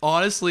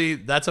honestly,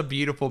 that's a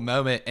beautiful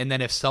moment. And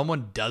then if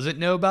someone doesn't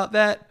know about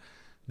that,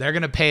 they're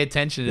going to pay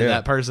attention to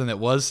that person that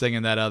was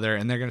singing that other,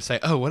 and they're going to say,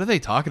 oh, what are they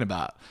talking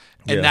about?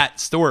 And that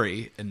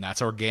story, and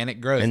that's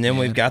organic growth. And then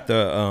we've got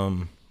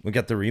the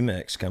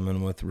remix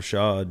coming with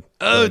Rashad.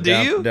 Oh, you?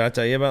 Did I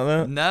tell you about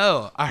that?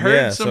 No. I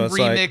heard some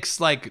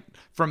remix like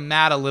from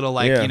Matt a little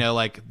like, you know,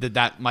 like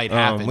that might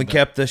happen. We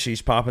kept the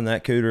She's Popping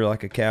That Cooter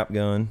Like a Cap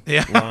Gun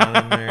line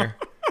in there.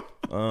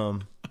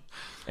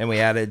 And we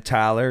added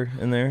Tyler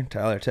in there,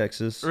 Tyler,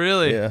 Texas.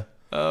 Really? Yeah.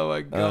 Oh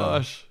my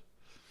gosh.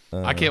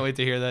 I can't wait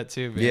to hear that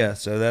too, man. Yeah,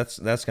 so that's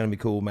going to be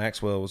cool.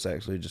 Maxwell was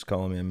actually just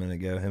calling me a minute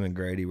ago. Him and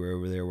Grady were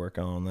over there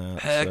working on that.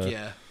 Heck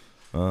yeah.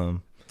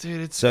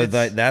 Dude,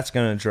 that's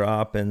going to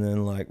drop, and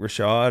then like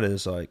Rashad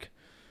is like,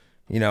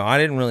 you know, I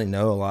didn't really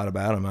know a lot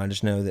about him. I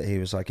just know that he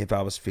was like, if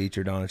I was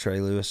featured on a Trey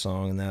Lewis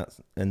song,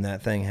 and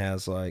that thing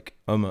has like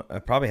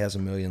it probably has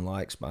 1 million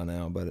likes by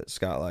now, but it's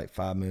got like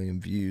 5 million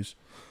views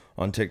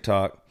on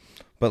TikTok.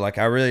 But like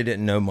I really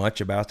didn't know much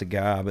about the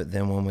guy, but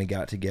then when we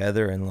got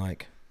together, and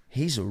like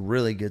he's a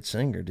really good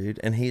singer, dude,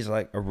 and he's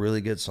like a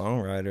really good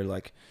songwriter.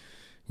 Like,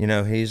 you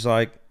know, he's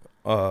like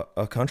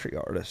a country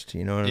artist,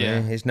 you know what I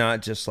mean? He's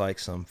not just like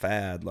some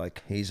fad.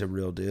 Like he's a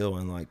real deal,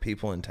 and like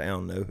people in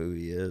town know who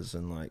he is,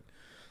 and like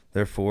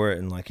they're for it.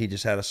 And like he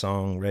just had a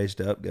song,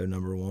 Raised Up, go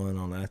 #1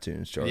 on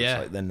iTunes charts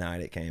like the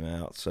night it came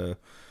out. So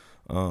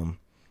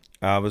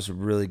I was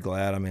really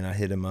glad. I mean, I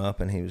hit him up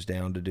and he was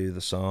down to do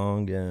the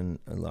song, and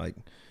like,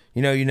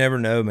 you know, you never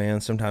know,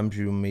 man. Sometimes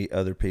you meet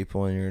other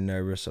people and you're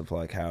nervous of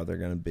like how they're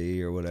going to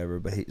be or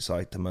whatever, but he's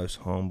like the most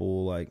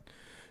humble, like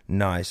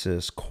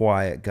nicest,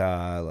 quiet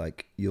guy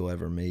like you'll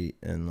ever meet.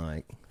 And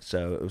like,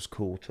 so it was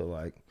cool to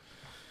like,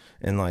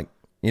 and like,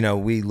 you know,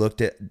 we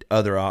looked at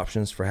other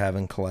options for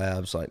having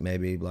collabs, like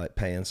maybe like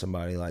paying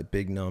somebody like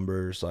big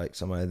numbers, like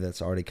somebody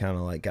that's already kind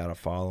of like got a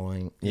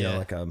following, you know,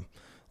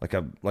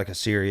 like a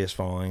serious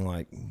following,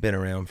 like been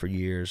around for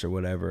years or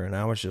whatever. And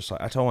I was just like,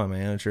 I told my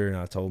manager and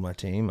I told my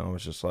team, I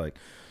was just like,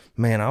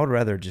 man, I would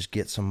rather just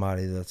get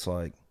somebody that's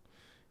like,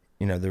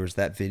 you know, there was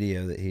that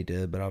video that he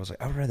did, but I was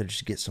like, I would rather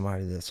just get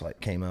somebody that's like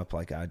came up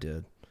like I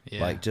did,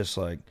 like just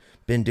like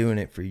been doing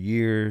it for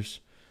years,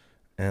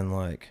 and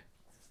like,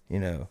 you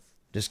know,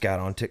 just got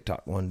on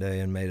TikTok one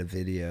day and made a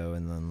video,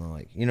 and then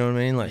like, you know what I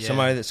mean? Like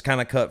somebody that's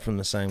kind of cut from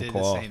the same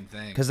cloth. The same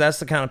thing. Because that's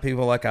the kind of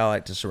people like I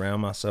like to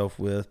surround myself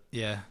with.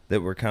 Yeah.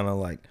 That we're kind of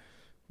like,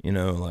 you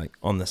know, like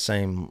on the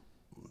same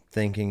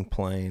thinking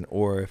plane,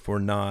 or if we're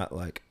not,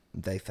 like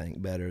they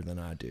think better than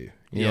I do.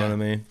 You know what I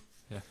mean?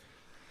 Yeah.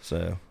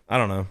 So I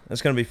don't know.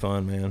 It's gonna be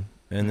fun, man.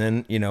 And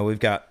then, we've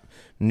got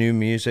new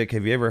music.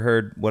 Have you ever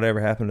heard Whatever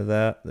Happened to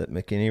That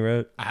McKinney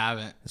wrote? I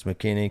haven't. It's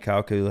McKinney,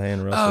 Kyle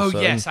Coulihan, Russell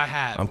Sutton. Yes, I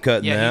have. I'm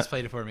cutting that. Yeah, he's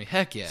played it for me.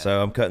 Heck yeah.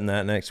 So I'm cutting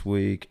that next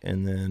week.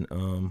 And then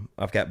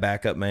I've got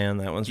Backup Man.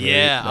 That one's ready.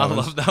 Yeah, I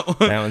love that one.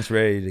 That one's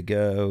ready to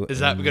go. Is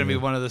that going to be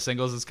one of the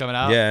singles that's coming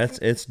out? Yeah,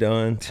 it's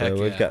done. So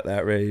we've got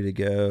that ready to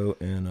go.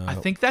 And I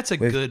think that's a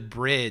good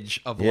bridge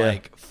of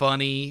like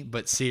funny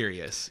but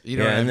serious. You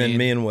know what I mean? And then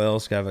me and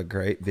Wells have a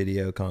great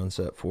video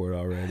concept for it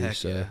already. Heck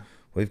so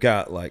we've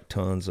got like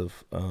tons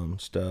of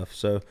stuff.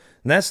 So and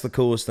that's the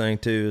coolest thing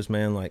too is,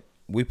 man, like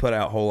we put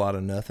out a whole lot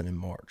of nothing in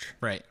March.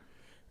 Right.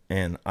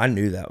 And I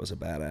knew that was a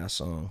badass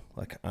song.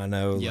 Like I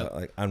know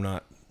like I'm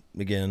not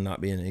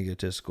being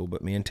egotistical,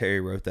 but me and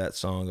Terry wrote that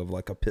song of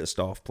like a pissed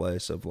off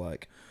place of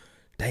like,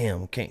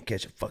 damn, we can't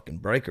catch a fucking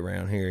break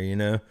around here,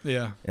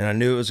 Yeah. And I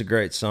knew it was a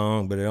great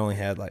song, but it only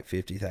had like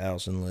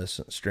 50,000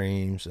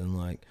 streams and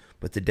like,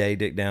 but the day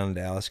Dick Down in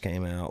Dallas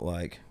came out,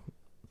 like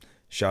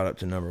shot up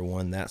to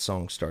 #1. That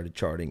song started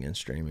charting and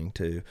streaming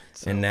too.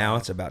 So, and now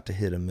it's about to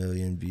hit 1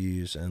 million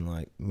views. And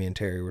like me and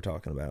Terry were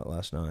talking about it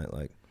last night,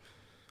 like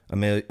a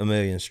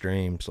million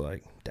streams,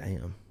 like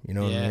damn, you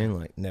know what I mean?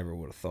 Like never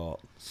would have thought.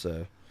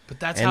 So,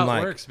 but that's how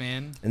it works,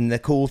 man. And the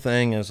cool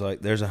thing is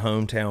like, there's a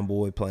hometown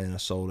boy playing a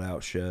sold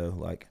out show.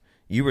 Like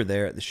you were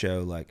there at the show.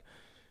 Like,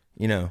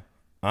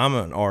 I'm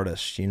an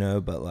artist,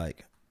 but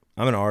like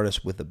I'm an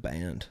artist with a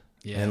band.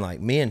 Yeah. And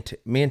like me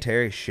and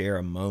Terry share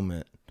a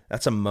moment.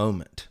 That's a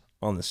moment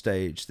on the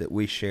stage that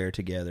we share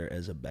together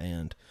as a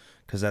band,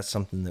 because that's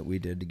something that we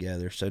did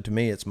together. So to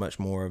me, it's much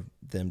more of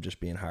them just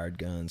being hired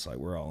guns. Like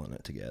we're all in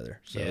it together.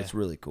 So it's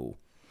really cool.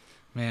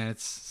 Man,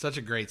 it's such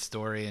a great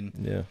story.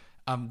 And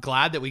I'm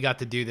glad that we got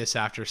to do this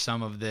after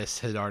some of this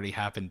had already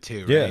happened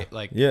too, right?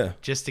 Like,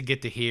 just to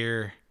get to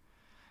hear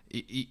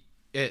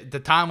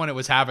the time when it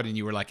was happening,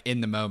 you were like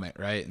in the moment,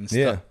 right?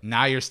 And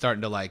now you're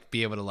starting to like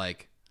be able to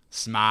like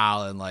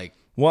smile and like,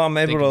 well, I'm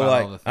able to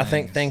like, I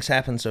think things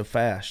happen so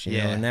fast, you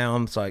know, and now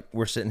I'm like,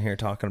 we're sitting here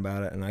talking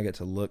about it and I get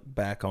to look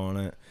back on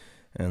it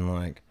and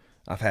like,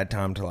 I've had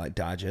time to like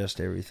digest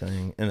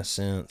everything in a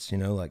sense,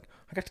 like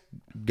I got to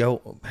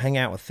go hang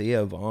out with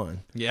Theo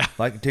Vaughn. Yeah.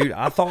 Like, dude,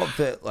 I thought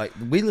that like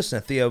we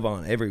listen to Theo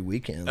Vaughn every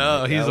weekend.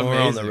 Oh, he's amazing.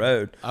 We're on the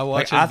road. I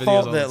watch I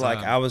thought that like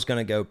I was going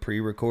to go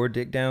pre-record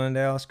Dick Down in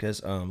Dallas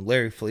because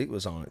Larry Fleet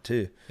was on it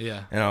too.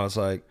 Yeah. And I was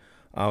like,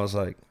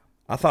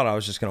 I thought I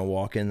was just going to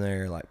walk in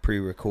there, like,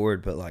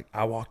 pre-record, but, like,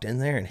 I walked in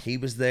there, and he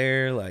was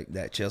there, like,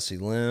 that Chelsea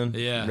Lynn,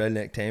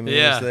 Redneck Tammy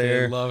was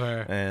there. Yeah, love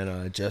her.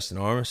 And Justin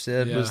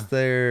Armistead was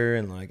there,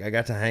 and, like, I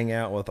got to hang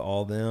out with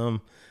all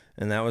them,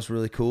 and that was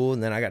really cool.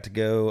 And then I got to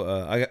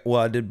go,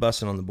 I did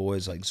Bussin' on the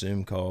Boys, like,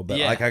 Zoom call, but,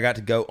 like, I got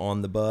to go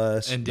on the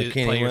bus. And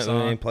McKinney went with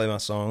me and play my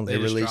song. They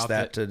released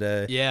that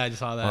today. Yeah, I just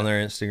saw that. On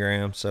their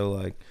Instagram, so,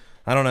 like,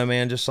 I don't know,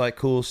 man, just, like,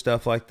 cool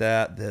stuff like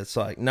that that's,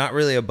 like, not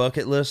really a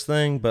bucket list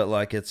thing, but,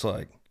 like, it's,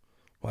 like,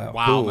 wow,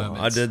 cool.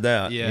 Moments. I did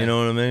that. Yeah. You know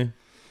what I mean?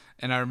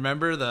 And I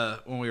remember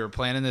when we were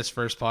planning this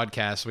first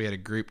podcast, we had a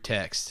group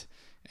text,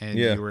 and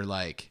you were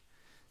like,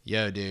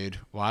 yo, dude,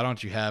 why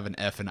don't you have an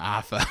effing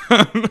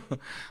iPhone?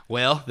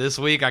 Well, this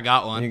week I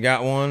got one. You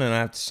got one, and I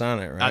have to sign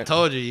it, right? I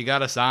told you got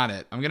to sign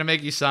it. I'm going to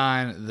make you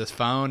sign this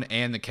phone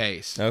and the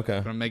case. Okay.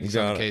 I'm going to make you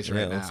sign the case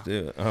right now. Let's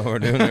do it. Oh, we're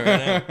doing it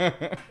right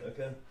now.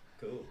 Okay,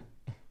 cool.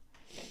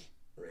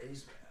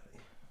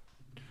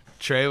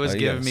 Trey was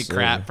giving me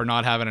crap for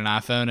not having an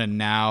iPhone, and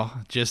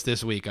now just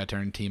this week I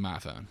turned Team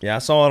iPhone. Yeah, I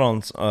saw it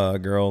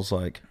on girls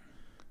like,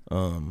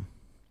 I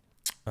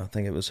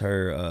think it was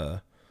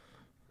her,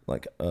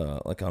 like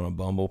on a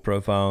Bumble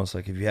profile. It's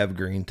like, if you have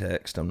green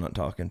text, I'm not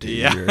talking to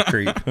you. You're a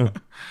creep.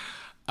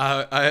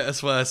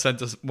 That's what I sent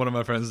to one of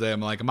my friends today.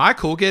 I'm like, am I a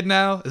cool kid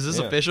now? Is this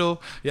official?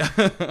 Yeah.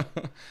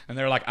 And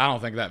they're like, I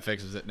don't think that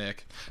fixes it,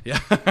 Nick. Yeah.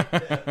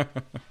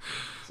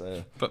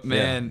 So, but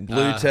man,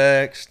 blue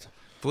text.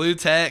 Blue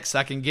text,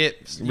 I can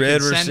get red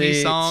receipts. Send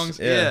me songs.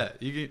 Yeah,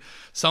 you can.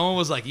 Someone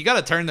was like, "You got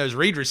to turn those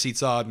read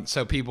receipts on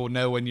so people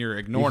know when you're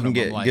ignoring them."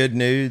 You can get good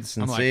nudes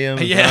and see them.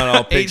 Yeah, not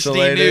all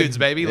pixelated. HD nudes,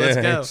 baby. Let's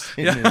go.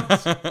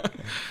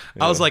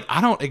 I was like, I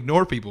don't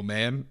ignore people,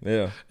 man.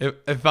 Yeah.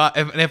 If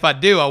I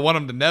do, I want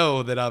them to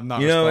know that I'm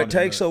not. It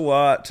takes a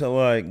lot to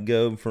like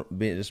go from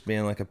just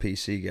being like a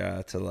PC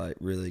guy to like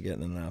really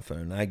getting an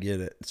iPhone. I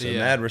get it. So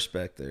mad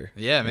respect there.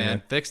 Yeah,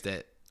 man, fixed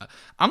it.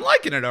 I'm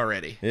liking it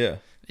already. Yeah.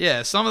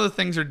 Yeah, some of the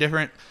things are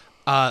different.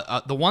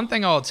 The one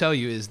thing I'll tell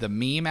you is the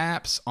meme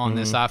apps on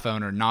this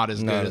iPhone are not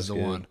as good as the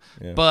one.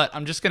 Yeah. But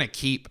I'm just going to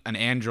keep an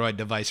Android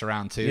device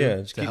around too. Yeah,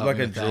 just keep like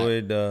a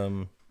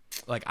Droid.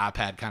 Like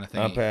iPad kind of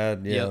thing.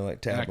 iPad, like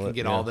tablet. And I can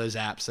get all those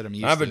apps that I'm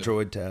used to. I have a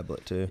Droid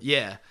tablet too.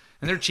 Yeah,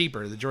 and they're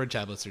cheaper. The Droid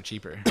tablets are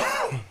cheaper.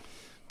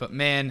 But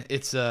man,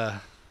 it's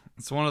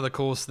one of the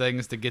coolest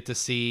things to get to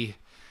see.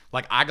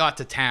 Like, I got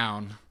to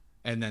town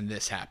and then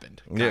this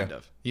happened, kind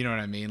of. You know what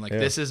I mean? Like,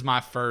 this is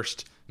my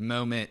first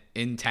moment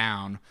in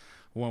town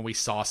when we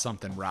saw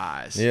something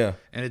rise. Yeah.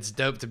 And it's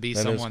dope to be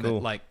someone that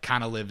like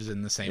kind of lives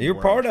in the same You're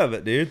world. part of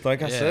it, dude.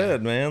 Like I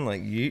said, man,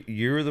 like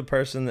you're the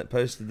person that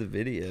posted the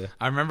video.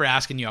 I remember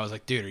asking you, I was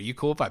like, dude, are you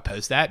cool if I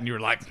post that? And you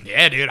were like,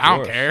 yeah, dude, I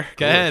don't care.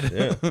 Go ahead.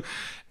 Yeah.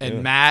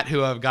 And Matt,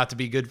 who I've got to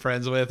be good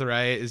friends with,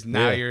 right, is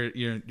now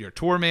your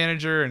tour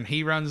manager, and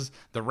he runs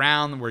the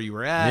round where you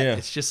were at. Yeah.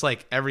 It's just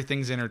like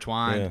everything's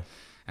intertwined. Yeah.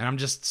 And I'm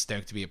just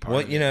stoked to be a part of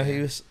it. Well, you know,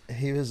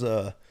 he was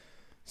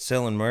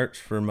selling merch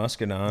for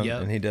Muscadine,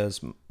 and he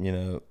does, you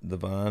know, the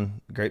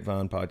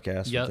Grapevine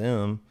podcast with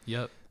them.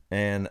 Yep.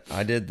 And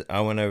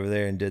I went over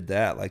there and did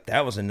that. Like,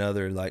 that was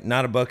another, like,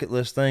 not a bucket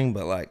list thing,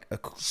 but like a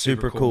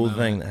super cool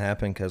thing that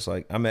happened. Cause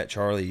like I met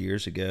Charlie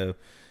years ago,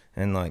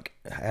 and like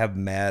I have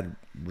mad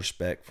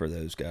respect for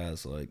those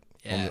guys. Like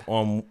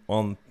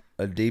on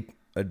a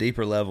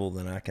deeper level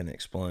than I can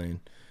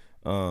explain.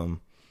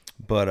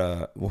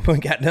 But when we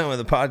got done with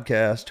the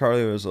podcast,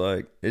 Charlie was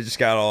like, it just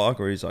got all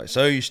awkward. He's like,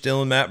 so you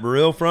stealing Matt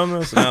Burrell from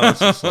us? And I was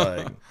just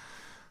like,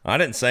 I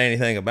didn't say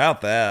anything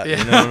about that. You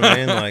know what I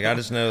mean? Like, I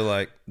just know,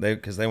 like,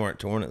 because they weren't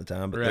touring at the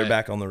time, but they're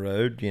back on the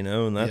road, you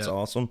know, and that's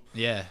awesome.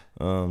 Yeah.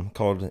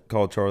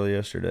 Called Charlie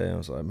yesterday. I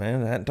was like,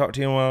 man, I hadn't talked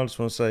to you in a while. I just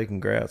want to say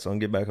congrats on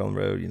getting back on the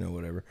road, you know,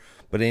 whatever.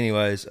 But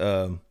anyways,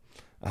 I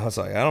was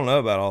like, I don't know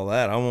about all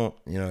that. I want,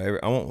 you know,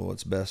 I want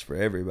what's best for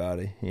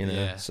everybody, you know.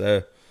 Yeah.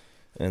 So.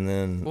 And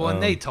then,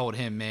 and they told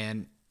him,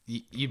 man,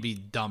 you'd be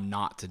dumb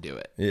not to do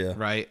it. Yeah.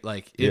 Right.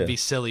 Like, it'd be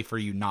silly for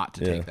you not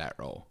to take that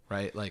role.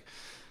 Right. Like,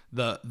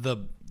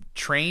 the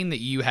train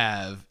that you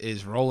have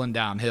is rolling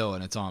downhill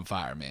and it's on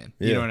fire, man.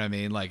 You know what I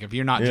mean? Like, if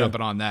you're not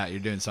jumping on that, you're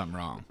doing something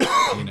wrong.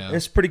 You know,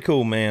 it's pretty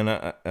cool, man.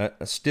 I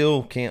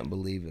still can't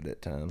believe it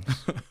at times.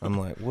 I'm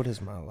like, what is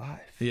my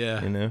life?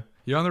 Yeah. You know,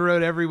 you're on the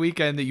road every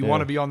weekend that you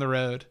want to be on the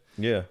road.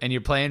 Yeah. And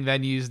you're playing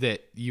venues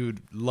that you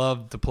would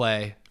love to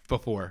play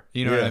before,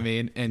 you know what I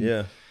mean? And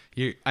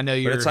I know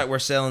you're. But it's like we're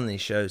selling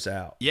these shows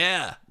out.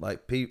 Yeah,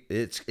 like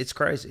it's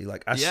crazy.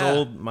 Like I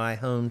sold my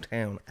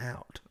hometown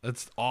out.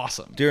 That's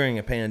awesome during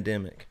a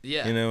pandemic.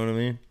 Yeah, you know what I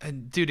mean?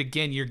 And dude,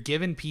 again, you're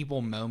giving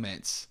people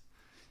moments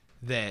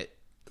that,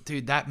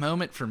 dude, that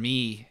moment for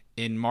me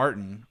in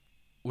Martin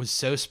was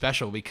so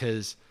special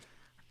because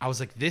I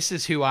was like, this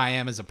is who I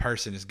am as a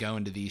person, is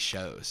going to these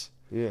shows.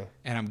 Yeah,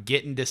 and I'm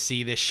getting to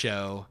see this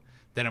show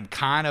that I'm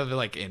kind of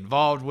like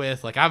involved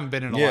with. Like, I haven't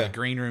been in a lot of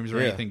green rooms or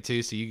anything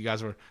too, so you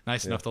guys were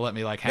nice enough to let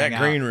me like hang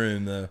out. That green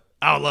room though,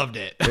 I loved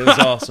it. It was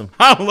awesome.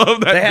 I love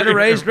that. They had a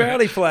raised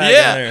rowdy flag in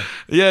there.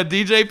 Yeah,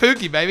 DJ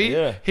Pookie, baby.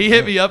 Yeah. He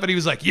hit me up and he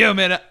was like, yo,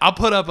 man, I'll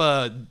put up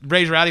a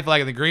raised rowdy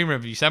flag in the green room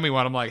if you send me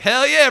one. I'm like,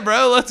 hell yeah,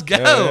 bro, let's go.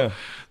 Yeah.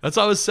 That's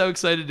why I was so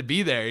excited to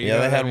be there. You know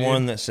they had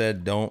one that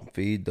said, don't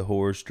feed the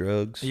whores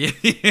drugs. Yeah.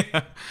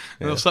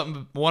 There was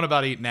one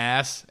about eating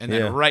ass, and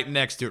then right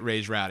next to it,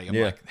 raised rowdy. I'm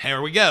like,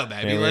 here we go,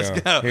 baby.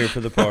 Let's go. Here for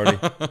the party.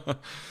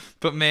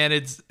 But man,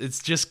 it's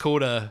just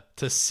cool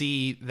to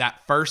see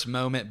that first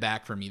moment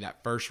back for me,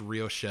 that first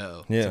real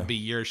show, to be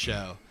your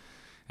show,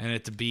 and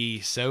it to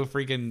be so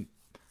freaking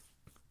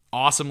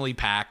awesomely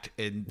packed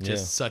and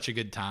just such a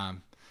good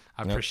time.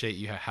 I appreciate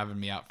you having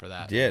me out for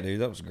that. Yeah,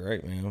 dude, that was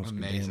great, man. It was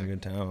amazing. A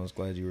good time. I was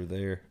glad you were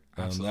there.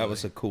 That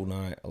was a cool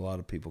night. A lot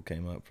of people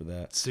came up for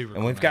that. Super.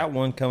 And we've got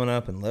one coming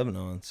up in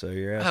Lebanon, so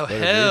you're asked. Oh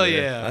hell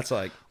yeah! That's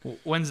like,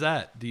 when's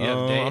that? Do you have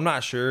a date? I'm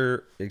not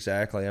sure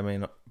exactly. I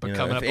mean,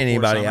 if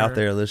anybody out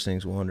there listening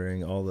is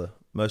wondering,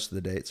 most of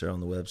the dates are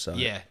on the website.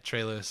 Yeah,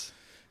 Trey Lewis.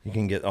 You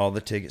can get all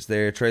the tickets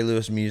there.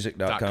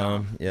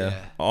 TreyLewisMusic.com.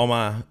 Yeah. All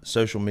my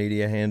social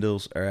media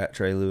handles are at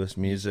Trey Lewis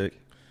Music.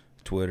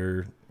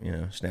 Twitter,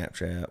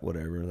 Snapchat,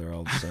 whatever. They're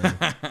all the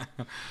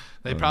same.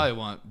 They probably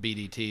want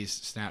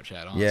BDT's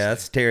Snapchat, honestly. Yeah,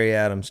 that's Terry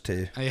Adams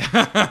too.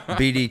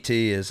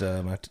 BDT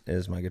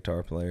is my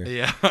guitar player.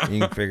 Yeah.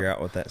 You can figure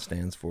out what that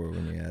stands for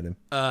when you add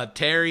him.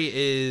 Terry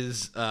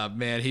is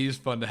man, he's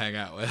fun to hang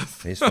out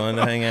with. He's fun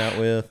to hang out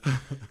with.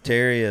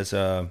 Terry is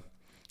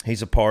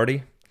he's a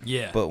party.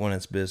 Yeah. But when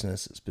it's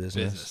business, it's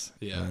business.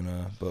 Yeah. And,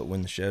 but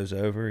when the show's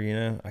over,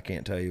 I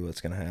can't tell you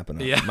what's going to happen.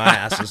 Yeah. My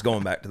ass is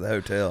going back to the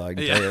hotel. I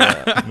can tell you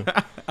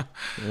that.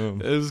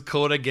 It was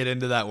cool to get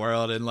into that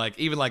world. And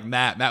even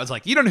Matt was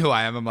like, you don't know who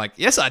I am. I'm like,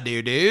 yes, I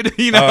do, dude.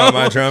 Oh,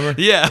 my drummer?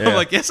 Yeah. I'm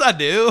like, yes, I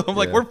do. I'm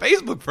like, we're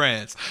Facebook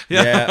friends.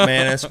 Yeah,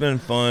 man, it's been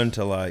fun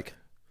to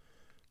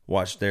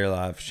watch their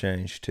lives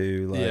change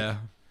too.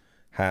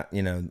 How,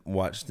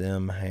 watch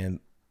them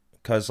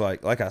because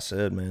like I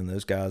said, man,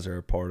 those guys are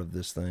a part of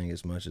this thing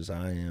as much as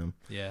I am.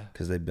 Yeah.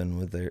 Because they've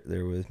been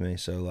there with me.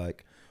 So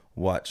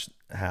watch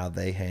how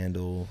they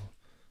handle.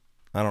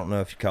 I don't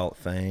know if you call it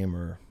fame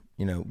or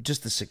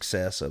just the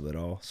success of it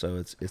all. So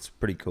it's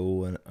pretty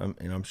cool, and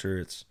I'm sure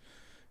it's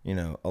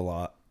a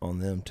lot on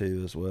them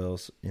too as well.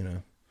 So,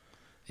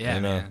 Yeah,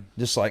 and, man.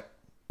 Just I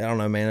don't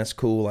know, man. It's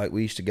cool.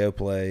 We used to go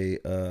play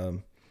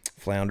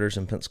Flounders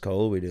in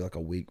Pensacola. We do a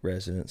week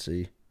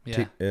residency.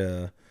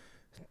 Yeah.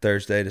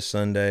 Thursday to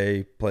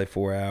Sunday, play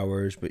 4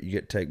 hours, but you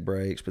get to take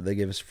breaks. But they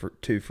give us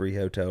 2 free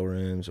hotel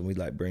rooms, and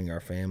we'd bring our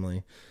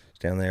family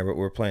down there. But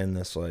we're playing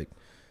this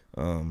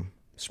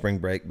spring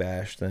break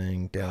bash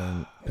thing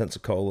down in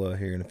Pensacola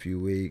here in a few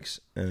weeks,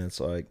 and it's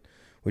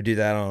we do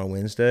that on a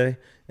Wednesday,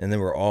 and then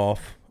we're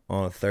off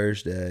on a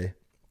Thursday,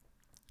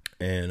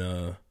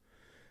 and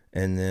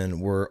then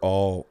we're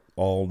all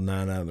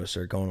 9 of us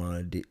are going on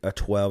a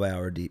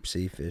 12-hour deep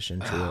sea fishing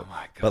trip. Oh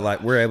my God! But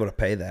like we're able to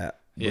pay that.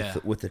 Yeah.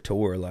 With the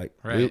tour, like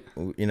right.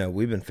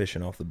 we've been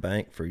fishing off the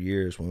bank for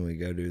years when we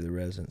go do the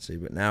residency,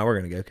 but now we're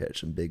gonna go catch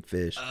some big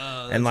fish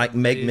and like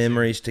amazing. Make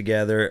memories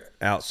together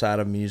outside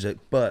of music,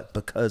 but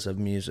because of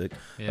music,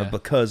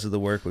 because of the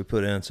work we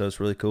put in. So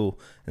it's really cool.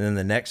 And then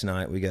the next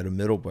night we go to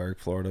Middleburg,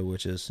 Florida,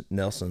 which is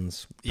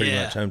Nelson's pretty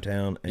much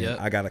hometown. And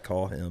I got to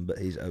call him, but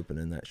he's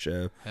opening that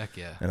show. Heck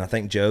yeah! And I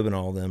think Job and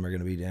all of them are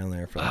gonna be down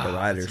there for like a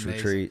writers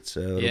retreat.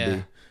 So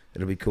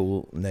it'll be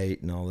cool.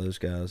 Nate and all those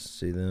guys to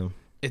see them.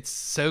 It's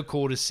so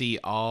cool to see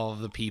all of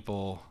the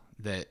people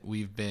that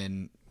we've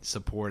been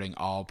supporting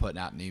all putting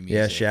out new music.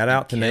 Yeah, shout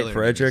out to Nate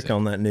Frederick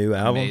on that new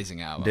album.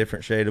 Amazing album.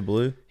 Different Shade of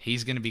Blue.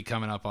 He's going to be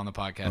coming up on the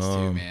podcast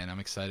too, man. I'm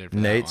excited for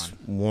Nate's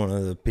that one. One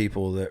of the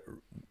people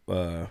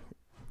that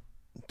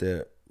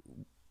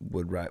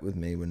would write with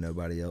me when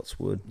nobody else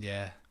would.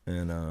 Yeah.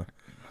 And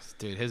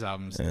dude, his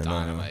album's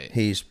dynamite.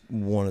 He's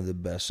one of the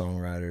best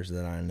songwriters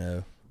that I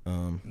know.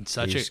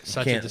 Such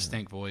a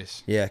distinct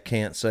voice. Yeah,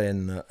 can't say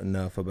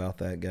enough about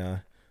that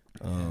guy.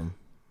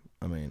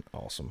 I mean,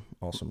 awesome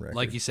record.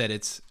 Like you said,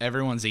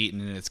 everyone's eating,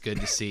 and it's good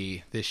to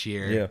see this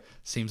year. Yeah,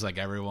 seems like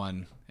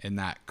everyone in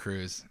that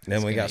cruise.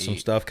 Then we got some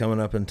stuff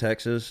coming up in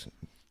Texas.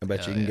 I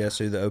bet you can guess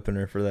who the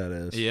opener for that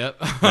is.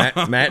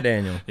 Yep, Matt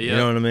Daniel. Yep. You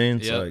know what I mean?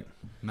 It's like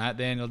Matt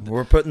Daniel.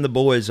 We're putting the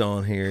boys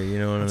on here. You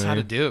know what I mean? That's how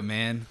to do it,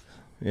 man.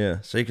 Yeah,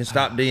 so you can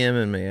stop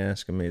DMing me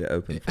asking me to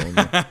open for me.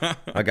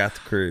 I got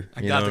the crew.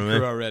 I got the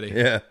crew already.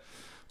 Yeah.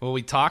 Well,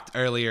 we talked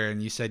earlier,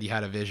 and you said you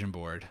had a vision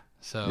board.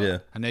 So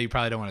I know you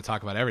probably don't want to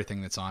talk about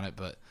everything that's on it,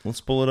 but let's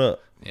pull it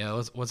up.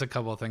 Yeah, what's a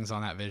couple of things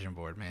on that vision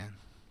board, man?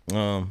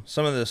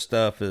 Some of this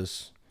stuff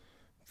is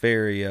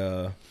very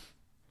high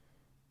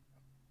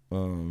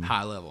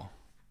level.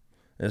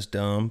 It's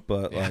dumb,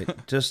 but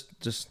like just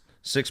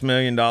 $6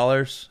 million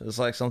is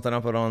like something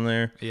I put on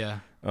there. Yeah.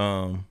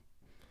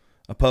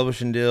 A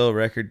publishing deal,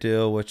 record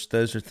deal, which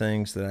those are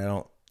things that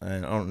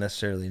I don't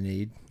necessarily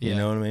need. You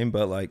know what I mean?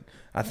 But like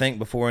I think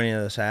before any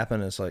of this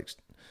happened, it's like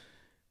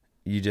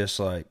you just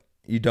like.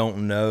 You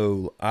don't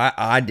know.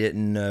 I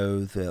didn't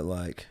know that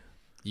like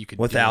you could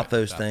without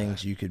those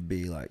things you could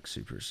be like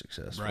super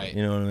successful. Right.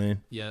 You know what I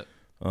mean? Yep.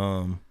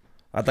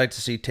 I'd like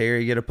to see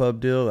Terry get a pub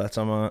deal. That's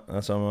on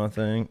my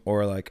thing.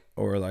 Or like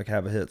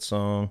have a hit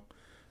song.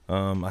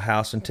 A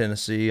house in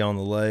Tennessee on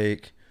the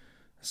lake.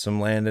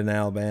 Some land in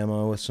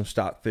Alabama with some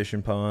stock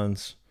fishing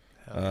ponds.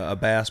 A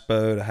bass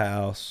boat, a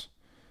house.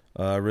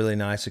 A really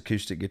nice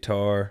acoustic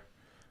guitar.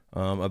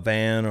 A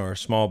van or a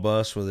small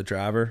bus with a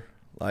driver.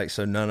 Like,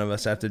 so none of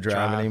us have to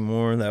drive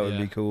anymore. That would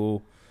be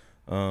cool.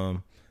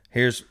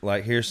 Here's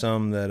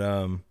some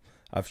that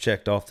I've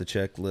checked off the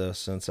checklist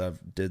since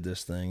I've did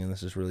this thing, and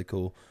this is really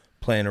cool.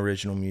 Playing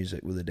original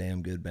music with a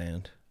damn good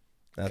band.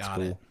 That's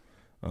cool.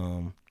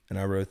 And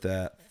I wrote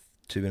that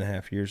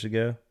 2.5 years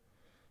ago.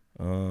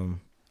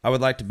 I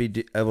would like to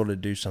be able to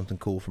do something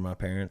cool for my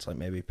parents, like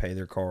maybe pay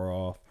their car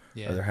off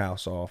or their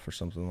house off or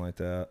something like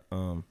that.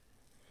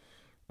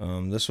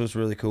 This was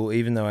really cool,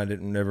 even though I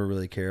never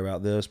really care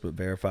about this, but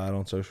verified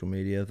on social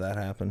media, that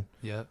happened.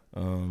 Yep.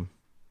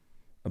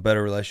 A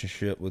better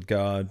relationship with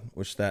God,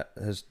 which that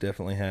has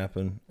definitely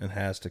happened and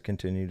has to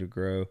continue to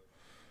grow.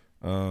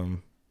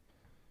 One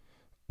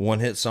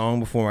hit song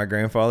before my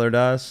grandfather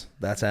dies,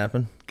 that's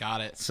happened. Got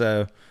it.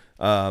 So,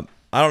 I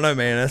don't know,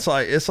 man. It's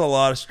a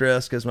lot of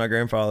stress because my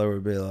grandfather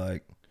would be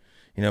like,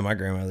 my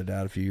grandmother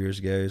died a few years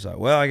ago. He's like,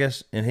 well, I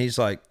guess, and he's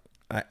like,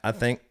 I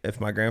think if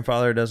my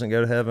grandfather doesn't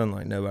go to heaven,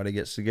 like nobody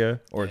gets to go,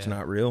 or it's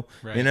not real,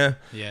 right.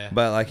 Yeah.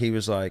 But like he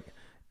was like,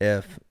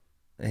 I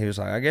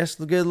guess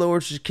the good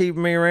Lord's just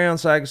keeping me around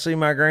so I can see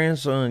my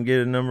grandson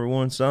get a number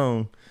one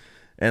song,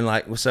 and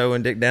like so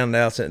when Dick Down and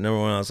Dallas hit number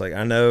one, I was like,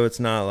 I know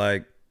it's not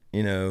like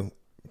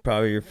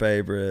probably your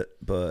favorite,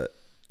 but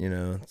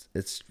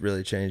it's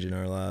really changing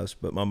our lives.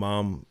 But my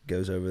mom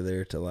goes over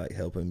there to like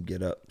help him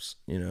get up,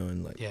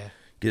 and like get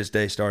his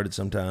day started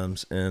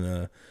sometimes,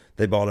 and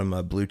they bought him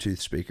a Bluetooth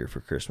speaker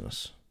for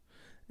Christmas,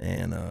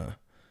 and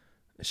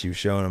she was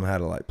showing him how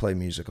to like play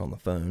music on the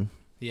phone.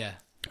 Yeah.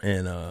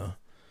 And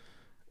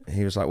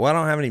he was like, well, I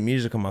don't have any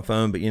music on my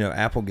phone, but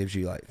Apple gives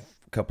you like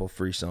a couple of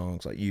free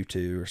songs, like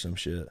U2 or some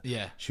shit.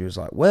 Yeah. She was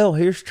like, well,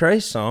 here's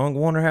Trey's song.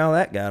 Wonder how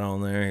that got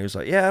on there. He was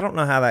like, yeah, I don't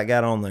know how that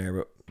got on there,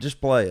 but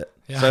just play it.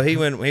 Yeah. So he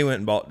went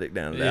and bought Dick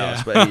Down to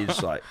Dallas, but he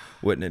just like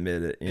wouldn't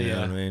admit it. You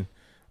know what I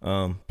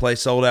mean? Play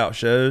sold out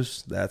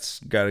shows. That's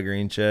got a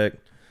green check.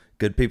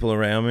 Good people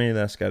around me,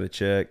 that's got a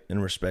check,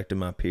 and respecting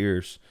my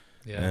peers.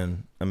 Yeah.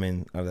 And I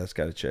mean, that's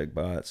got a check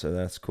by it, so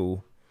that's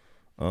cool.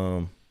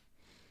 I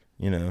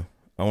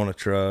want a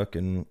truck,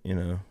 and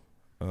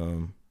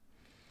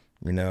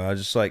I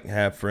just like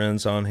have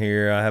friends on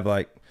here. I have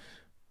like,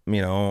 I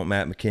want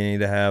Matt McKinney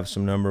to have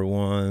some number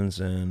ones,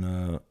 and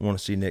I want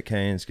to see Nick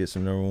Haynes get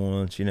some number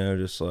ones.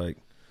 Just like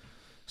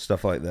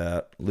stuff like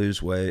that.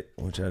 Lose weight,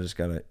 which I just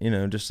gotta,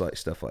 just like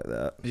stuff like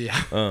that.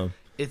 Yeah.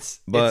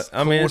 But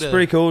I mean, it's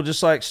pretty cool.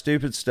 Just like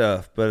stupid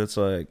stuff, but it's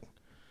like,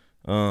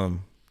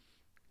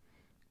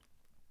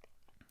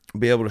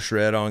 be able to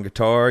shred on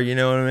guitar. You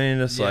know what I mean?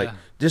 It's like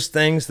just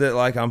things that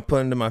like I'm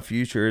putting to my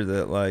future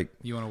that like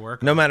you want to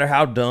work. No matter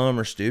how dumb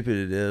or stupid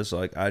it is,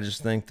 like I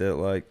just think that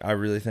like I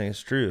really think it's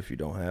true. If you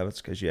don't have it,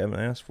 it's because you haven't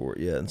asked for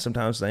it yet. And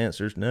sometimes the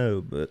answer is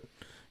no, but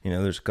you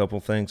know, there's a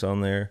couple things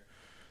on there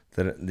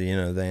that you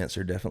know the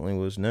answer definitely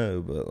was no,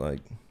 but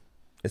like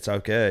it's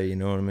okay. You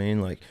know what I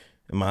mean? Like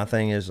my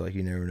thing is like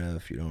you never know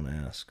if you don't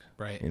ask,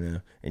 right? You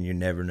know, and you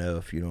never know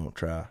if you don't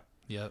try.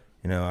 Yep.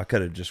 You know, I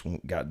could have just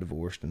got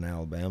divorced in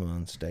Alabama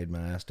and stayed my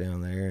ass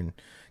down there and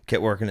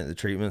kept working at the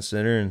treatment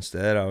center.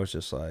 Instead, I was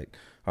just like,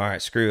 all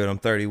right, screw it. I'm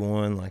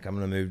 31. Like, I'm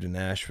going to move to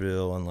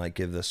Nashville and, like,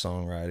 give this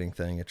songwriting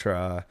thing a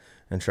try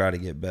and try to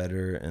get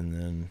better. And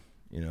then,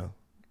 you know,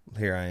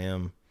 here I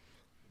am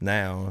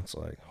now. It's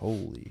like,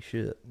 holy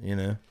shit, you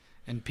know?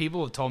 And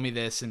people have told me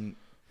this, and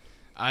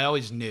I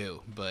always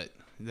knew, but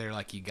they're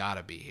like, you got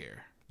to be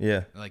here.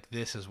 Yeah. Like,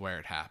 this is where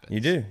it happens. You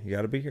do. You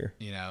got to be here.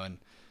 You know, and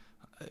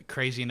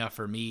crazy enough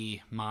for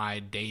me, my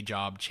day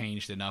job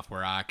changed enough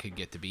where I could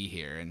get to be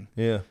here, and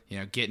you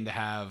know, getting to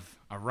have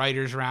a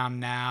writers round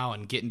now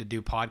and getting to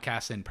do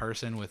podcasts in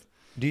person with.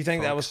 Do you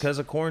think that was because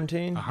of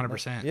quarantine?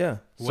 100%. Yeah.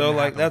 So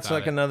like that's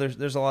like another.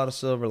 There's a lot of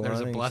silver linings.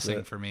 There's a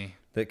blessing for me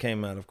that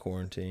came out of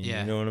quarantine. Yeah.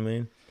 You know what I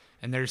mean?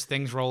 And there's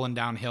things rolling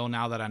downhill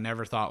now that I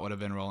never thought would have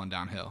been rolling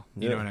downhill.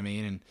 You know what I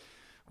mean? And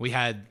we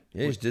had...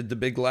 Yeah, you just did the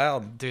Big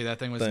Loud. Dude, that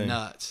thing was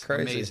nuts.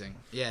 Crazy. Amazing.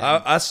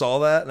 Yeah. I saw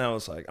that and I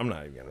was like, I'm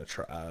not even going to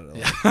try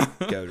to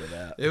go to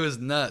that. It was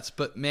nuts.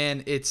 But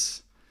man,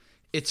 it's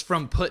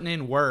from putting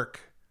in work,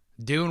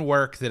 doing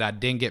work that I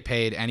didn't get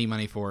paid any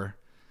money for,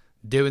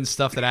 doing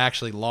stuff that I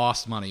actually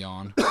lost money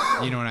on.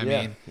 You know what I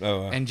mean?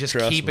 Oh, and just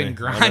keeping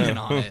grinding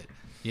on it.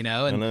 You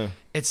know? And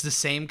it's the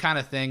same kind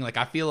of thing. Like,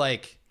 I feel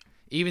like,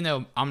 even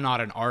though I'm not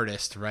an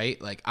artist,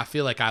 right? Like, I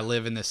feel like I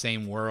live in the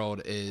same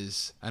world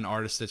as an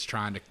artist that's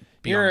trying to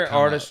be You're an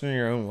artist in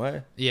your own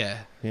way. Yeah.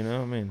 You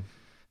know, I mean,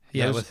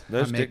 yeah,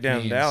 those Dick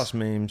Down in Dallas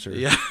memes are.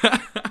 Yeah.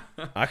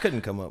 I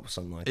couldn't come up with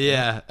something like that.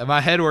 Yeah,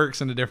 my head works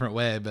in a different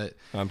way, but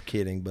I'm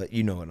kidding, but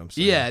you know what I'm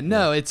saying. Yeah,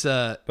 no, it's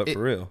but for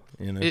real,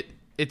 you know,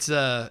 it's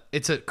a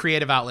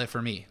creative outlet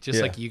for me,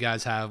 just like you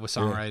guys have with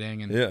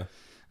songwriting.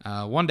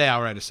 And one day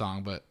I'll write a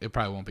song, but it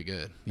probably won't be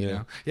good. You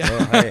know? Yeah.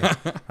 Well,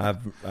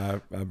 hey,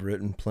 I've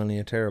written plenty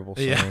of terrible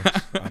songs.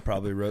 Yeah. I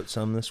probably wrote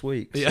some this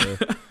week. So,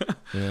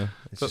 you know,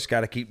 just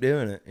got to keep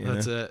doing it.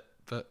 That's it.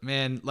 But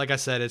man, like I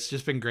said, it's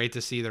just been great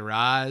to see the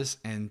rise,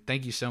 and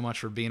thank you so much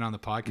for being on the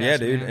podcast. Yeah,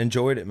 dude, man.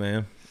 Enjoyed it,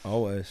 man.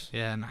 Always.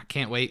 Yeah, and I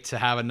can't wait to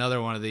have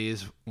another one of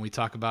these when we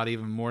talk about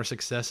even more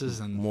successes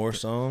and more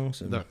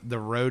songs and the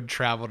road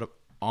traveled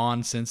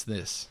on since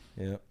this.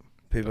 Yeah.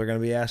 People are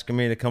going to be asking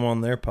me to come on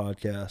their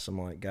podcast.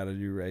 I'm like, got to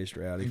do Raised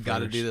Rowdy. Got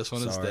to do this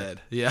one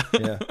instead. Yeah.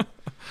 Yeah.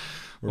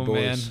 Well, boys.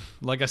 Man,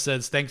 like I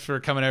said, thanks for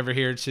coming over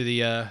here to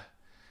the,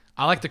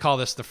 I like to call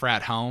this the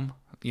frat home.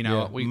 You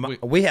know,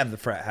 we have the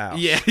frat house.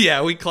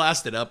 Yeah, we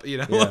classed it up. You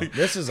know, like,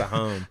 this is a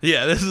home.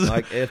 Yeah, this is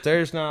like if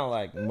there's not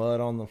like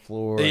mud on the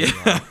floor, and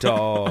like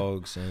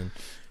dogs,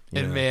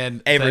 and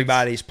man,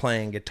 everybody's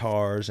playing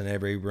guitars in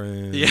every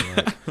room. Yeah,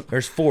 like,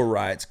 there's 4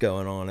 rights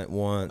going on at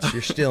once.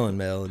 You're stealing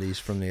melodies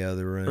from the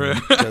other room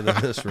to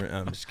this room.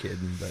 I'm just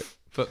kidding,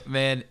 but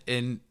man,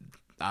 in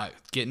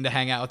getting to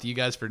hang out with you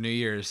guys for New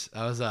Year's,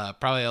 I was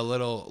probably a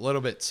little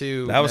bit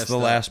too. That was the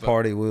last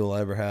party we will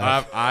ever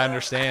have. I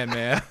understand,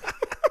 man.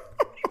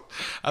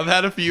 I've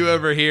had a few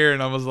over here,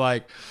 and I was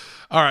like,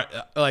 all right,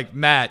 like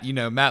Matt, you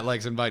know, Matt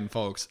likes inviting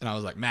folks. And I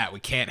was like, Matt, we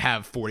can't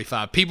have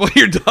 45 people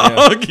here, dog.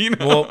 Yeah. You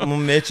know? Well,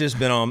 Mitch has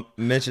been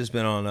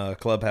on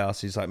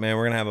Clubhouse. He's like, man,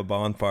 we're going to have a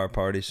bonfire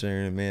party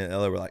soon. And me and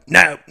Ella were like,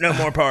 no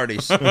more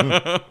parties.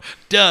 Done.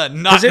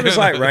 Because it was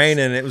like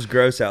raining. And it was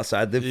gross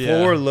outside. The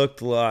floor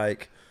looked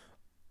like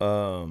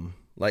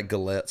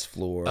Galette's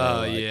floor.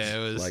 Oh, it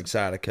was like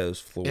Zydeco's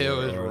floor. It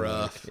was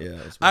rough. Like, it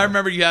was I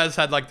remember you guys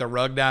had like the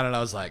rug down, and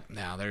I was like,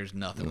 "Now there's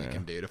nothing we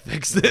can do to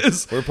fix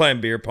this." We're playing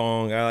beer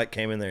pong. I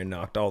came in there and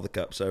knocked all the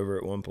cups over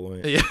at one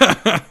point. Yeah,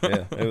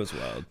 it was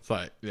wild. It's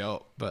like,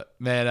 but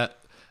man,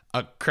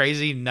 a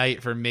crazy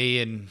night for me,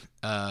 and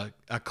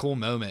a cool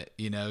moment.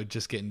 You know,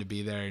 just getting to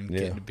be there and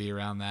getting to be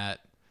around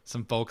that.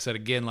 Some folks that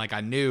again, like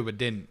I knew but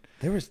didn't.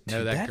 There was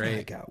that great.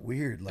 Night got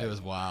weird. Like, it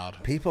was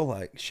wild. People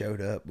like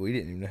showed up. We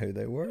didn't even know who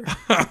they were.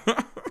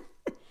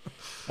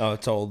 I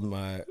told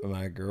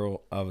my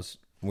girl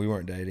we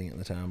weren't dating at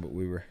the time, but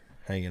we were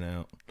hanging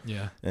out.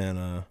 Yeah. And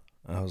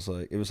I was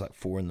like, it was like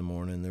 4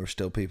 a.m. There were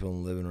still people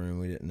in the living room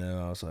we didn't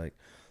know. I was like,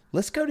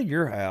 let's go to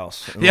your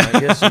house and like,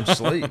 get some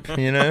sleep.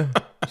 You know.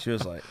 She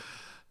was like,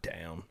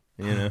 down.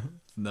 You know.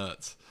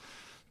 Nuts.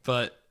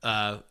 But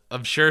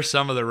I'm sure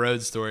some of the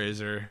road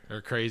stories are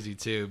crazy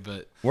too,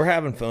 but we're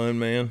having fun,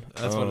 man.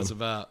 That's what it's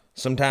about.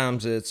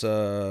 Sometimes it's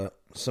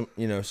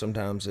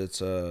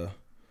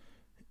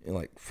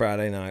like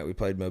Friday night we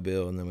played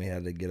Mobile, and then we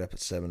had to get up at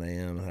 7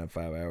 a.m. and have a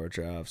 5-hour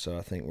drive. So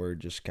I think we're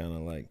just kind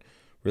of like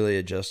really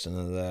adjusting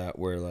to that,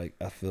 where like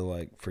I feel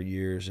like for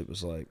years it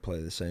was like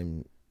play the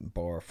same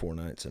bar 4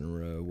 nights in a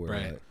row.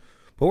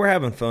 But we're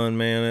having fun,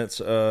 man.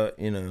 It's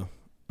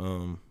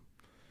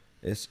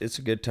it's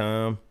a good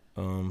time.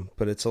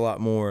 But it's a lot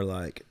more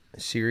like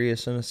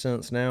serious in a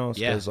sense now.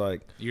 Because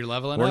like you're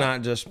leveling we're up.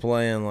 not just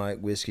playing like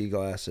Whiskey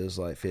Glasses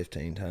like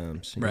 15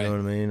 times. You know what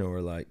I mean?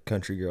 Or like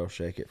Country Girl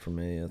Shake It for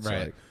me. It's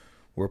like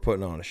we're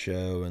putting on a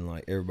show, and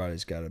like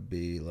everybody's got to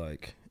be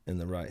like in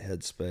the right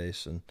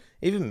headspace, and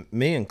even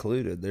me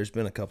included. There's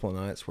been a couple of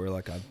nights where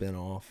like I've been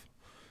off,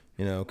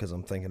 because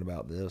I'm thinking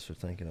about this or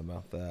thinking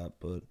about that.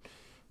 But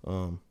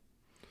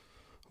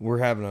we're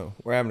having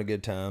a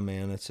good time,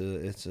 man. I'll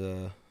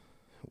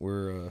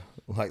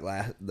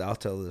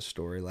tell this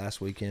story.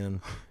 Last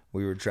weekend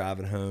we were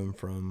driving home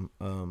from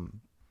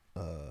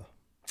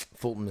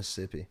Fulton,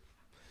 Mississippi,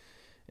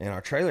 and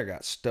our trailer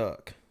got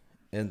stuck.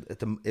 And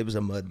it was a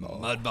mud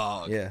bog. Mud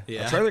bog. Yeah.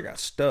 Our trailer got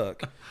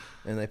stuck,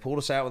 and they pulled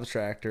us out with a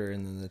tractor,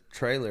 and then the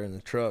trailer and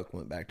the truck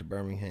went back to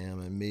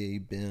Birmingham, and me,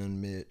 Ben,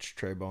 Mitch,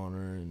 Trey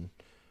Bonner, and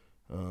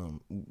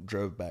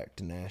drove back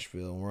to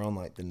Nashville. And we're on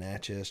like the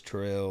Natchez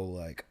Trail,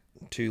 like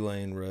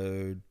 2-lane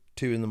road,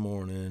 2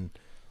 a.m,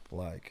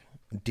 like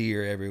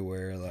deer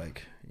everywhere,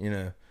 like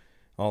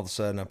all of a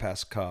sudden I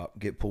pass a cop,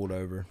 get pull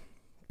over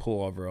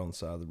on the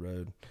side of the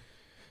road.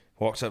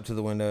 Walks up to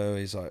the window.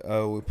 He's like,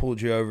 "Oh, we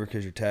pulled you over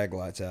because your tag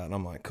light's out." And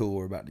I'm like, "Cool,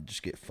 we're about to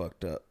just get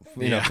fucked up.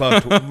 We're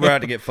about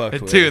to get fucked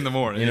at with. 2 a.m.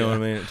 You know what I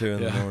mean? At 2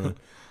 a.m.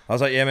 I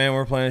was like, "Yeah, man,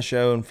 we're playing a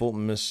show in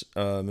Fulton,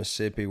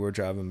 Mississippi. We're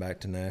driving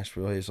back to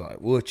Nashville." He's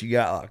like, "What, you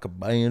got like a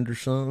band or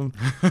something?"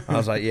 I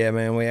was like, "Yeah,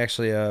 man, we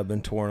actually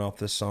been touring off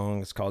this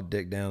song. It's called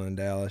Dick Down in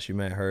Dallas. You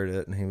may have heard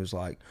it." And he was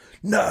like,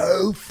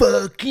 "No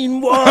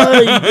fucking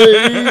way,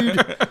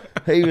 dude."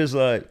 He was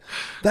like,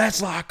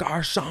 "That's like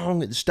our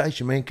song at the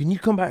station, man. Can you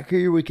come back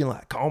here? We can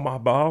like call my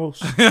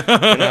boss."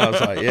 And I was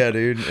like, "Yeah,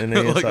 dude." And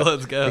then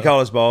let's go. He called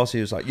his boss. He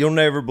was like, "You'll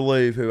never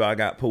believe who I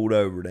got pulled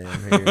over down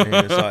here." And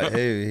he was like,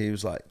 "Who?" He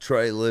was like,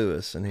 "Trey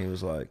Lewis." And he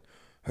was like,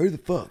 "Who the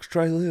fuck's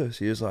Trey Lewis?"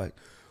 He was like,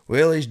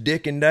 "Well, he's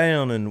dicking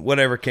down in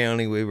whatever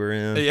county we were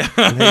in." Yeah.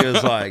 And he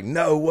was like,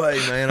 "No way,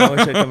 man. I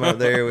wish I'd come up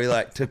there." We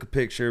like took a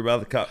picture by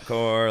the cop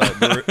car.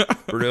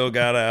 Like Burrell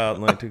got out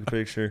and like took a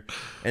picture.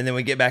 And then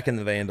we get back in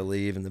the van to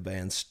leave, and the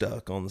van's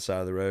stuck on the side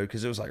of the road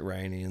because it was like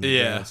rainy, and the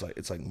van,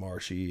 it's like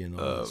marshy and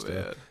all that stuff.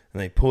 Man.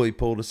 And he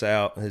pulled us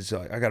out. And he's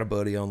like, "I got a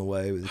buddy on the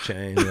way with a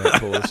chain." He like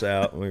pulled us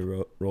out, and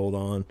we rolled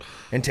on.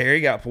 And Terry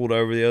got pulled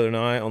over the other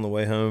night on the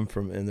way home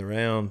from in the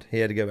round. He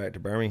had to go back to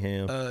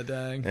Birmingham.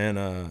 Dang.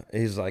 And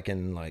he's like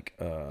in like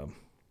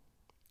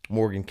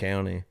Morgan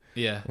County.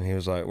 Yeah. And he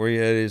was like, "Where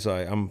you at?" He's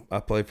like, I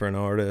play for an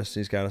artist.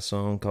 He's got a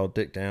song called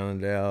Dick Down in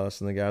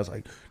Dallas. And the guy's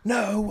like,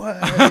 "No way."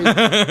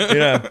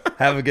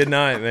 Have a good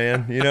night,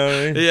 man. You know what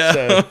I mean? Yeah.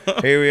 So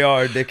here we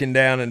are, dicking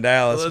down in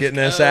Dallas, getting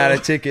us out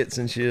of tickets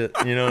and shit.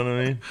 You know what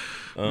I mean?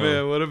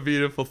 Man, what a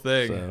beautiful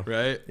thing,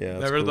 right? Yeah.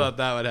 Never thought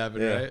that would happen,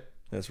 right?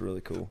 That's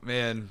really cool.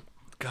 Man,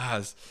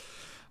 guys,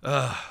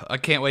 I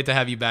can't wait to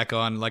have you back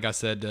on, like I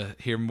said, to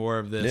hear more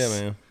of this.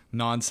 Yeah, man.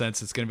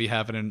 Nonsense. It's going to be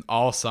happening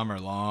all summer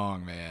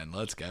long, man.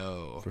 Let's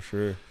go. For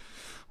sure.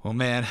 Well,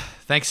 man,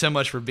 thanks so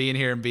much for being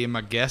here and being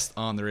my guest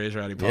on the Raise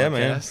Rowdy podcast. Yeah,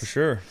 man, for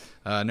sure.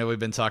 I know we've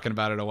been talking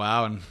about it a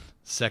while and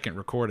second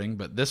recording,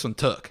 but this one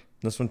took.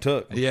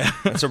 Yeah.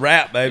 It's a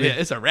wrap, baby. Yeah,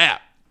 it's a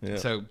wrap. Yeah.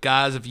 So,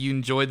 guys, if you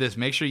enjoyed this,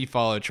 make sure you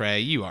follow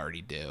Trey. You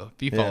already do.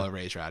 If you follow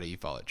Raise Rowdy, you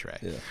follow Trey.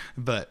 Yeah.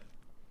 But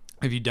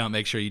if you don't,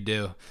 make sure you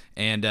do.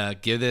 And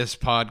give this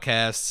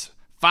podcast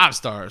 5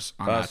 stars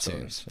on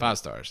iTunes. 5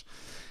 stars.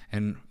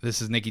 And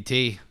this is Nikki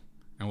T,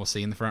 and we'll see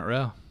you in the front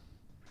row.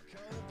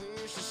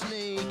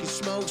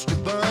 Smokes to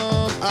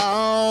bum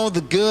all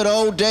the good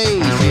old days.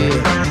 Yeah. You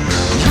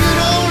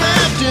don't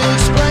have to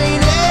explain